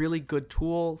think it's a really good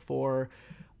tool for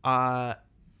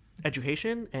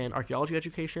education and archaeology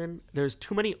education. There's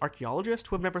too many archaeologists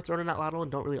who have never thrown an Atlatl and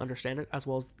don't really understand it as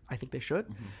well as I think they should.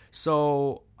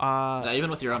 So even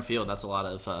with your own field, that's a lot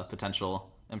of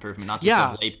potential improvement, not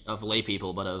just of lay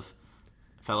people, but of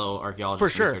fellow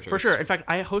archaeologists and researchers. For sure. In fact,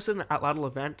 I hosted an Atlatl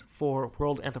event for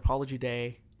World Anthropology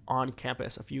Day on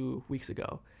campus a few weeks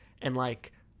ago, and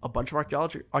like a bunch of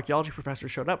archaeology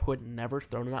professors showed up who had never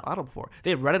thrown an Atlatl before.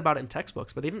 They had read about it in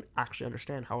textbooks, but they didn't actually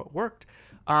understand how it worked.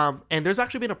 And there's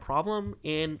actually been a problem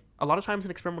in a lot of times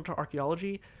in experimental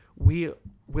archaeology. We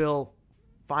will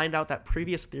find out that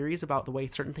previous theories about the way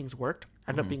certain things worked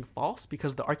end up being false,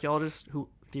 because the archaeologists who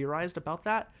theorized about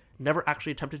that never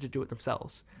actually attempted to do it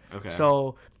themselves. Okay.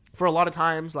 So for a lot of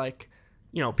times, like,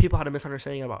 you know, people had a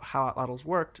misunderstanding about how Atlatls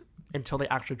worked until they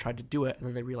actually tried to do it, and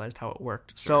then they realized how it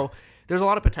worked. Sure. So there's a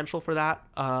lot of potential for that,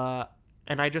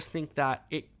 and I just think that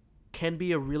it can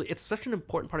be it's such an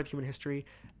important part of human history.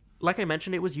 Like I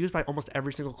mentioned, it was used by almost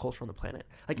every single culture on the planet.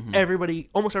 Like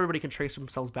almost everybody can trace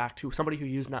themselves back to somebody who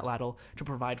used an Atlatl to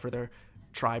provide for their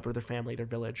tribe or their family, their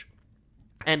village.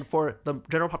 And for the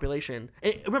general population,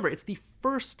 remember, it's the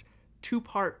first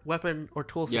two-part weapon or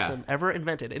tool system ever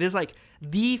invented. It is like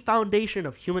the foundation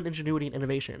of human ingenuity and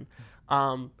innovation,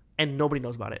 and nobody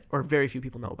knows about it, or very few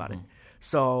people know about it.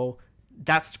 So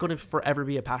that's going to forever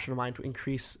be a passion of mine, to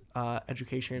increase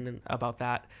education and about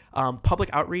that. Public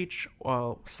outreach,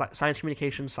 science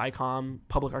communication, SciComm,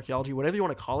 public archaeology, whatever you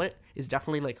want to call it, is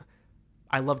definitely like,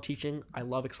 I love teaching. I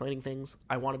love explaining things.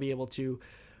 I want to be able to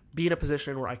be in a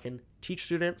position where I can teach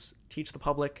students, teach the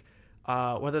public,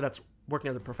 whether that's working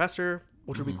as a professor,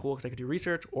 which would be cool because I could do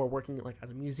research, or working like at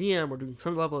a museum or doing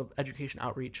some level of education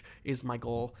outreach is my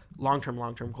goal, long-term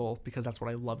goal, because that's what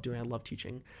I love doing. I love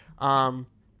teaching. So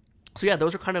yeah,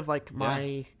 those are kind of like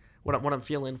my what I'm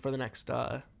feeling for the next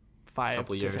 5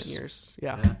 to 10 years.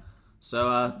 Yeah.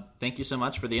 So thank you so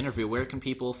much for the interview. Where can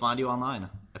people find you online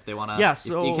if they want to?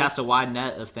 So you cast a wide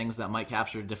net of things that might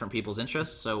capture different people's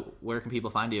interests. So where can people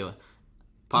find you?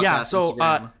 Podcast,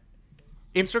 Instagram.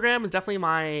 Instagram is definitely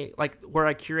my, like, where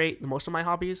I curate most of my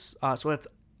hobbies. So that's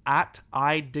at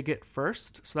I dig it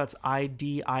first. So that's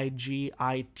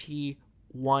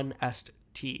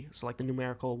IDIGIT1ST. So like the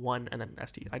numerical 1 and then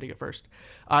ST. I dig it first.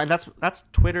 And that's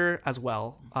Twitter as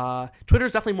well. Twitter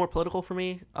is definitely more political for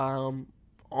me.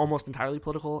 Almost entirely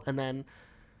political. And then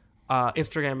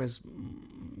Instagram is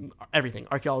everything: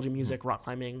 archaeology, music, rock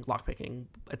climbing, lockpicking,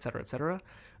 etc., etc.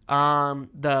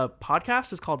 The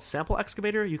podcast is called Sample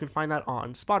Excavator. You can find that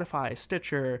on Spotify,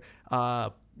 Stitcher.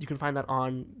 You can find that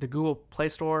on the Google Play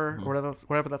Store, or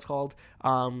whatever that's called.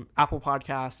 Apple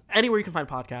Podcasts, anywhere you can find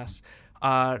podcasts.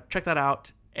 Check that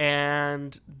out.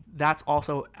 And that's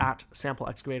also at Sample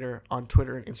Excavator on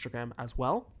Twitter and Instagram as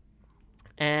well.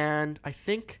 And I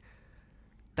think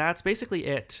that's basically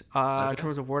it in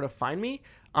terms of where to find me.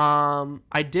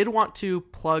 I did want to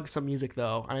plug some music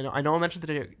though. I know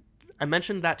I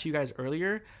mentioned that to you guys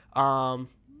earlier. And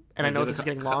I know this is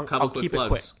getting long. I'll keep it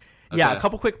quick. Okay. Yeah, a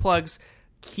couple quick plugs.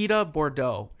 Kita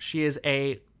Bordeaux. She is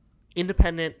a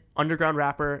independent underground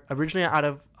rapper, originally out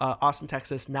of Austin,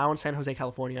 Texas, now in San Jose,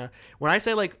 California. When I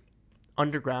say like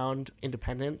underground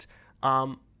independent,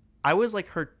 I was like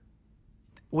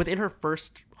within her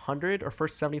first 100 or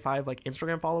first 75 like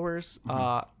Instagram followers,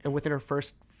 and within her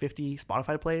first 50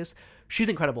 Spotify plays. She's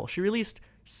incredible. She released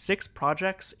 6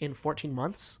 projects in 14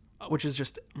 months, which is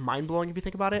just mind-blowing if you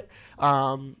think about it,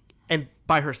 and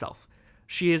by herself.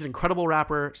 She is an incredible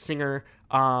rapper, singer,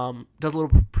 does a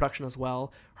little production as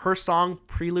well. Her song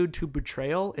Prelude to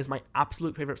Betrayal is my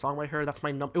absolute favorite song by her. It was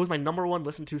my number 1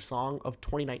 listened to song of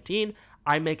 2019.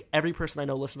 I make every person I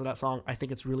know listen to that song. I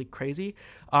think it's really crazy.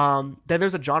 Then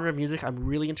there's a genre of music I'm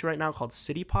really into right now called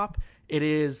city pop. It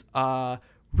is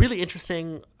really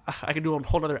interesting. I could do a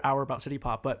whole other hour about city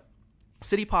pop, but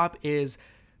city pop is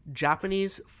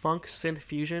Japanese funk synth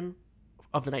fusion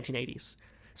of the 1980s.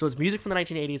 So it's music from the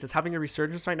 1980s. It's having a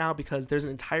resurgence right now because there's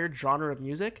an entire genre of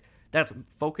music that's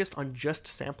focused on just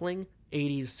sampling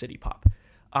 80s city pop.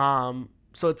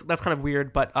 So that's kind of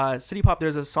weird, but city pop,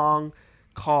 there's a song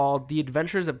called The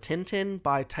Adventures of Tintin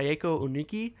by Taeko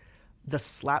Onuki. The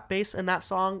slap bass in that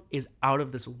song is out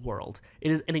of this world. It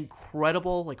is an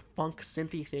incredible like funk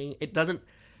synthy thing.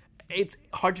 It's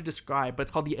hard to describe, but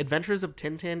it's called The Adventures of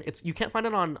Tintin. You can't find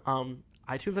it on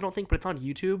iTunes, I don't think, but it's on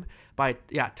YouTube by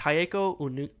Taeko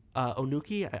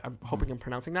Onuki. I'm hoping I'm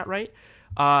pronouncing that right.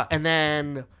 And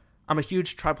then I'm a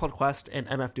huge Tribe Called Quest and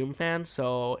MF Doom fan,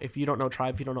 so if you don't know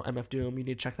Tribe, if you don't know MF Doom, you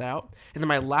need to check that out. And then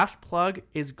my last plug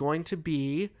is going to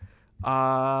be...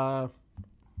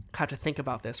 I have to think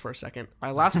about this for a second.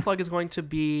 My last plug is going to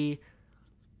be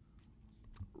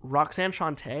Roxanne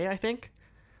Shante, I think.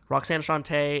 Roxanne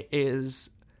Shante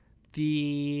is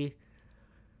the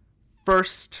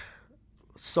first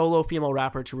solo female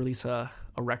rapper to release a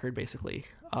record, basically.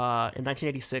 In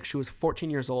 1986, she was 14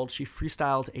 years old. She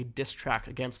freestyled a diss track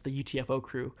against the UTFO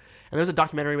crew. And there's a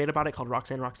documentary made about it called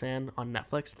Roxanne on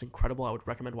Netflix. It's incredible. I would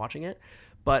recommend watching it.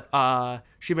 But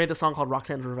she made the song called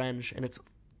Roxanne's Revenge, and it's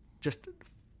just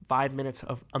 5 minutes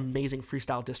of amazing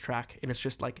freestyle diss track, and it's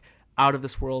just like out of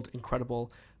this world,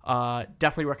 incredible.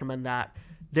 Definitely recommend that.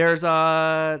 There's you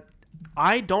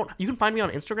can find me on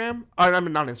Instagram.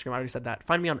 I'm not on Instagram, I already said that.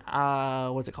 Find me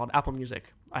on what's it called? Apple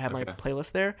Music. I have my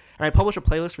playlist there, and I publish a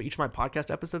playlist for each of my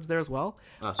podcast episodes there as well.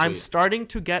 Oh, I'm starting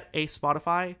to get a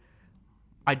Spotify.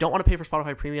 I don't want to pay for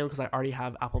Spotify Premium because I already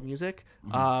have Apple Music.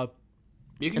 Mm-hmm.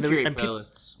 You can create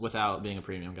playlists without being a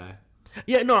premium guy.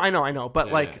 Yeah, no, I know, but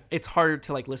it's harder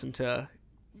to like listen to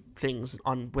things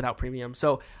without premium.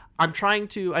 So I'm trying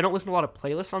to. I don't listen to a lot of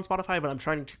playlists on Spotify, but I'm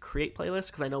trying to create playlists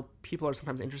because I know people are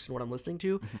sometimes interested in what I'm listening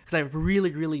to because I have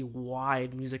really, really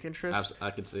wide music interests.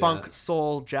 I could see funk, that.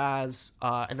 soul, jazz,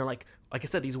 and they're like I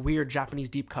said, these weird Japanese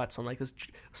deep cuts on like this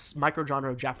micro genre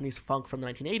of Japanese funk from the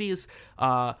 1980s.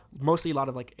 Mostly a lot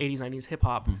of like 80s, 90s hip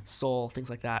hop, soul, things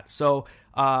like that. So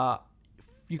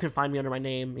you can find me under my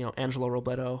name, Angelo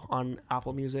Robledo on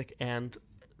Apple Music and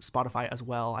Spotify as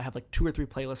well. I have like 2 or 3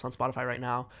 playlists on Spotify right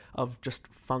now of just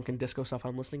funk and disco stuff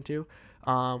I'm listening to.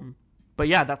 But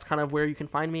yeah, that's kind of where you can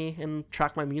find me and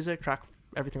track my music, track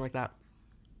everything like that.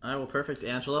 All right, well, perfect,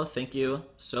 Angelo. Thank you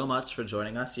so much for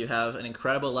joining us. You have an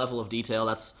incredible level of detail.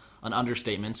 That's an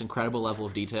understatement. Incredible level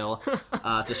of detail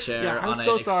to share. Yeah, I'm on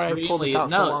so sorry I pulled this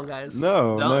out so long, guys.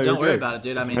 Don't worry about it,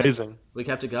 dude. It's amazing. We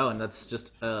kept it going. That's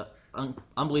just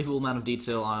unbelievable amount of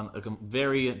detail on a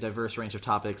very diverse range of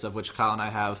topics, of which Kyle and I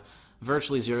have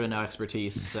virtually zero to no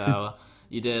expertise. So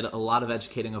you did a lot of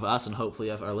educating of us and hopefully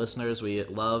of our listeners. We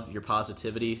love your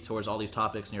positivity towards all these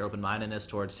topics and your open-mindedness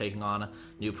towards taking on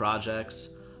new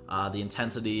projects. The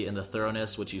intensity and the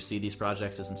thoroughness which you see these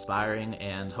projects is inspiring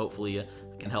and hopefully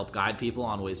can help guide people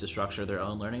on ways to structure their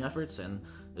own learning efforts. And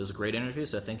it was a great interview,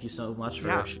 so thank you so much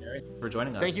for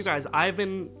joining us. Thank you, guys. I've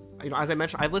been... as I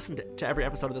mentioned, I've listened to every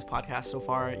episode of this podcast so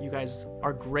far. You guys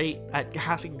are great at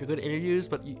asking good interviews,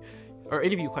 or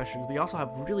interview questions, but you also have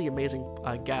really amazing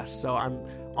guests. So I'm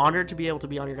honored to be able to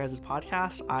be on your guys'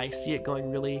 podcast. I see it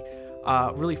going really,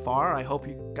 really far. I hope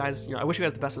you guys, I wish you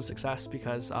guys the best of success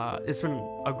because it's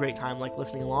been a great time, like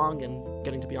listening along and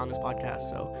getting to be on this podcast.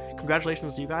 So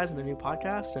congratulations to you guys on the new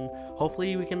podcast, and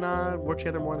hopefully we can work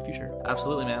together more in the future.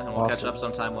 Absolutely, man. And we'll catch up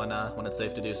sometime when it's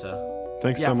safe to do so.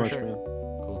 Thanks so much, man.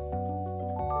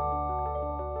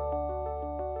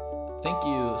 Thank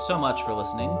you so much for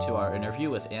listening to our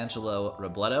interview with Angelo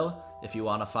Robledo. If you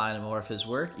want to find more of his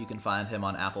work, you can find him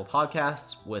on Apple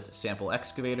Podcasts with Sample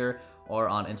Excavator or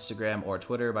on Instagram or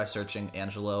Twitter by searching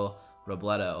Angelo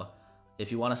Robledo.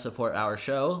 If you want to support our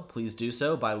show, please do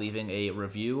so by leaving a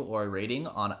review or a rating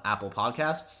on Apple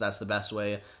Podcasts. That's the best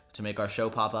way to make our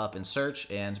show pop up in search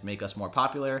and make us more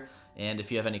popular. And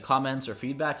if you have any comments or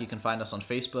feedback, you can find us on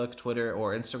Facebook, Twitter,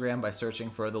 or Instagram by searching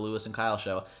for The Lewis and Kyle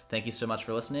Show. Thank you so much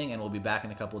for listening, and we'll be back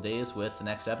in a couple of days with the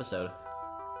next episode.